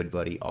his good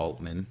buddy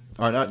Altman,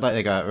 or not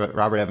like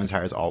Robert Evans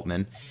hires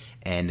Altman,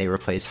 and they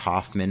replace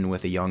Hoffman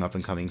with a young up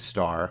and coming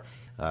star,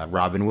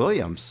 Robin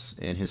Williams,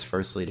 in his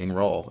first leading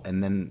role.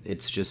 And then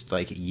it's just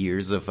like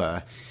years of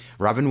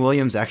Robin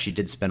Williams actually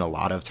did spend a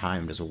lot of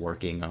time just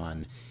working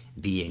on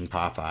being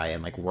Popeye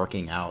and like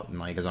working out and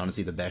like is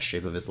honestly the best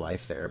shape of his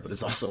life there, but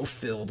it's also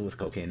filled with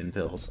cocaine and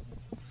pills.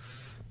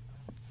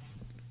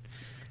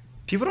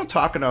 People don't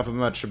talk enough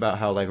much about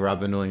how like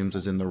Robin Williams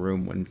was in the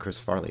room when Chris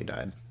Farley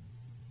died.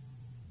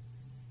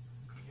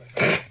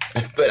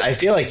 But I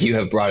feel like you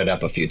have brought it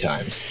up a few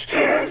times.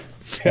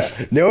 Yeah,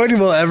 no one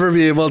will ever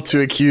be able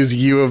to accuse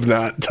you of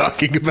not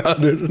talking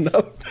about it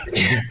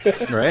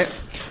enough. Right?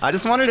 I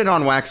just wanted it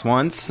on wax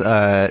once.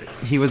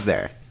 He was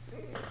there.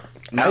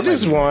 I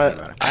just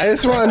want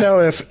to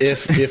know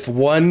if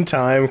one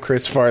time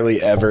Chris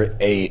Farley ever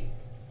ate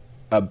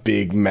a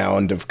big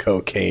mound of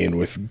cocaine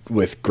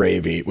with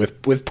gravy,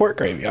 with pork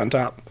gravy on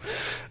top.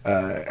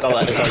 That's all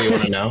you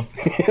want to know?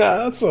 Yeah,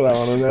 that's what I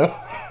want to know.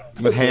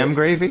 With ham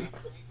gravy?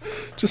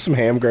 Just some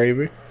ham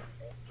gravy.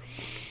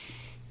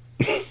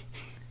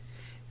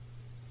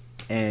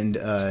 And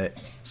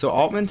so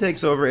Altman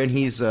takes over, and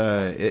he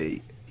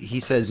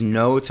says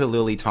no to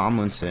Lily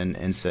Tomlinson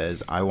and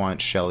says, I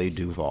want Shelley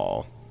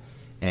Duvall.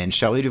 And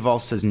Shelley Duvall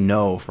says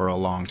no for a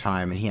long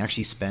time, and he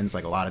actually spends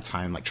like a lot of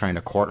time like trying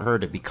to court her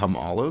to become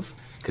Olive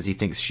because he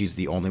thinks she's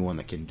the only one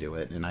that can do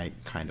it, and I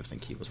kind of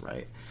think he was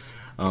right.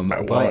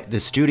 But the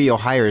studio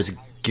hires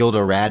Gilda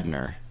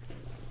Radner.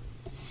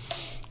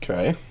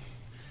 Okay.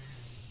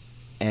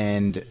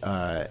 And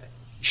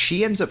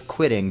she ends up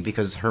quitting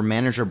because her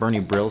manager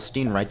Bernie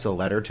Brillstein writes a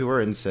letter to her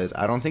and says,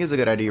 I don't think it's a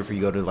good idea for you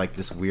to go to like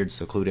this weird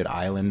secluded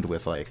island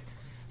with like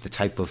the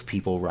type of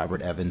people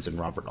Robert Evans and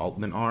Robert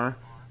Altman are.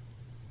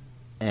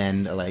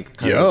 And like,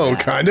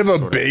 kind of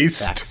a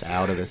based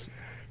out of this,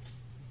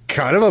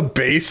 kind of a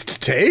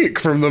based take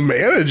from the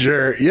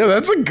manager. Yeah,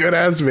 that's a good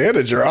ass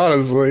manager,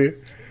 honestly.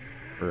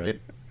 Right.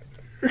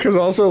 Because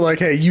also, like,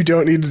 hey, you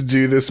don't need to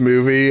do this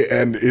movie,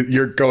 and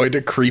you're going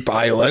to Creep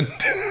Island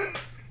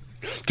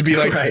to be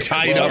like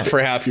tied up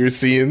for half your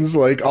scenes.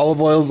 Like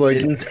Olive Oil's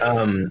like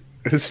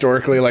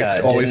historically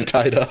like always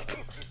tied up.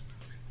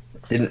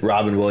 Didn't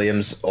Robin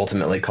Williams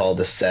ultimately call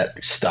the set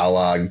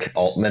Stalag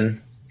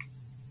Altman?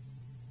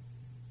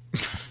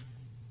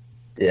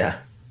 Yeah.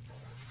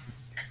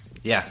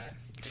 Yeah.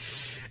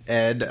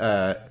 And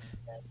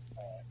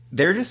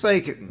they're just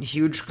like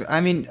huge.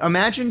 I mean,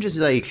 imagine just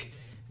like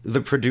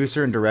the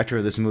producer and director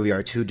of this movie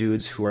are two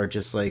dudes who are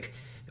just like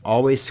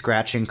always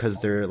scratching because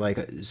they're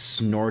like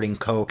snorting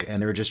coke,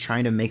 and they're just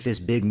trying to make this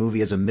big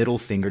movie as a middle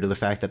finger to the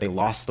fact that they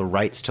lost the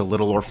rights to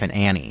Little Orphan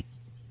Annie.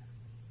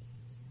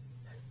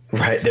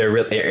 Right. They're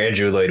really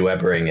Andrew Lloyd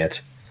Webbering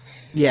it.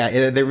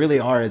 Yeah, they really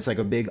are. It's like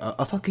a big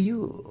fuck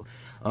you.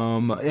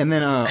 And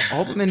then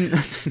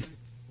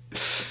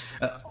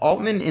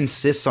Altman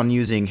insists on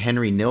using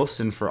Henry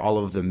Nilsson for all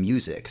of the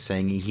music,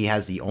 saying he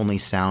has the only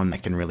sound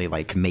that can really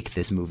like make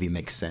this movie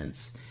make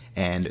sense.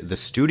 And the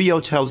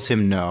studio tells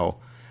him no,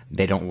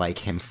 They don't like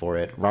him for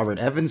it. Robert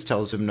Evans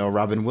tells him no.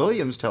 Robin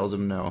Williams tells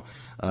him no.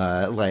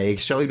 Like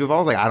Shelley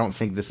Duvall's like, I don't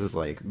think this is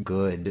like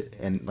good,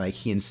 and like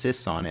he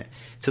insists on it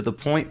to the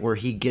point where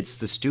he gets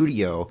the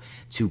studio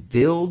to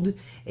build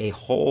a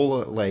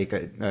whole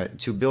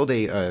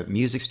a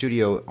music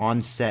studio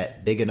on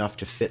set big enough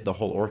to fit the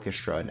whole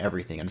orchestra and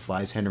everything, and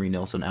flies Henry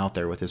Nilsson out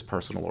there with his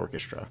personal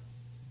orchestra.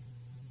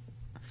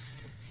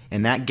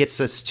 And that gets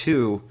us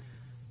to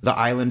the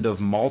island of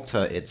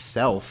Malta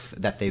itself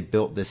that they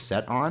built this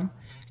set on,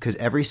 because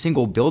every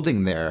single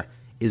building there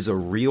is a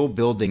real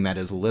building that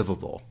is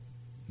livable.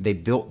 They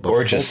built the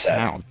Gorgeous whole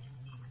town.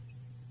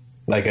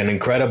 Like an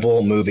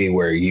incredible movie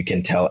where you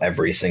can tell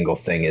every single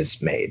thing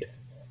is made.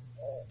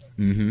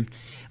 Mm-hmm.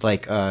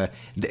 Like,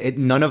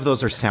 none of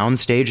those are sound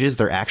stages.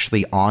 They're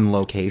actually on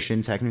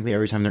location, technically,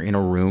 every time they're in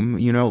a room,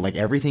 you know? Like,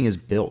 everything is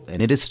built,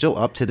 and it is still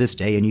up to this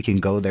day, and you can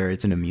go there.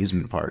 It's an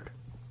amusement park.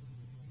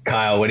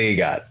 Kyle, what do you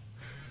got?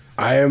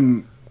 I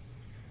am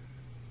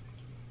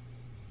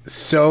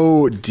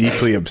so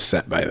deeply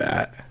upset by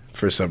that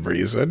for some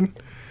reason.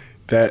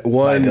 That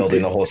one... By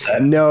building the whole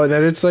set? No,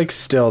 that it's, like,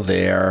 still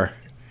there.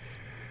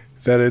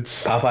 That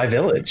it's... Popeye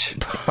Village.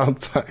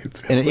 Popeye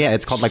Village. And yeah,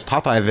 it's called, like,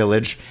 Popeye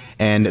Village,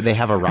 and they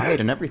have a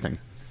ride and everything.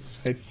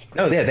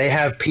 No, yeah, they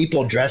have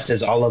people dressed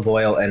as Olive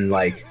Oil and,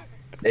 like,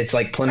 it's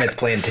like Plymouth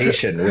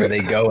Plantation where they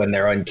go and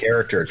they're on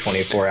character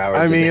 24 hours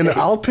I mean, a day.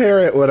 I'll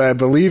parrot what I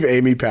believe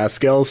Amy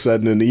Pascal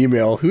said in an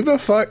email. Who the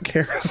fuck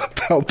cares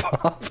about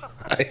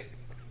Popeye?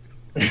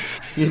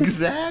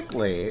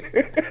 Exactly.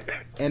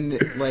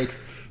 And, like...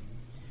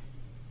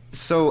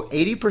 So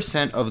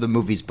 80% of the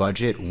movie's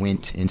budget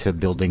went into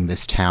building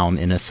this town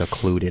in a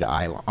secluded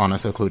island, on a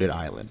secluded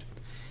island.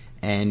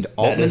 And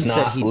Altman that does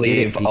said not he leave did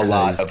it because a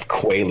lot of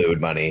Quaalude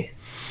money.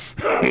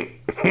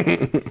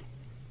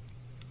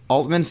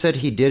 Altman said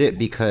he did it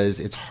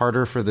because it's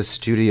harder for the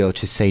studio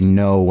to say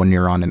no when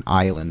you're on an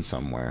island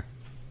somewhere.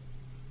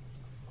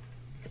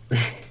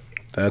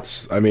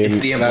 That's, I mean, It's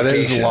the that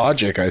is implication.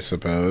 logic, I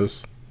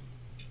suppose.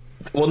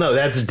 Well, no,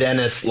 that's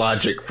Dennis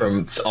logic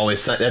from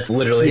Always Sunny. That's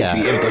literally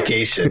the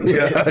implication.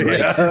 Yeah, It's like,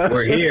 yeah.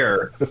 we're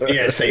here. You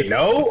gonna say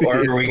no, or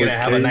are we gonna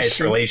have a nice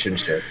Implication.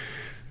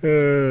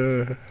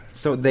 relationship?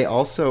 So they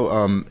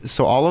also,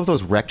 so all of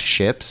those wrecked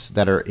ships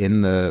that are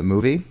in the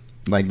movie,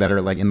 like that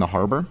are like in the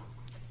harbor,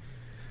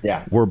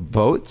 Yeah. were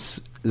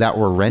boats that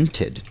were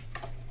rented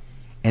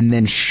and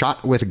then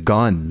shot with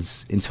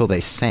guns until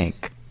they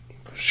sank.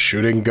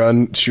 Shooting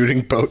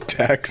boat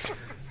tax.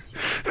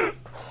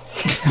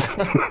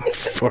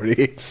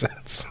 48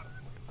 cents.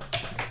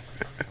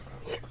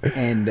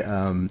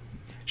 And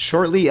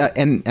shortly,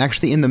 and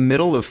actually in the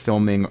middle of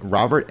filming,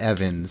 Robert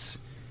Evans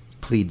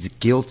pleads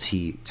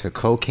guilty to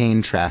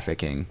cocaine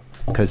trafficking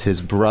because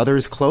his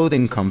brother's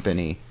clothing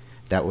company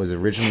that was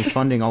originally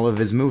funding all of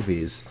his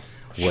movies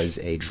was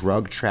a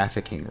drug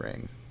trafficking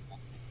ring.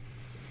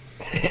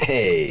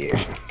 Hey.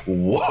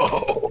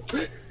 Whoa.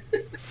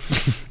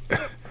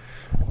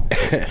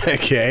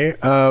 Okay.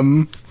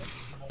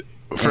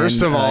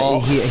 First And, of all,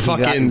 he got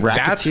fucking,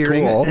 that's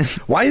racketeering. cool.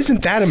 Why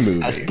isn't that a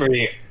movie? That's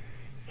pretty.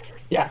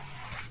 Yeah.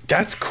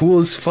 That's cool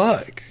as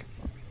fuck.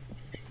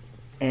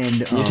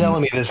 And You're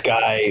telling me this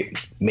guy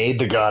made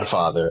The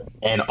Godfather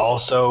and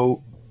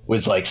also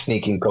was like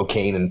sneaking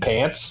cocaine in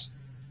pants?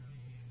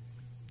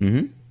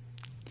 and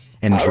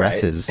All right.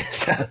 dresses.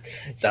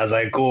 Sounds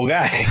like a cool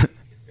guy.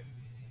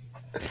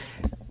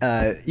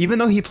 Even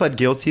though he pled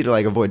guilty to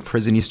like avoid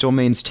prison, he still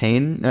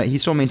maintains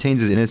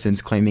his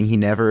innocence, claiming he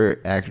never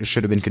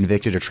should have been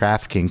convicted of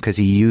trafficking because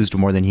he used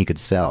more than he could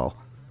sell.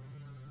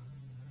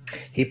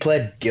 He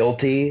pled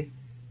guilty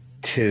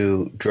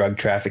to drug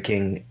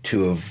trafficking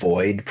to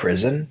avoid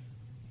prison.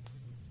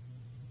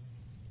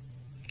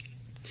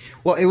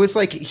 Well, it was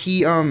like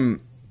he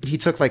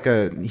took like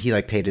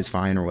he paid his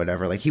fine or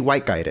whatever. Like he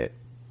white guyed it.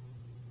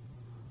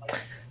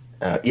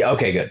 Yeah.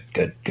 Okay.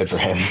 Good for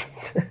him.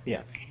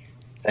 Yeah.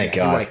 Thank He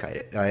God. white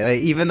guyed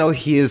it. Even though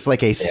he is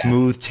like a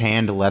smooth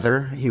tanned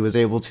leather, he was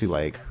able to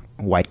like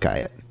white guy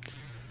it.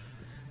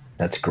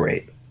 That's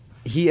great.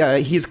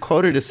 He's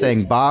quoted as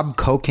saying, "Bob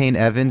Cocaine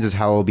Evans is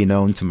how I'll be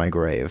known to my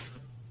grave."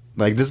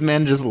 Like this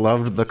man just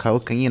loved the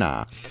cocaine.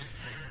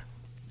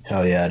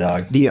 Hell yeah,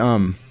 dog.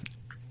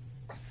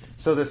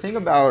 So the thing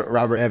about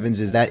Robert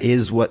Evans is that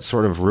is what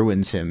sort of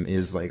ruins him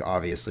is like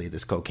obviously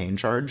this cocaine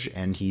charge,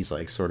 and he's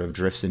like sort of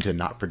drifts into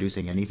not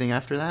producing anything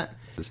after that.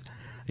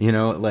 You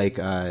know, like,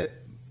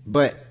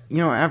 but you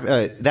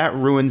know, that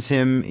ruins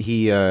him.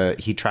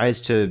 He tries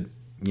to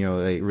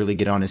like really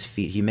get on his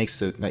feet.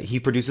 He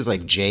produces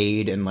like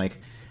Jade and like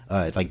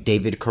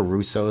David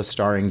Caruso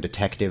starring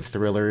detective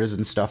thrillers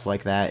and stuff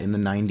like that in the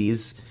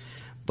 90s.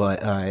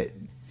 But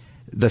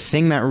the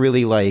thing that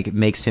really like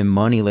makes him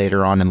money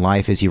later on in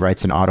life is he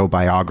writes an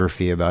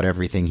autobiography about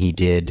everything he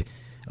did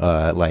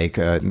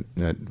in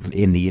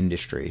the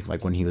industry,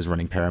 like when he was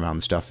running Paramount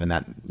and stuff, and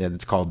that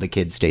it's called The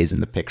Kid Stays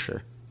in the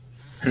Picture.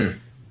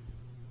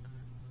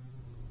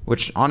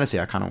 Which honestly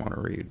I kind of want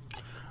to read.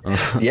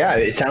 Yeah,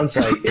 it sounds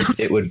like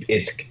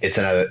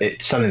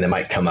it's something that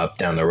might come up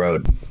down the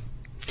road.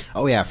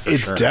 Oh yeah, for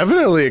it's sure.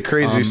 definitely a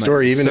crazy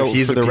story. Even so if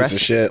he's for a the piece rest- of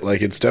shit,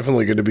 like it's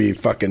definitely going to be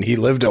fucking. He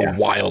lived a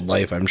wild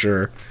life, I'm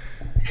sure.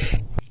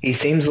 He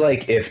seems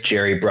like if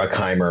Jerry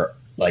Bruckheimer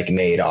like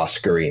made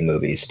Oscar-y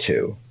movies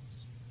too.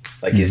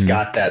 Like he's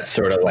got that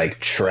sort of like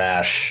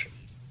trash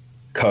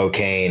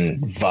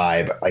cocaine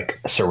vibe like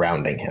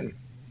surrounding him.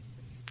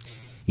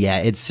 Yeah,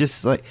 it's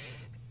just like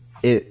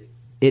it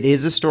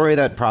is a story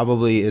that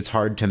probably it's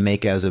hard to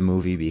make as a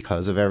movie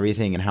because of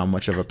everything and how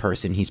much of a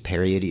person he's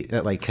parodied,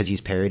 like because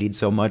he's parodied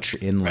so much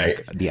in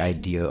like the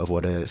idea of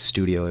what a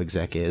studio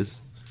exec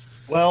is.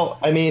 Well,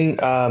 I mean,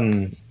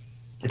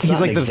 it's He's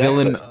not like an the exec,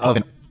 villain but- of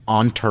an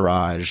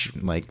Entourage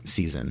like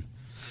season.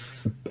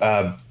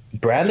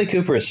 Bradley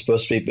Cooper is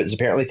supposed to be, but is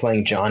apparently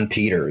playing John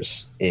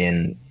Peters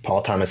in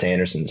Paul Thomas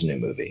Anderson's new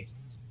movie,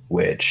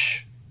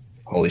 which,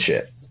 holy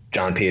shit,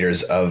 John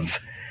Peters of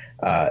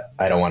I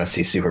Don't Want to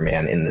See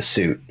Superman in the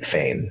Suit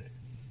fame.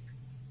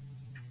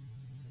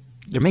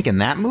 They're making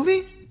that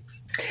movie?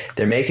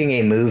 They're making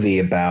a movie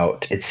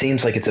about. It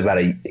seems like it's about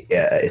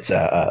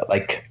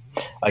like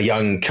a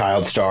young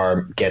child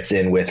star gets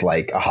in with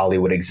like a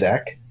Hollywood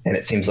exec, and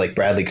it seems like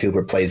Bradley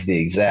Cooper plays the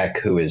exec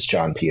who is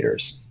John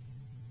Peters.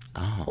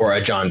 Oh. Or a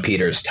John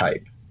Peters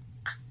type.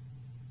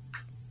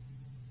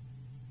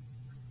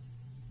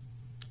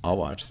 I'll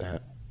watch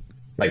that.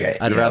 Like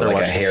I'd rather like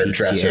watch a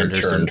hairdresser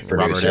turned producer.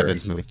 Robert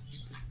Evans movie.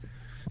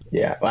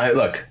 Yeah, well,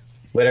 look,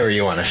 whatever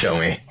you want to show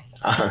me.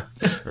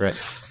 Right.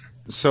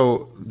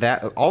 So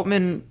that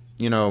Altman,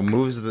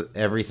 moves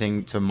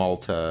everything to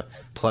Malta.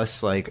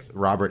 Plus, like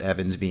Robert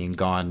Evans being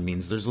gone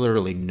means there's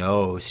literally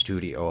no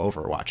studio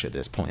Overwatch at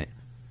this point.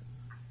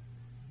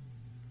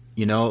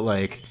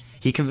 Like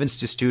he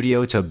convinced a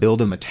studio to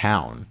build him a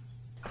town,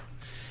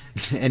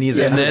 and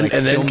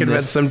then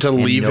convince them to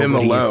leave him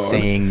alone.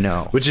 Saying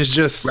no, which is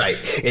just right.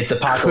 It's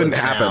apocalypse couldn't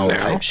happen now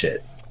type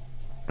shit.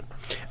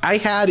 I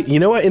had,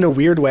 in a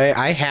weird way,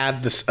 I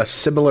had a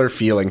similar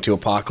feeling to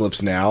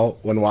Apocalypse Now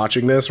when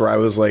watching this, where I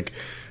was like,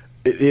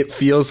 it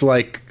feels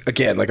like,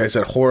 again, like I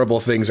said, horrible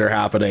things are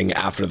happening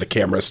after the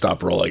cameras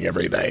stop rolling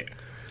every night.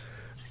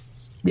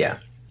 Yeah,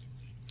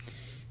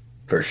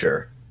 for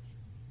sure.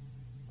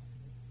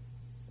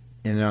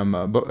 And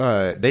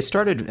they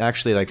started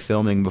actually like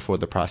filming before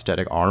the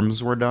prosthetic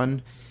arms were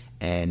done,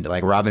 and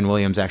like Robin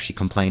Williams actually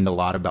complained a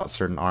lot about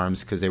certain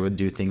arms because they would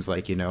do things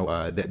like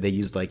they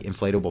used like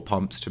inflatable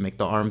pumps to make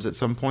the arms at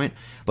some point,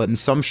 but in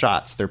some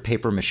shots they're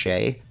paper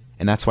mache,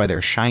 and that's why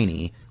they're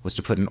shiny, was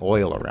to put an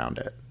oil around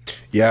it.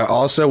 Yeah.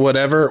 Also,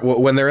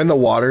 when they're in the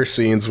water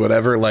scenes,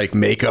 whatever like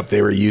makeup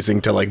they were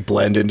using to like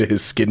blend into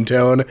his skin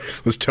tone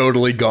was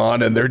totally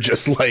gone, and they're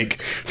just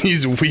like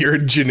these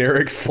weird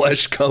generic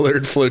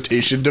flesh-colored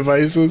flotation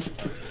devices.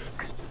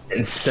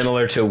 And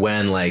similar to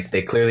when like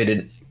they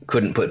clearly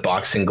couldn't put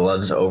boxing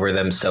gloves over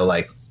them, so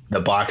like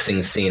the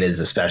boxing scene is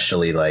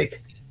especially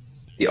like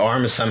the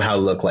arms somehow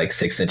look like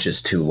 6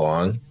 inches too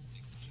long.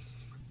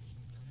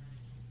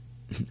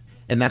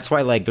 And that's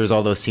why like there's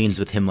all those scenes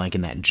with him like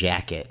in that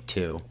jacket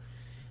too.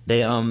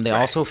 They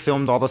also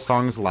filmed all the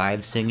songs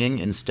live singing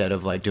instead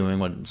of like doing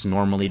what's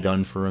normally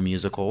done for a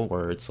musical,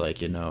 where it's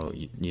like you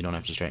don't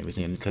have to straight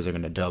sing because they're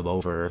gonna dub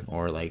over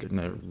or like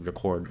gonna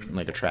record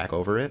like a track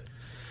over it.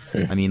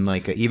 I mean,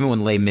 like even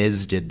when Les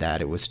Mis did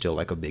that, it was still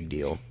like a big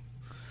deal.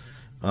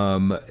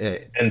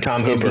 And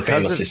Tom Hooper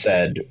famously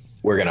said,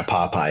 "We're gonna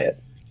Popeye it.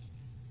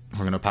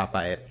 We're gonna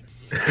Popeye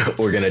it.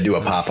 We're gonna do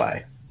a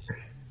Popeye."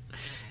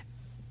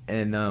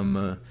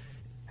 And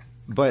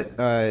but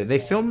they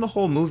filmed the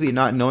whole movie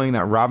not knowing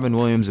that Robin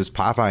Williams'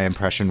 Popeye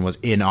impression was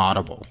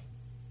inaudible.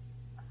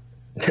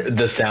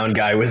 The sound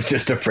guy was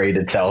just afraid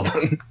to tell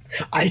them.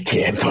 I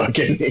can't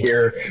fucking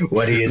hear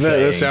what he is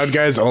saying. The sound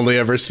guy's only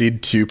ever seen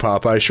 2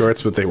 Popeye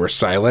shorts, but they were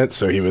silent,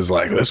 so he was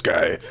like, this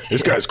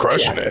guy's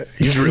crushing it.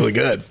 He's really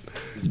good.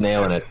 He's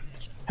nailing it.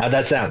 How'd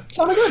that sound?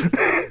 Sounded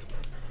good.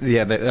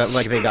 Yeah,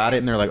 they got it,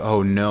 and they're like,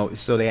 "Oh no!"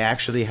 So they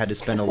actually had to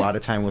spend a lot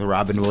of time with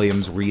Robin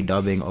Williams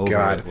redubbing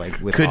over it. Like,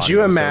 with could audio.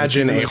 you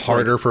imagine so a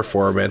harder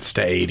performance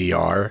to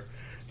ADR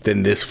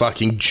than this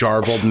fucking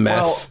jarbled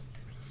mess?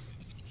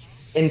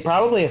 Well, and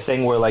probably a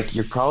thing where like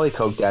you're probably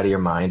coked out of your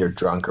mind or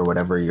drunk or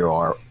whatever you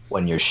are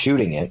when you're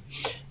shooting it,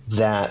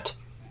 that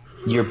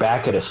you're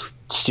back at a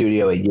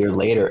studio a year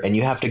later and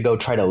you have to go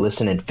try to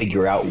listen and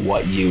figure out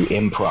what you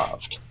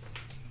improv'd.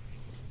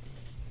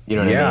 You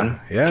know what I mean?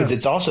 Yeah. Because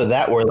it's also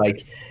that where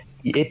like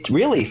it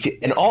really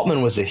and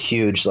Altman was a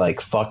huge like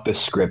fuck the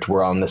script,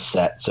 we're on the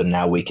set, so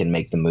now we can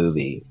make the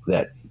movie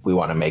that we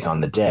want to make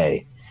on the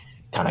day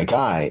kind of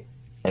guy.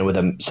 And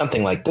with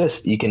something like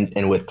this, you can,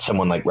 and with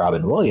someone like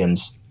Robin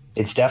Williams,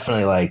 it's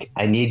definitely like,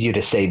 I need you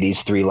to say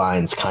these 3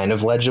 lines kind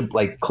of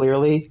like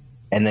clearly,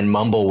 and then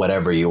mumble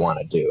whatever you want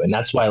to do. And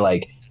that's why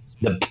like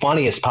the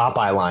funniest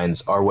Popeye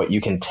lines are what you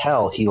can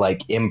tell he like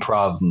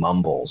improv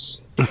mumbles.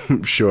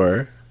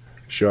 Sure.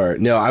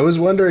 No, I was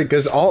wondering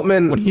because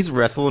Altman, when he's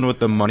wrestling with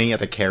the money at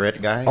the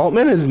carrot guy,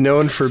 Altman is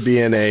known for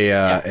being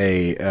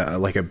a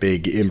like a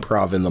big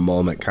improv in the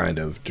moment kind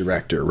of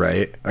director,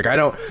 right? Like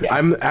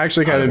I'm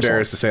actually kind of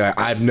embarrassed to say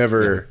I've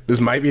never. This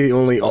might be the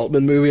only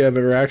Altman movie I've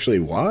ever actually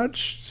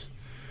watched.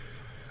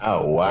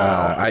 Oh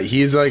wow.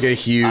 He's like a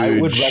huge I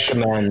would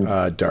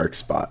recommend dark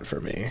spot for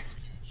me.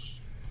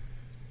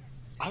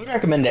 I would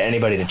recommend to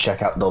anybody to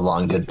check out The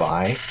Long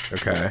Goodbye.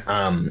 Okay.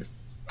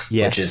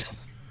 Yes. Which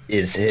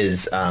is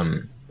his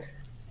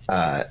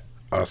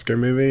Oscar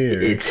movie?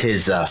 Or? It's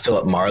his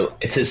Philip Marlowe.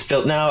 It's his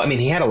No, I mean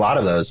he had a lot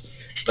of those,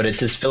 but it's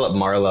his Philip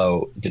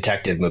Marlowe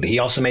detective movie. He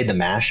also made the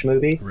MASH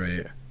movie.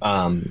 Right.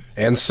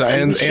 And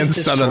Son of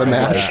the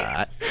MASH.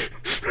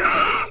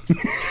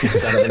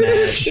 Son of the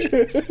MASH.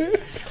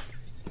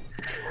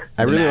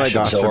 I really like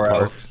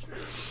Oscar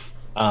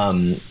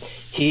Park.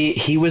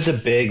 He was a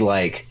big,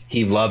 like,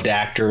 he loved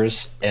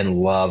actors and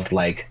loved,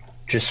 like,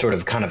 just sort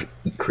of kind of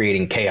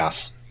creating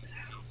chaos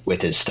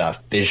with his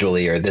stuff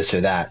visually or this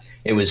or that.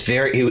 It was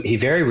he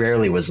very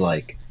rarely was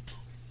like,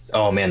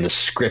 oh man, the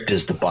script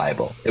is the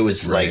Bible. It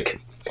was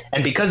like,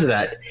 and because of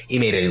that, he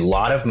made a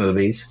lot of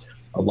movies.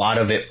 A lot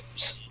of it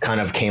kind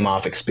of came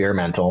off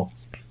experimental,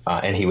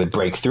 and he would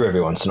break through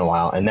every once in a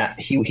while. And that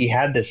he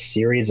had this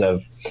series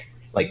of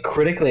like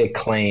critically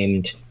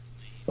acclaimed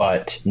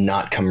but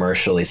not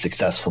commercially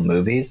successful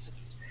movies.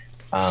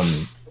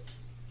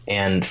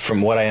 And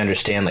from what I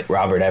understand, like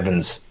Robert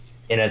Evans,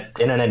 in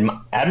an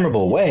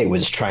admirable way,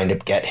 was trying to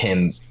get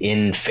him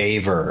in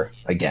favor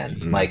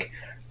again. Like,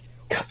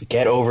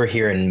 get over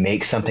here and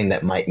make something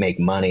that might make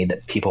money,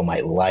 that people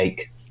might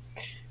like,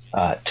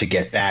 to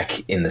get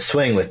back in the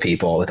swing with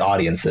people, with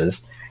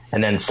audiences.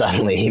 And then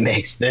suddenly he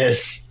makes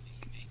this,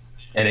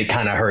 and it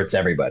kind of hurts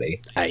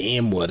everybody. I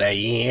am what I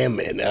am,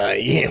 and I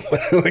am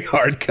like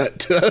hard cut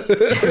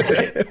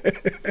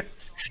to.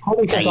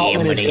 Because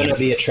Altman is going to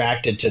be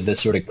attracted to the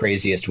sort of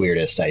craziest,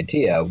 weirdest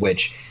idea,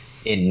 which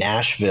in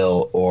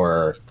Nashville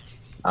or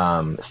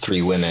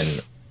Three Women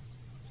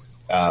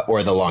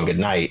or The Long Good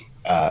Night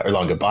or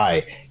Long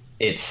Goodbye,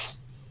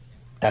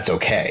 that's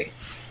okay.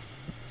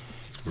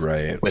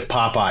 Right. With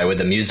Popeye,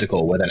 with a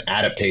musical, with an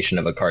adaptation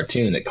of a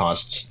cartoon that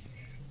costs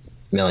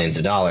millions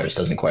of dollars,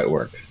 doesn't quite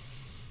work.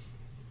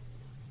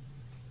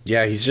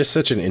 Yeah, he's just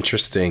such an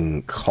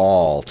interesting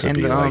call to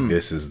be like,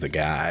 this is the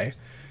guy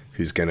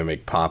who's going to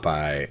make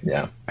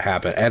Popeye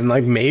happen. And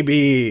like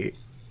maybe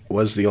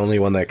was the only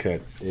one that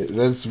could.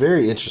 That's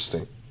very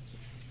interesting.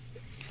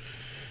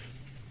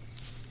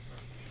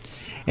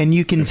 And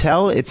you can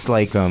tell it's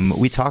like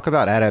we talk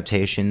about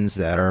adaptations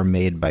that are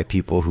made by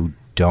people who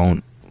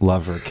don't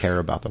love or care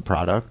about the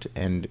product,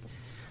 and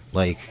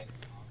like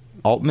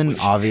Altman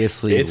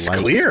obviously it's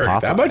likes clear.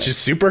 Popeye. That much is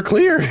super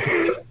clear.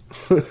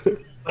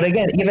 But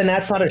again, even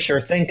that's not a sure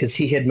thing, because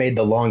he had made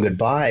The Long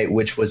Goodbye,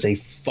 which was a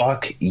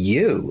fuck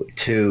you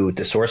to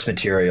the source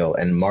material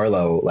and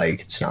Marlowe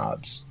like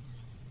snobs.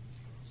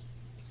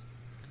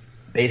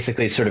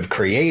 Basically sort of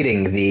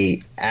creating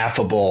the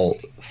affable,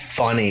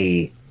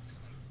 funny,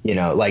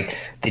 like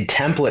the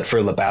template for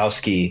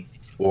Lebowski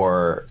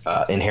or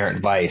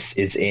Inherent Vice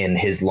is in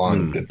his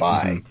Long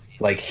Goodbye.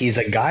 Mm-hmm. Like, he's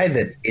a guy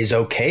that is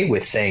okay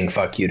with saying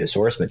fuck you to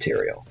source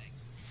material.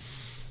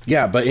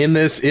 Yeah, but in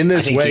this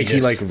way, he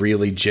like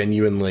really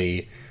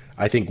genuinely,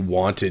 I think,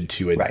 wanted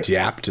to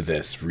adapt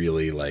this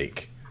really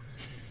like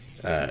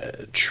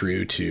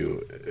true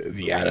to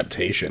the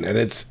adaptation. And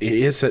it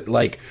is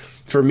like,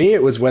 for me,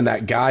 it was when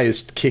that guy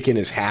is kicking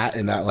his hat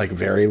in that like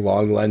very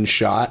long lens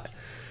shot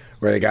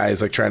where the guy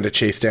is like trying to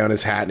chase down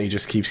his hat and he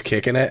just keeps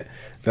kicking it,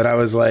 that I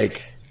was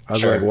like,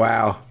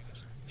 wow,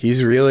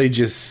 he's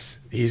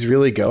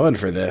really going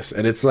for this.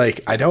 And it's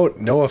like, I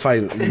don't know if I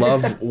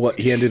love what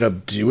he ended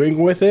up doing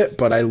with it,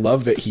 but I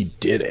love that he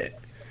did it.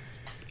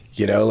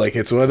 Like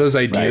it's one of those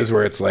ideas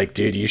where it's like,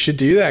 dude, you should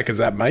do that because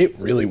that might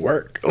really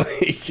work.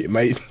 Like, it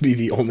might be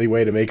the only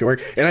way to make it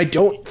work. And I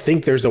don't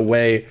think there's a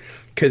way,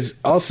 because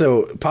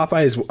also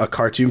Popeye is a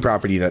cartoon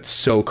property that's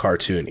so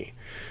cartoony,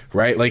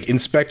 right? Like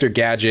Inspector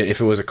Gadget, if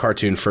it was a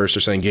cartoon first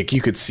or something,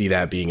 you could see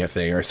that being a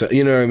thing, or so,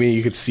 you know what I mean?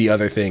 You could see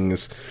other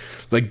things.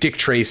 Like Dick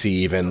Tracy,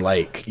 even,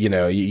 like,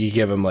 you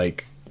give him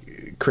like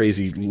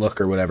crazy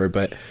look or whatever,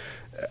 but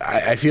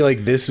I feel like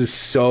this is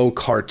so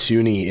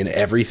cartoony in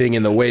everything,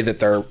 in the way that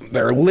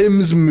their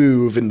limbs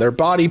move and their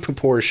body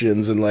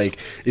proportions, and like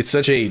it's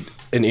such an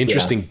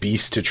interesting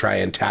beast to try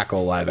and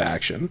tackle live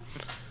action.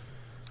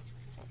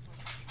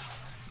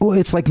 Well,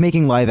 it's like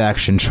making live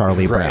action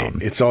Charlie Brown.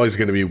 It's always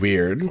going to be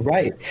weird,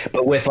 right?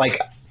 But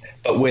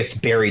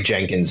with Barry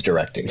Jenkins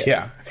directing it.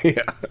 Yeah.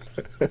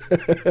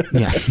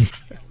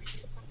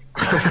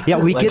 Yeah,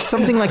 we get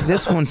something like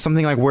this one,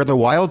 something like Where the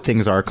Wild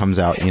Things Are comes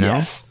out,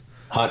 Yes.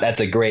 That's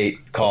a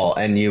great call.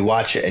 And you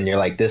watch it and you're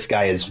like, this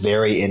guy is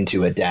very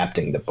into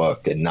adapting the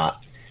book and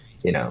not,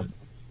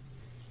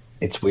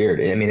 it's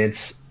weird. I mean,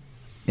 it's...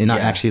 And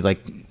not actually, like,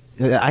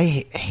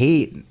 I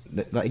hate,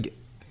 like,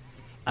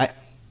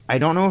 I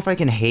don't know if I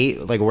can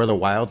hate, like, Where the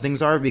Wild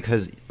Things Are,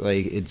 because,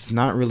 like, it's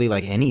not really,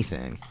 like,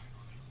 anything.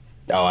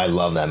 Oh, I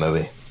love that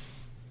movie.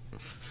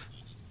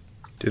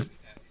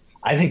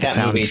 I think that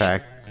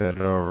soundtrack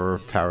that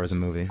overpowers a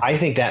movie. I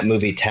think that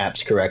movie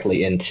taps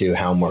correctly into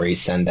how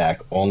Maurice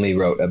Sendak only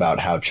wrote about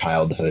how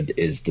childhood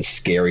is the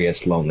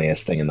scariest,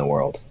 loneliest thing in the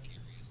world.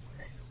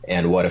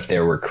 And what if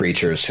there were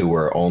creatures who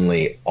were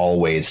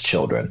always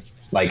children?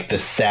 Like the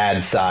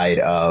sad side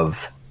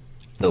of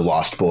the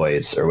Lost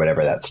Boys or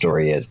whatever that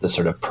story is, the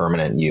sort of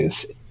permanent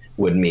youth,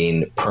 would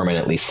mean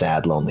permanently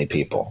sad, lonely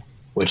people,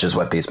 which is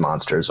what these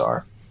monsters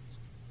are.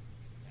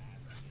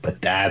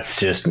 But that's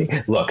just me.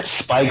 Look,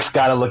 Spike's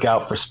got to look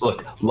out for...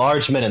 Look,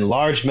 Largeman and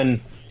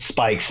Largeman,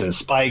 Spikes and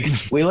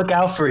Spikes, we look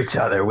out for each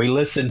other. We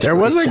listen to There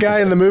was a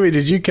guy in the movie.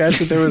 Did you catch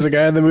that there was a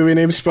guy in the movie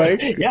named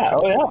Spike? Yeah,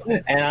 oh yeah.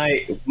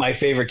 And my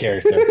favorite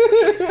character.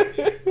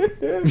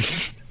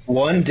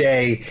 One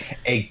day,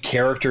 a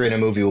character in a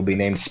movie will be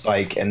named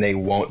Spike, and they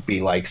won't be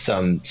like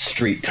some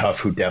street tough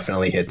who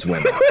definitely hits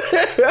women.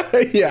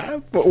 Yeah,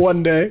 but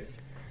one day.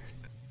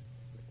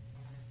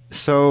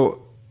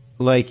 So,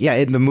 like,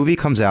 yeah, the movie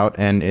comes out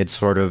and it's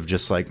sort of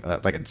just like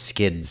it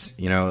skids,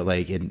 you know,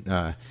 like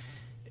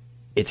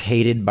it's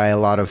hated by a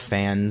lot of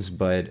fans,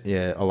 but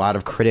a lot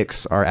of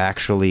critics are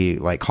actually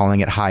like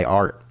calling it high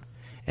art.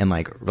 And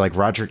like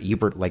Roger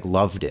Ebert like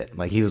loved it.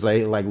 Like he was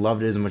like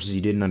loved it as much as he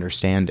didn't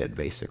understand it,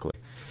 basically.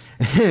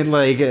 And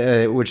like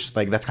which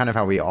like that's kind of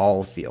how we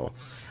all feel.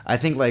 I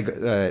think like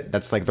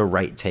that's like the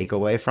right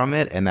takeaway from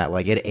it, and that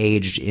like it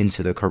aged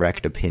into the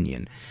correct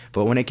opinion.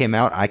 But when it came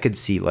out, I could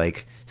see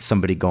like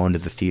somebody going to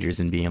the theaters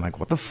and being like,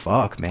 "What the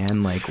fuck,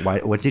 man? Like,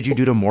 what did you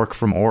do to Mork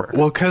from Ork?"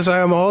 Well, because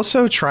I was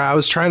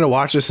trying to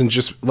watch this, and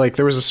just like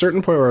there was a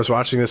certain point where I was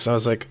watching this, and I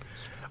was like,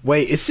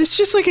 wait, is this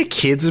just like a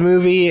kids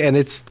movie and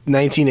it's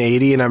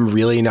 1980 and I'm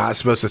really not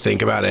supposed to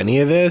think about any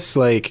of this?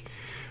 Like,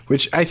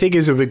 which I think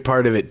is a big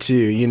part of it too.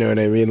 You know what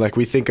I mean? Like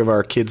we think of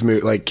our kids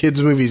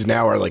kids movies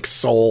now are like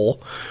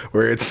Soul,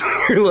 where it's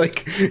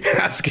like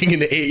asking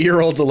an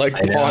 8-year-old to like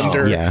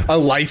ponder a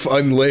life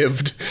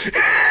unlived.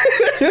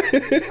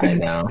 I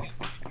know.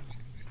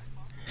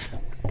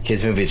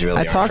 Kids movies really.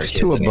 I talked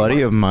to a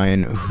buddy of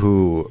mine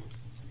who.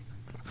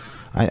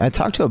 I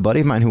talked to a buddy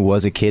of mine who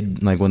was a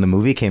kid, like when the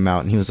movie came out,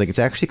 and he was like, "It's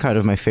actually kind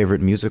of my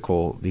favorite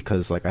musical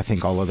because, like, I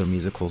think all other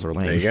musicals are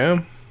lame." There you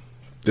go.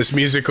 This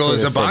musical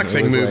is a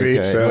boxing movie,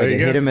 like, so it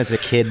hit him as a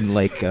kid,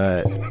 like,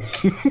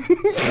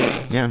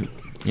 yeah,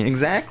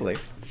 exactly.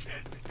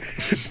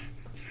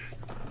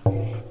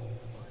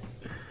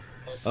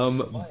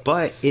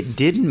 But it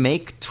did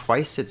make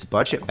twice its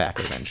budget back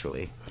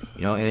eventually,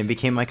 you know, and it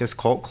became like this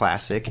cult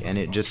classic, and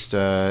it just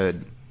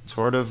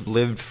sort of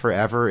lived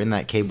forever in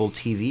that cable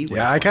TV.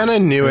 Yeah, I kind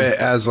of knew it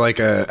as like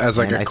a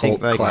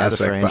cult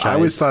classic, but I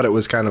always thought it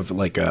was kind of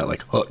like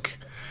Hook,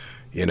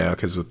 you know,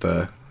 because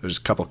there's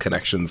a couple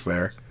connections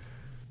there.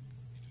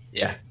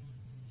 Yeah,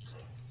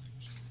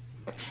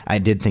 I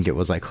did think it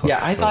was like Hook. Yeah,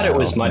 I thought it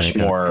was much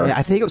more.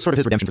 I think it was sort of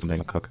his redemption for something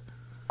like Hook.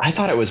 I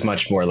thought it was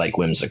much more like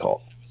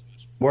whimsical,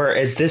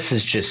 whereas this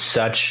is just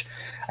such.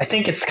 I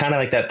think it's kind of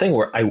like that thing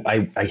where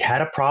I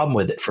had a problem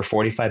with it for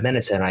 45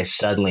 minutes and I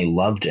suddenly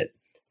loved it.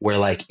 Where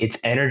like its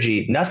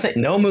energy,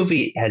 no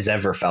movie has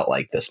ever felt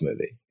like this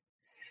movie,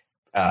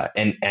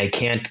 and I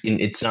can't.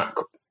 It's not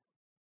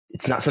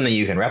something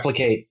you can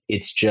replicate.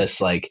 It's just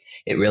like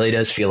it really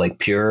does feel like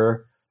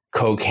pure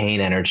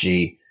cocaine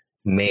energy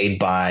made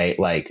by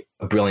like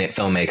a brilliant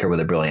filmmaker with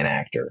a brilliant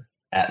actor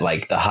at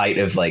like the height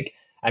of like.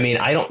 I mean,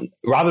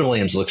 Robin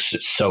Williams looks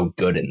so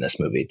good in this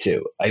movie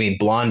too. I mean,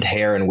 blonde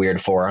hair and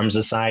weird forearms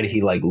aside,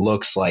 he like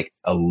looks like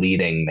a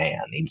leading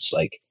man. He's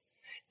like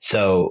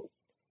so.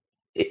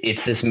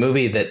 It's this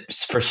movie that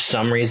for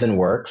some reason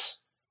works,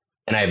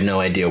 and I have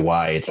no idea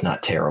why. It's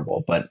not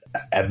terrible, but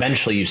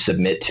eventually you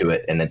submit to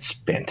it and it's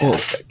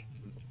fantastic.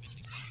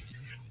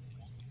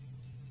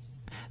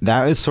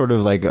 That is sort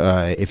of like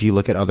if you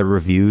look at other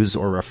reviews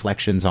or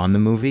reflections on the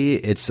movie,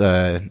 it's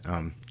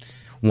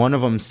one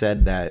of them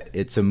said that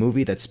it's a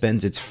movie that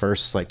spends its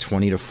first like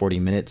 20 to 40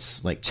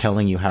 minutes like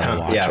telling you how to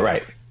watch it. Yeah,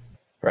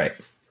 right.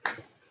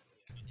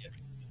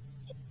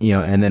 You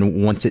know, and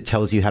then once it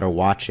tells you how to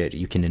watch it,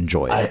 you can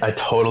enjoy it. I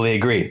totally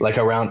agree. Like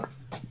around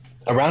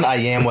I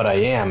Am What I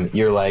Am,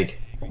 you're like,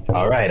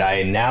 all right,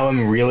 I now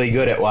am really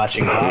good at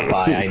watching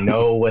Popeye. I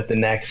know that the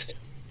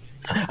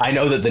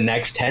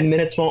next 10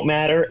 minutes won't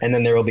matter, and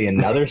then there will be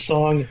another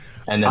song,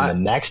 and then the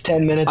next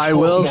 10 minutes I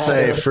will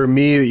say, for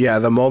me, yeah,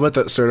 the moment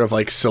that sort of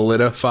like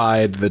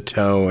solidified the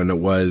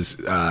tone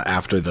was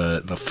after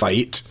the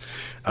fight.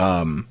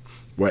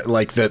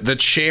 Like the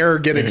chair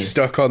getting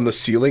stuck on the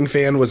ceiling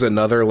fan was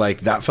another,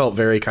 like, that felt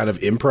very kind of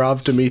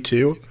improv to me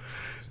too.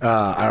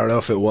 I don't know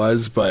if it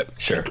was, but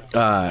sure.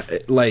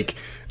 Like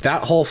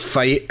that whole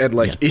fight and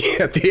like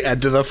at the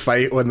end of the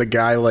fight when the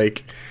guy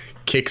like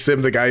kicks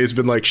him, the guy who's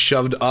been like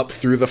shoved up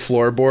through the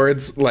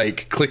floorboards,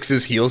 like clicks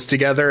his heels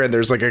together and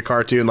there's like a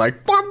cartoon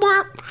like bop,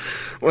 bop,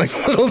 like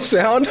little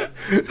sound.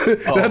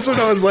 That's when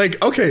I was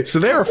like, okay, so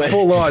they are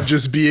full on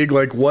just being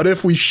like, what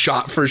if we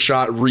shot for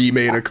shot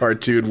remade a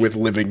cartoon with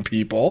living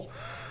people?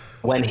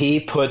 When he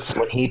takes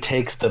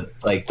the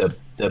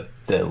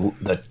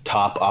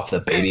top off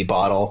the baby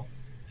bottle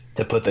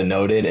to put the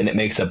note in, and it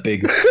makes a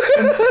big sound.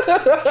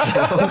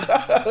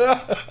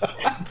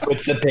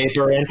 Puts the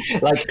paper in.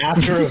 Like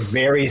after a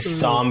very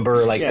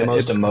somber, like the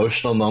most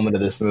emotional moment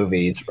of this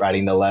movie, he's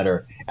writing the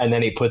letter, and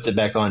then he puts it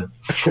back on.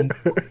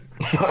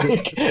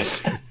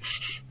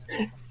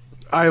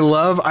 I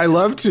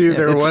love too.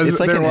 There was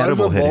like there an was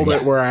a edible hitting,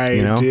 moment where I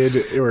you know?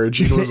 where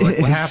Gina was like,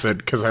 "What happened?"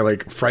 Because I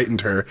like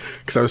frightened her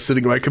because I was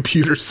sitting at my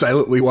computer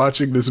silently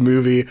watching this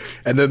movie,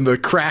 and then the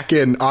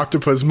Kraken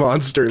octopus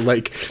monster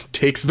like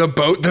takes the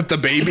boat that the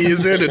baby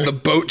is in, and the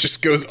boat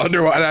just goes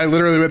underwater. And I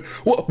literally went,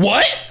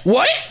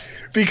 What?"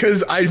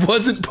 Because I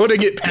wasn't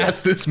putting it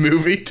past this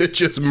movie to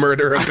just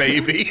murder a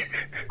baby.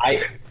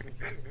 I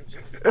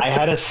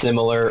had a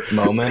similar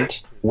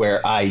moment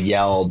where I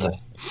yelled,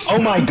 "Oh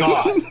my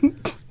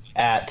god!"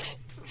 at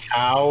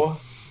how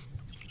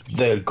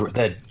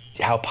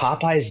how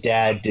Popeye's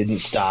dad didn't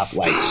stop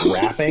like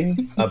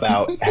rapping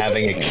about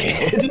having a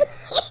kid.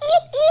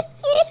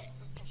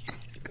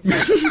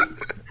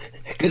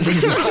 Because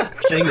he's not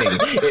singing.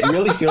 It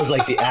really feels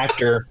like the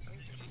actor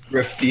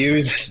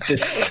refused to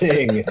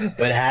sing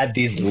but had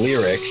these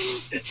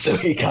lyrics, so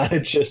he kind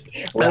of just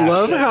raps. I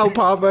love how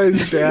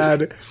Popeye's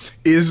dad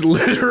is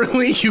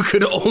literally, you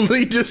could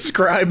only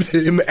describe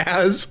him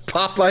as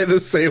Popeye the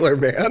Sailor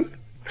Man.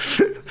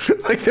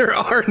 Like there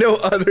are no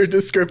other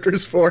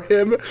descriptors for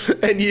him,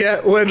 and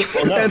yet when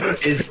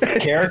his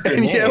character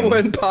and name. yet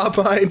when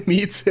Popeye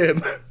meets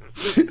him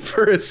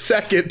for a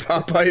second,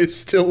 Popeye is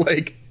still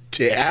like,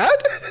 "Dad?"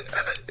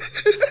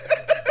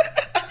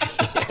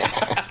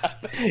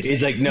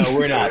 He's like, "No,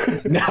 we're not.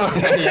 No,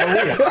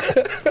 yeah,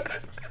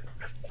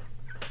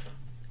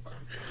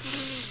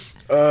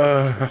 we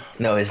are."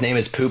 No, his name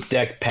is Poop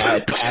Deck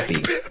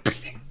Pappy.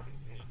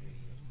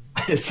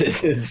 This is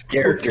his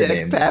character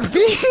name. Pappy?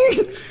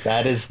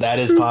 That is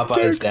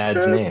Popeye's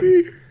dad's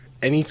name.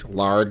 And he's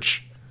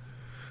large.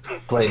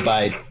 Played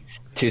by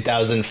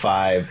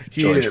 2005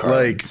 George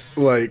Carlin.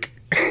 Like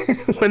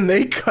when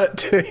they cut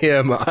to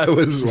him, I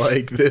was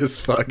like, "This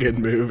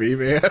fucking movie,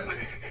 man."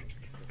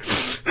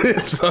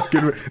 It's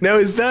fucking. Now,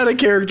 is that a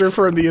character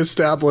from the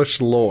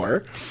established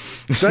lore?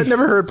 Because I'd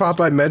never heard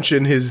Popeye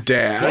mention his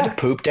dad. Yeah,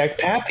 Poop Deck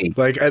Pappy.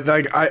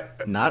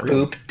 Not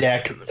Poop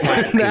Deck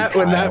Pappy.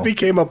 When that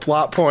became a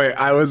plot point,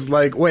 I was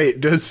like, "Wait,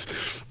 does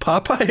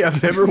Popeye?"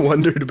 I've never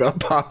wondered about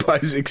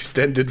Popeye's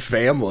extended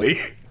family.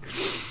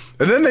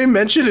 And then they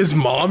mentioned his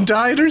mom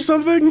died or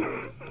something.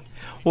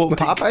 Well,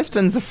 Popeye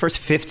spends the first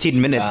 15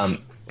 minutes.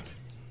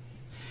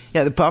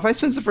 The Popeye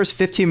spends the first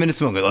 15 minutes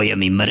going, "Oh yeah,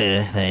 me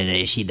mother,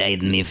 she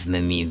died. Me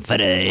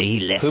father,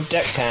 he left." Poop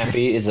Deck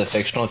Pappy is a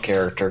fictional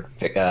character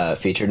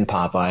featured in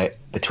Popeye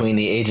between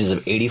the ages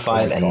of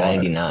 85 and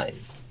 99.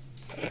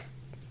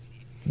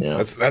 You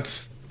know?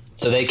 That's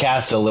so they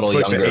cast a little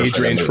it's like younger the age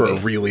for range for a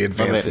movie. really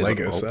advanced is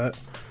Lego old. set.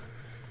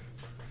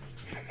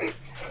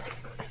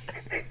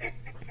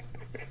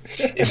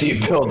 If you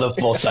build a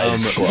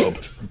full-size globe.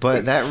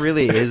 But that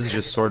really is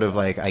just sort of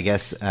like, I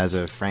guess, as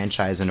a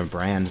franchise and a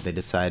brand, they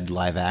decide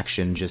live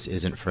action just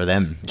isn't for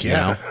them. You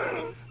know?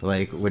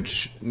 Like,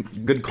 which,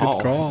 good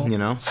call. You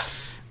know?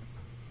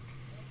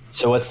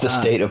 So what's the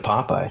state of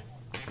Popeye?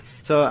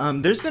 So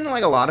there's been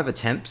like a lot of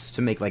attempts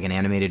to make like an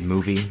animated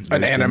movie.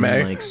 An There's anime?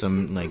 been, like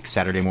some like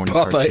Saturday morning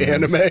Popeye cartoons.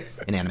 anime?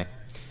 An anime.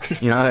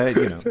 You know,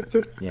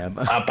 yeah.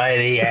 Popeye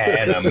the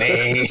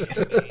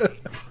anime.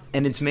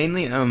 And it's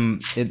mainly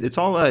it's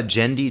all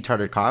Jendi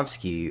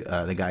Tartakovsky,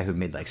 the guy who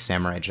made like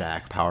Samurai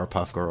Jack,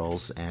 Powerpuff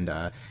Girls, and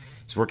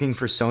he's working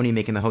for Sony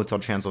making the Hotel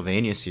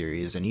Transylvania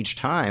series. And each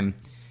time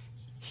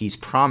he's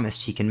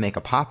promised he can make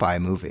a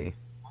Popeye movie,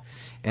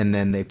 and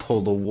then they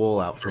pull the wool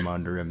out from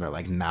under him. They're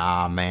like,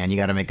 "Nah, man, you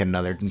got to make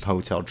another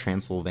Hotel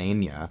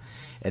Transylvania."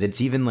 And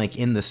it's even like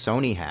in the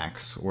Sony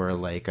hacks where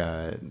like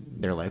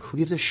they're like, "Who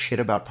gives a shit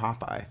about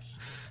Popeye?"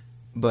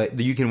 But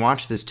you can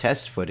watch this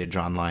test footage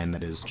online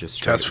that is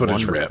just Test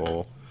footage wonderful.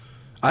 rip.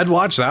 I'd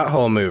watch that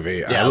whole movie.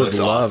 Yeah, I it would looks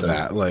love awesome.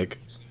 that. Like,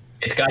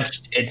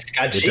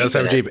 It does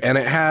have Jeep, and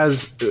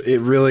it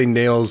really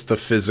nails the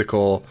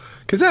physical.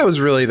 Because that was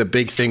really the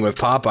big thing with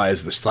Popeye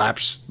is the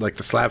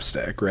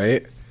slapstick,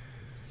 right?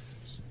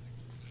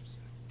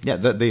 Yeah,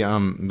 the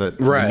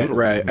Right.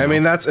 noodle, I you know?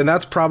 mean,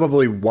 that's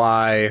probably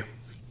why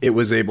it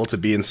was able to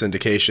be in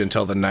syndication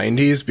until the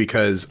 90s,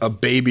 because a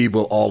baby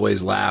will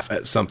always laugh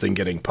at something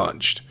getting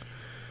punched.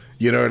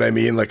 You know what I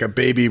mean? Like, a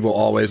baby will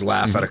always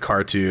laugh at a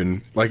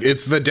cartoon. Like,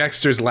 it's the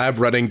Dexter's Lab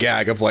running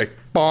gag of, like,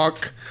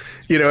 bonk.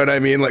 You know what I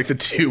mean? Like, the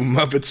two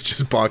Muppets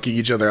just bonking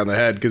each other on the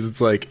head, because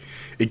it's like,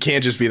 it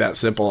can't just be that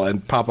simple.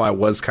 And Popeye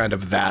was kind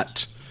of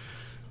that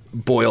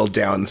boiled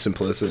down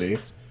simplicity.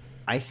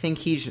 I think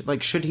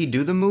should he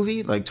do the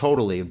movie? Like,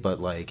 totally.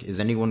 But, like, is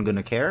anyone going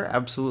to care?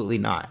 Absolutely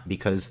not.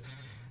 Because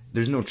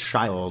there's no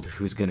child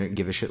who's going to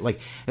give a shit. Like,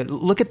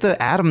 look at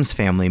the Addams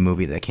Family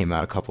movie that came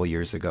out a couple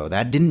years ago.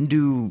 That didn't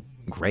do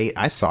great.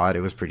 I saw it.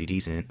 It was pretty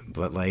decent.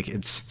 But, like,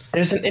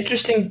 There's an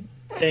interesting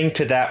thing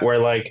to that where,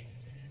 like,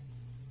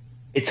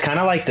 it's kind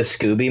of like the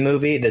Scooby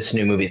movie, this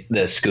new movie,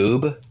 the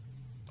Scoob.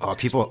 Oh,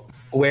 people...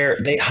 Where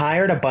they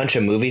hired a bunch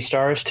of movie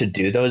stars to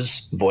do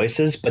those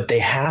voices, but they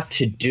have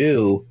to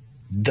do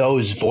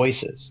those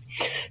voices.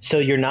 So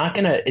you're not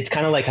going to – it's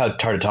kind of like how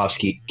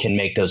Tartakovsky can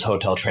make those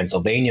Hotel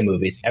Transylvania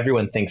movies.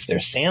 Everyone thinks they're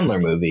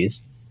Sandler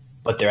movies,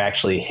 but they're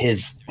actually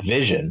his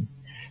vision.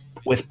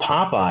 With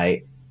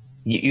Popeye,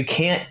 you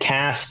can't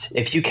cast,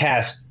 if you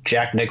cast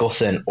Jack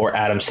Nicholson or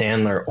Adam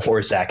Sandler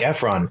or Zac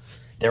Efron,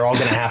 they're all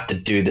going to have to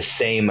do the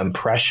same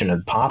impression of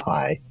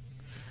Popeye.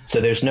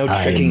 So there's no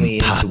tricking me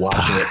into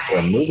watching it for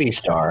a movie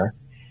star.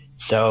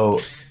 So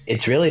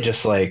it's really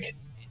just like,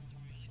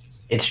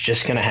 it's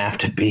just going to have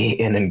to be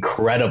an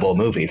incredible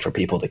movie for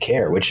people to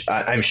care, which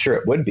I'm sure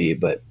it would be,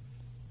 but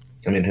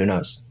I mean, who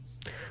knows?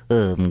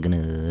 I'm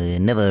gonna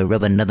never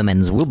rub another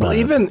man's rhubarb.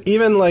 Well,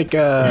 even like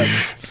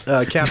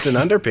Captain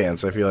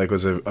Underpants, I feel like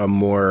was a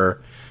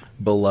more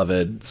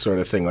beloved sort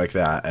of thing like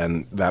that,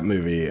 and that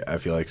movie I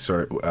feel like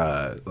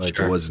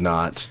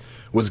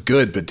was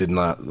good, but did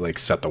not like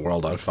set the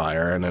world on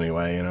fire in any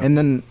way, you know. And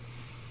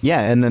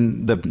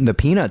then the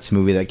Peanuts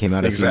movie that came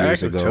out a few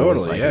years ago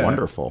was like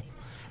wonderful.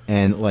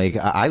 And like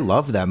I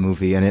love that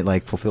movie, and it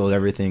like fulfilled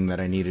everything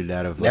that I needed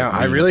out of. Like, now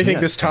I really think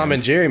this Tom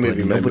and Jerry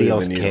movie nobody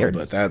else cared,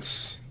 but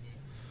that's.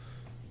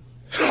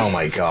 Oh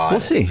my god! We'll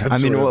see. I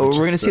mean, we're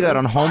going to see that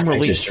on home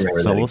release,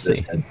 so we'll see.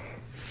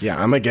 Yeah,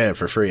 I'm gonna get it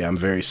for free. I'm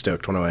very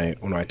stoked. One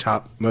of my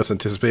top most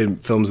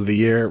anticipated films of the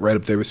year, right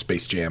up there with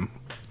Space Jam.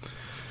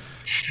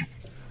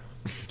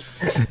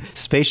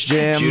 Space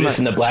Jam, Judas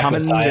and the Black Tom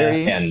Messiah,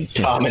 and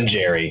Tom and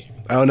Jerry.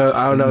 I don't know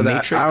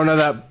Matrix. that. I don't know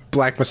that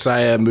Black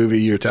Messiah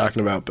movie you're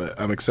talking about, but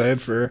I'm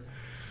excited for.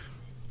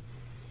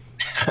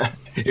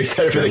 You're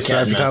excited for the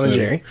Cat and Tom and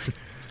Jerry.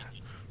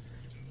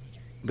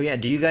 But yeah,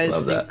 do you guys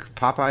think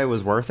Popeye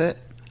was worth it?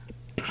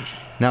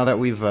 Now that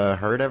we've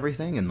heard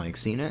everything and like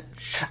seen it,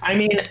 I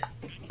mean,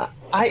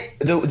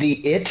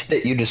 the it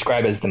that you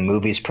describe as the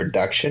movie's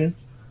production,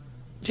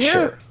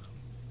 sure.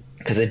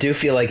 Because I do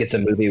feel like it's a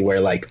movie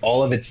where like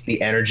all of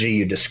the energy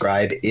you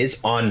describe is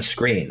on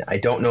screen. I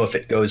don't know if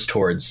it goes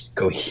towards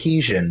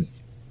cohesion,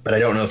 but I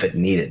don't know if it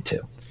needed to.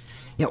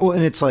 Yeah, well,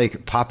 and it's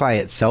like Popeye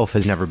itself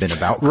has never been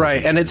about cohesion.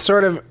 Right, and it's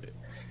sort of.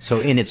 So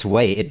in its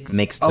way, it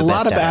makes the a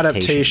lot best of adaptation.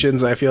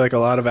 adaptations. I feel like a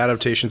lot of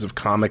adaptations of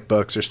comic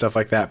books or stuff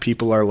like that.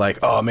 People are like,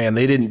 "Oh man,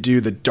 they didn't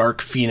do the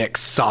Dark Phoenix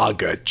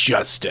saga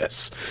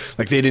justice.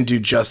 Like they didn't do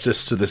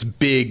justice to this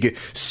big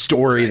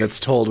story that's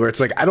told." Where it's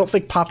like, I don't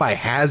think Popeye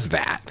has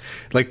that.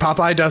 Like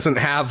Popeye doesn't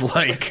have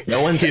like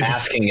no one's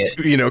asking it.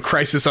 You know,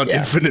 Crisis on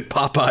Infinite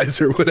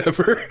Popeyes or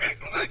whatever.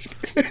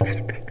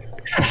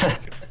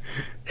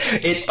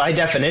 It by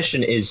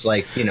definition is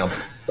like, you know,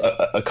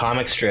 a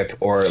comic strip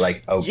or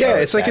like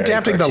it's like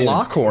adapting the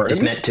Lockhorns.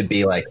 It's meant to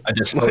be like a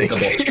disposable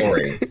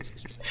story,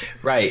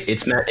 right?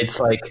 It's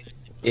like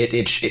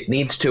it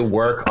needs to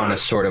work on a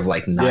sort of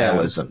like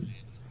nihilism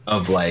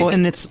of like. Well,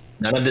 and it's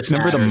none of this.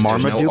 Remember matters, the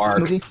Marmaduke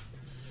movie?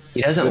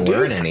 He doesn't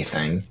learn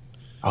anything.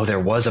 Oh, there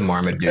was a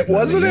Marmaduke.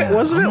 Wasn't it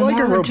like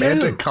a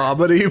romantic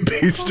comedy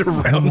based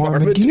around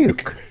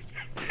Marmaduke?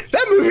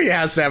 That movie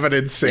has to have an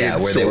insane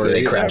story. Where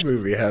they crash. That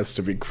movie has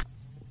to be.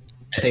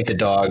 I think the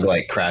dog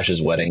like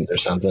crashes weddings or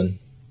something.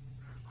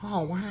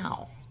 Oh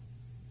wow!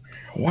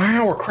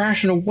 Wow, we're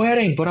crashing a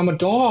wedding, but I'm a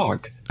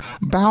dog.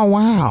 Bow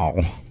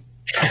wow!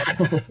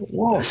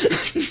 Whoa!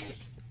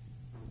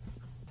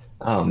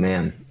 Oh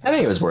man, I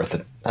think it was worth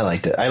it. I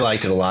liked it. I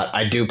liked it a lot.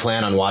 I do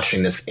plan on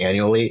watching this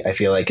annually. I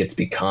feel like it's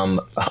become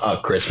a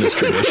Christmas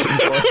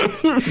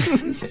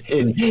tradition.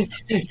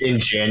 in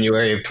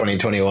January of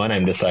 2021,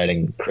 I'm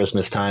deciding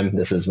Christmas time.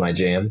 This is my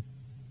jam.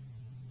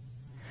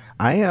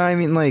 I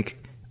mean, like.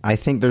 I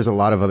think there's a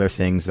lot of other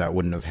things that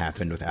wouldn't have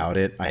happened without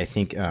it. I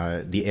think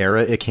the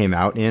era it came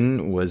out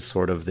in was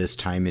sort of this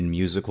time in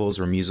musicals,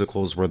 where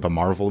musicals were the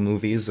Marvel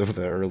movies of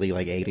the early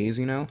like 80s,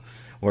 you know,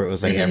 where it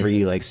was like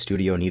every like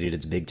studio needed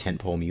its big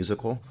tentpole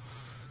musical.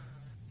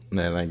 And,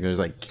 like there's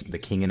like The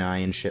King and I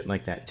and shit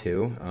like that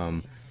too.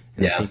 And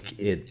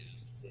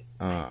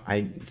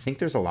I think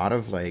there's a lot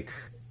of like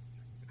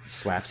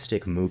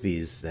slapstick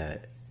movies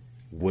that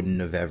wouldn't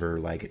have ever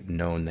like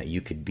known that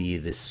you could be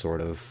this sort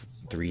of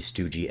Three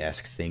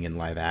Stooges-esque thing in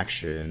live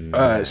action.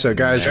 So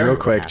guys, real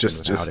quick,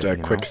 just a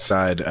quick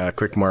side,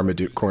 quick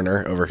Marmaduke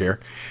corner over here.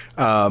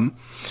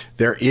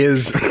 There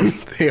is,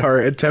 they are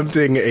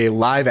attempting a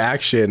live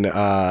action,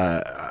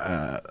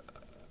 an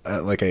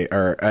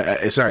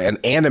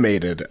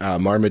animated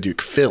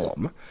Marmaduke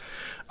film.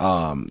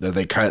 That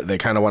they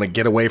kind of want to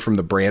get away from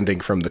the branding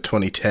from the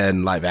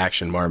 2010 live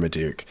action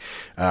Marmaduke,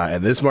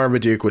 and this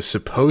Marmaduke was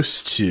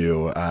supposed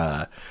to,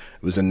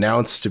 was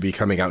announced to be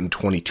coming out in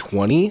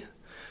 2020.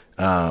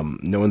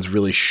 No one's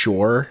really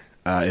sure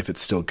if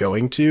it's still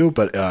going to,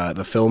 but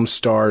the film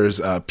stars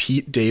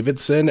Pete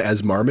Davidson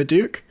as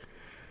Marmaduke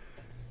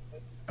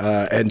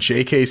and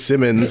J.K.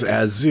 Simmons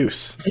as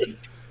Zeus.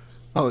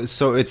 Oh,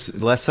 so it's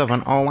less of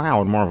an oh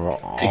wow and more of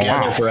a oh together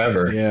wow.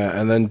 forever. Yeah,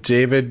 and then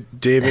David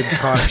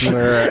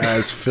Kochner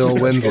as Phil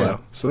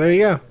Winslow. So there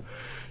you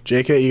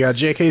go. You got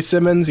J.K.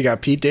 Simmons, you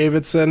got Pete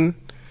Davidson.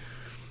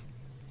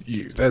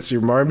 That's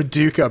your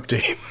Marmaduke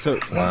update. So,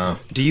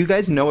 do you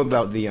guys know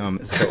about the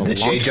the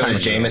J. Jonah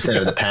Jameson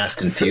of the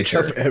past and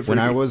future? When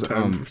I was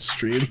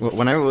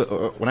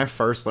when I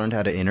first learned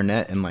how to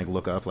internet and like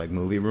look up like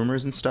movie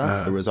rumors and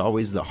stuff, there was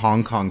always the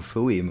Hong Kong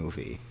Phooey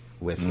movie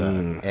with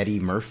Eddie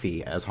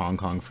Murphy as Hong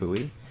Kong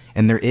Phooey,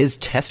 and there is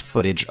test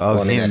footage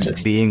of him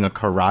being a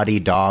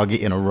karate dog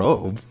in a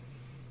robe.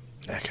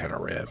 That kind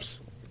of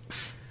rips.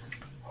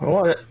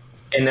 Well,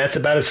 and that's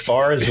about as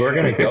far as we're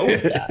gonna go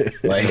with that.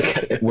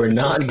 Like, we're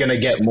not gonna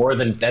get more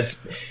than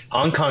that's.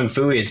 Hong Kong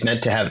Phooey is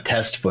meant to have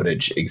test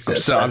footage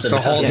exist. So I'm still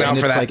holding out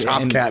for that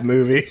Top Cat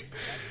movie.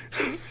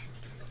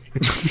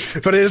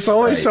 But it's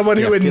always someone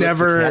who would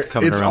never.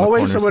 It's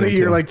always someone who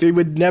you're like they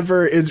would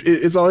never.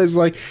 It's always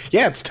like,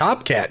 yeah, it's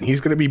Top Cat, and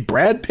he's gonna be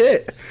Brad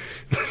Pitt.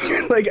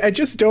 Like, I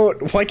just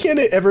don't. Why can't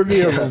it ever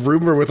be a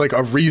rumor with like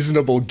a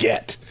reasonable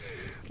get?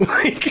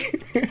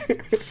 Like,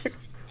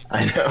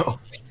 I know.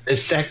 The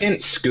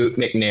second Scoot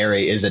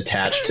McNairy is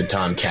attached to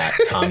Tomcat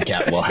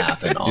will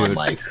happen on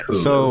like Hulu.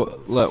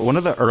 So look, one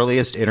of the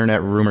earliest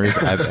internet rumors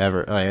I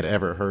had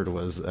ever heard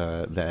was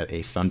that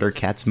a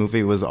Thundercats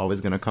movie was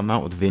always going to come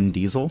out with Vin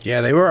Diesel.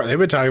 yeah, they've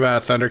been talking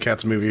about a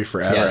Thundercats movie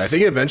forever. Yes. I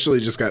think it eventually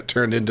just got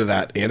turned into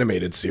that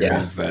animated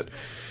series that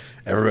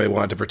everybody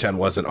wanted to pretend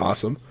wasn't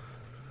awesome.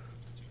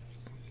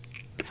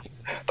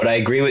 But I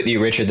agree with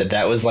you, Richard,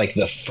 that was like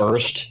the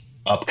first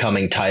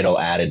upcoming title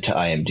added to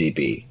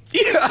IMDb.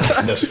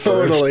 Yeah, The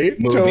totally,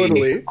 first movie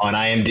totally. on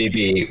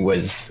IMDb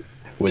was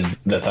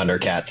the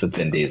Thundercats with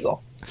Vin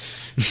Diesel.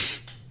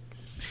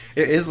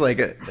 It is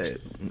like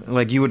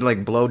like you would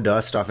like blow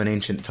dust off an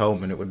ancient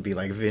tome, and it would be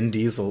like Vin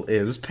Diesel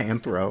is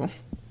Panthro.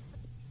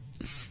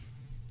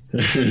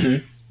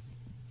 But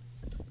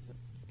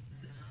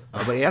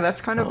yeah,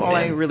 that's kind of all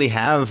I really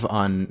have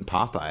on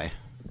Popeye.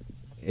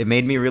 It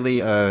made me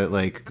really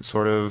like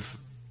sort of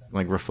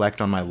like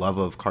reflect on my love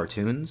of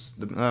cartoons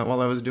while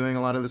I was doing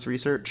a lot of this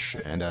research,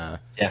 and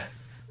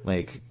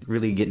like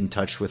really get in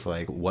touch with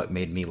like what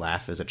made me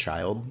laugh as a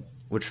child,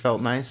 which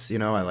felt nice. You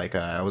know,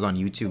 I was on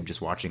YouTube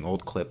just watching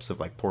old clips of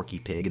like Porky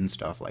Pig and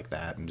stuff like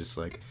that, and just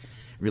like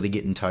really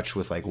get in touch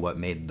with like what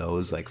made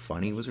those like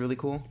funny was really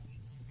cool.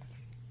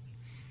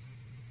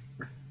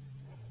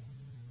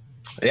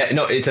 Yeah,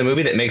 no, it's a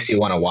movie that makes you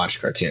want to watch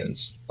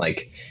cartoons.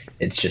 Like,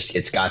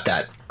 it's got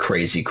that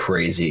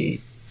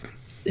crazy.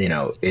 You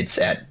know, it's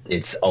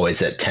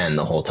always at 10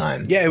 the whole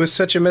time. Yeah, it was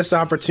such a missed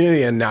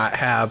opportunity and not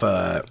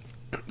have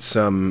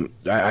some.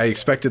 I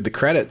expected the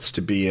credits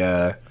to be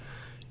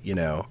you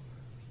know,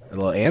 a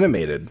little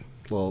animated,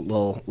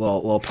 little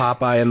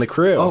Popeye and the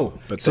crew. Oh,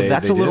 but so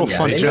that's a little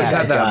fun They just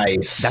fact. had that.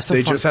 That's a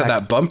They fun just had fact.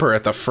 that bumper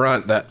at the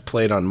front that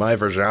played on my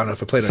version. I don't know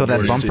if it played. So on that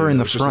yours, bumper too. in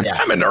the It was just front- like,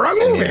 I'm in the wrong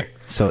movie.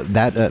 So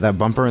that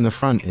bumper in the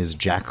front is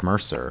Jack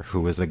Mercer, who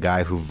was the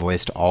guy who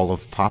voiced all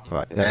of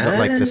Popeye,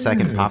 like the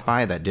second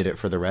Popeye that did it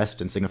for the rest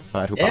and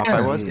signified who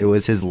Popeye was. It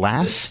was his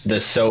last.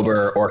 The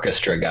sober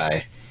orchestra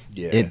guy.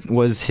 Yeah. It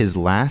was his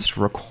last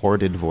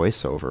recorded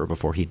voiceover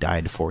before he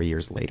died 4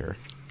 years later.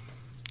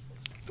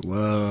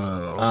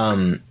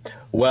 Whoa.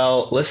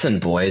 Well, listen,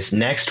 boys.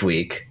 Next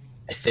week,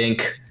 I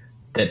think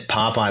that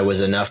Popeye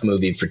was enough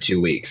movie for 2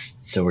 weeks,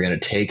 so we're gonna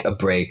take a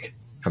break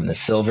from the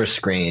silver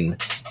screen.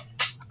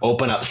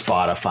 Open up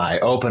Spotify,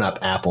 open up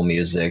Apple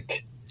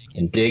Music,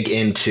 and dig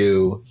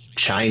into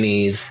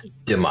Chinese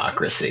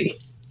democracy.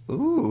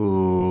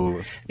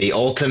 Ooh. The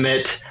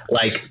ultimate,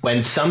 like,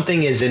 when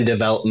something is in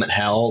development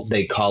hell,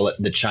 they call it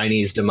the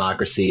Chinese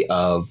democracy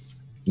of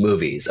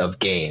movies, of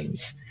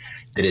games.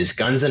 It is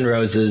Guns N'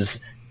 Roses'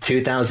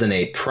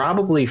 2008,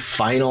 probably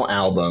final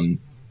album,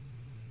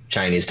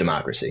 Chinese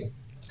Democracy.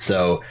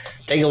 So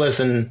take a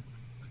listen.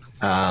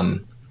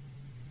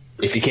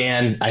 If you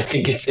can. I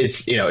think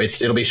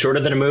it'll be shorter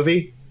than a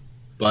movie,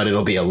 but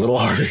it'll be a little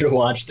harder to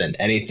watch than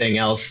anything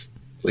else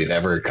we've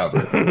ever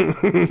covered.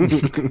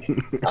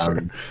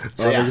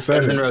 So yeah, Guns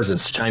N'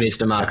 Roses, Chinese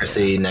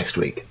Democracy next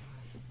week.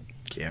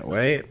 Can't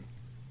wait.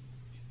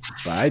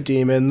 Bye,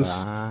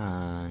 demons.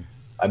 Bye.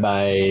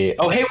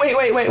 Oh, hey,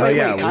 wait,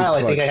 yeah, Kyle.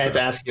 I think I stuff. had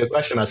to ask you a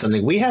question about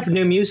something. We have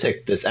new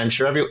music. I'm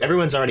sure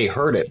everyone's already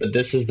heard it, but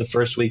this is the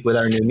first week with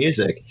our new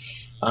music.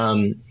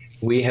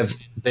 We have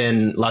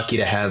been lucky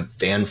to have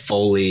Van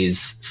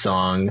Foley's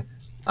song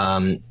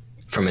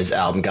from his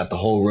album "Got the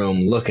Whole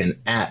Room Looking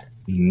at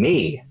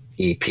Me"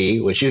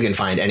 EP, which you can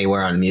find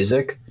anywhere on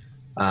music,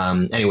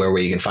 anywhere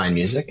where you can find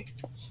music.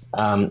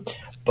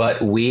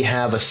 But we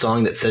have a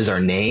song that says our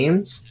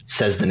names,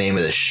 says the name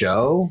of the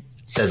show,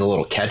 says a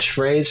little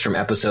catchphrase from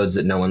episodes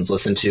that no one's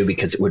listened to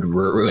because it would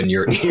ruin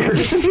your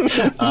ears.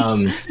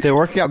 They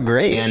worked out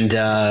great. And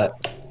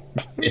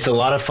it's a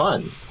lot of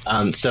fun.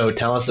 So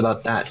tell us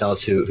about that. Tell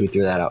us who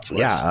threw that out for us.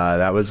 Yeah,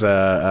 that was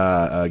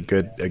a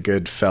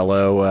good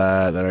fellow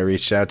that I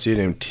reached out to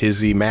named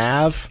Tizzy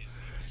Mav.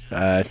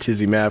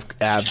 Tizzy Mav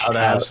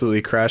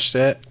absolutely crushed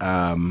it.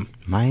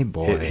 My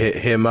boy. Hit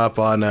him up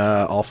on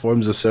all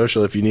forms of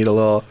social if you need a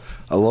little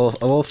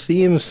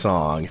theme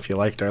song. If you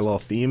liked our little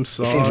theme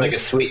song, He seems like a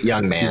sweet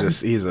young man.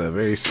 He's a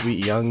very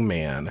sweet young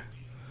man.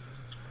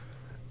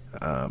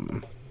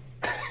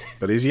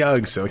 But he's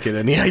young, so get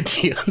any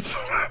ideas.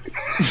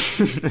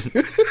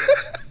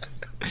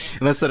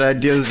 Unless that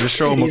idea is to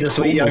show him He's a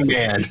sweet young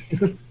man.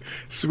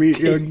 Sweet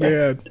young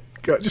man.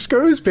 Just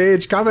go to his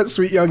page, comment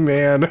 "sweet young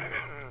man."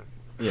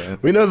 Yeah.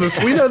 We know the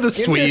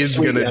Swede's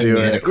sweet gonna young do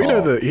man a it. We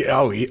know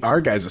call. our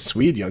guy's a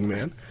Swede young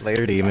man.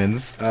 Later,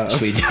 demons.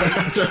 Sweet young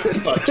man.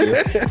 Fuck you.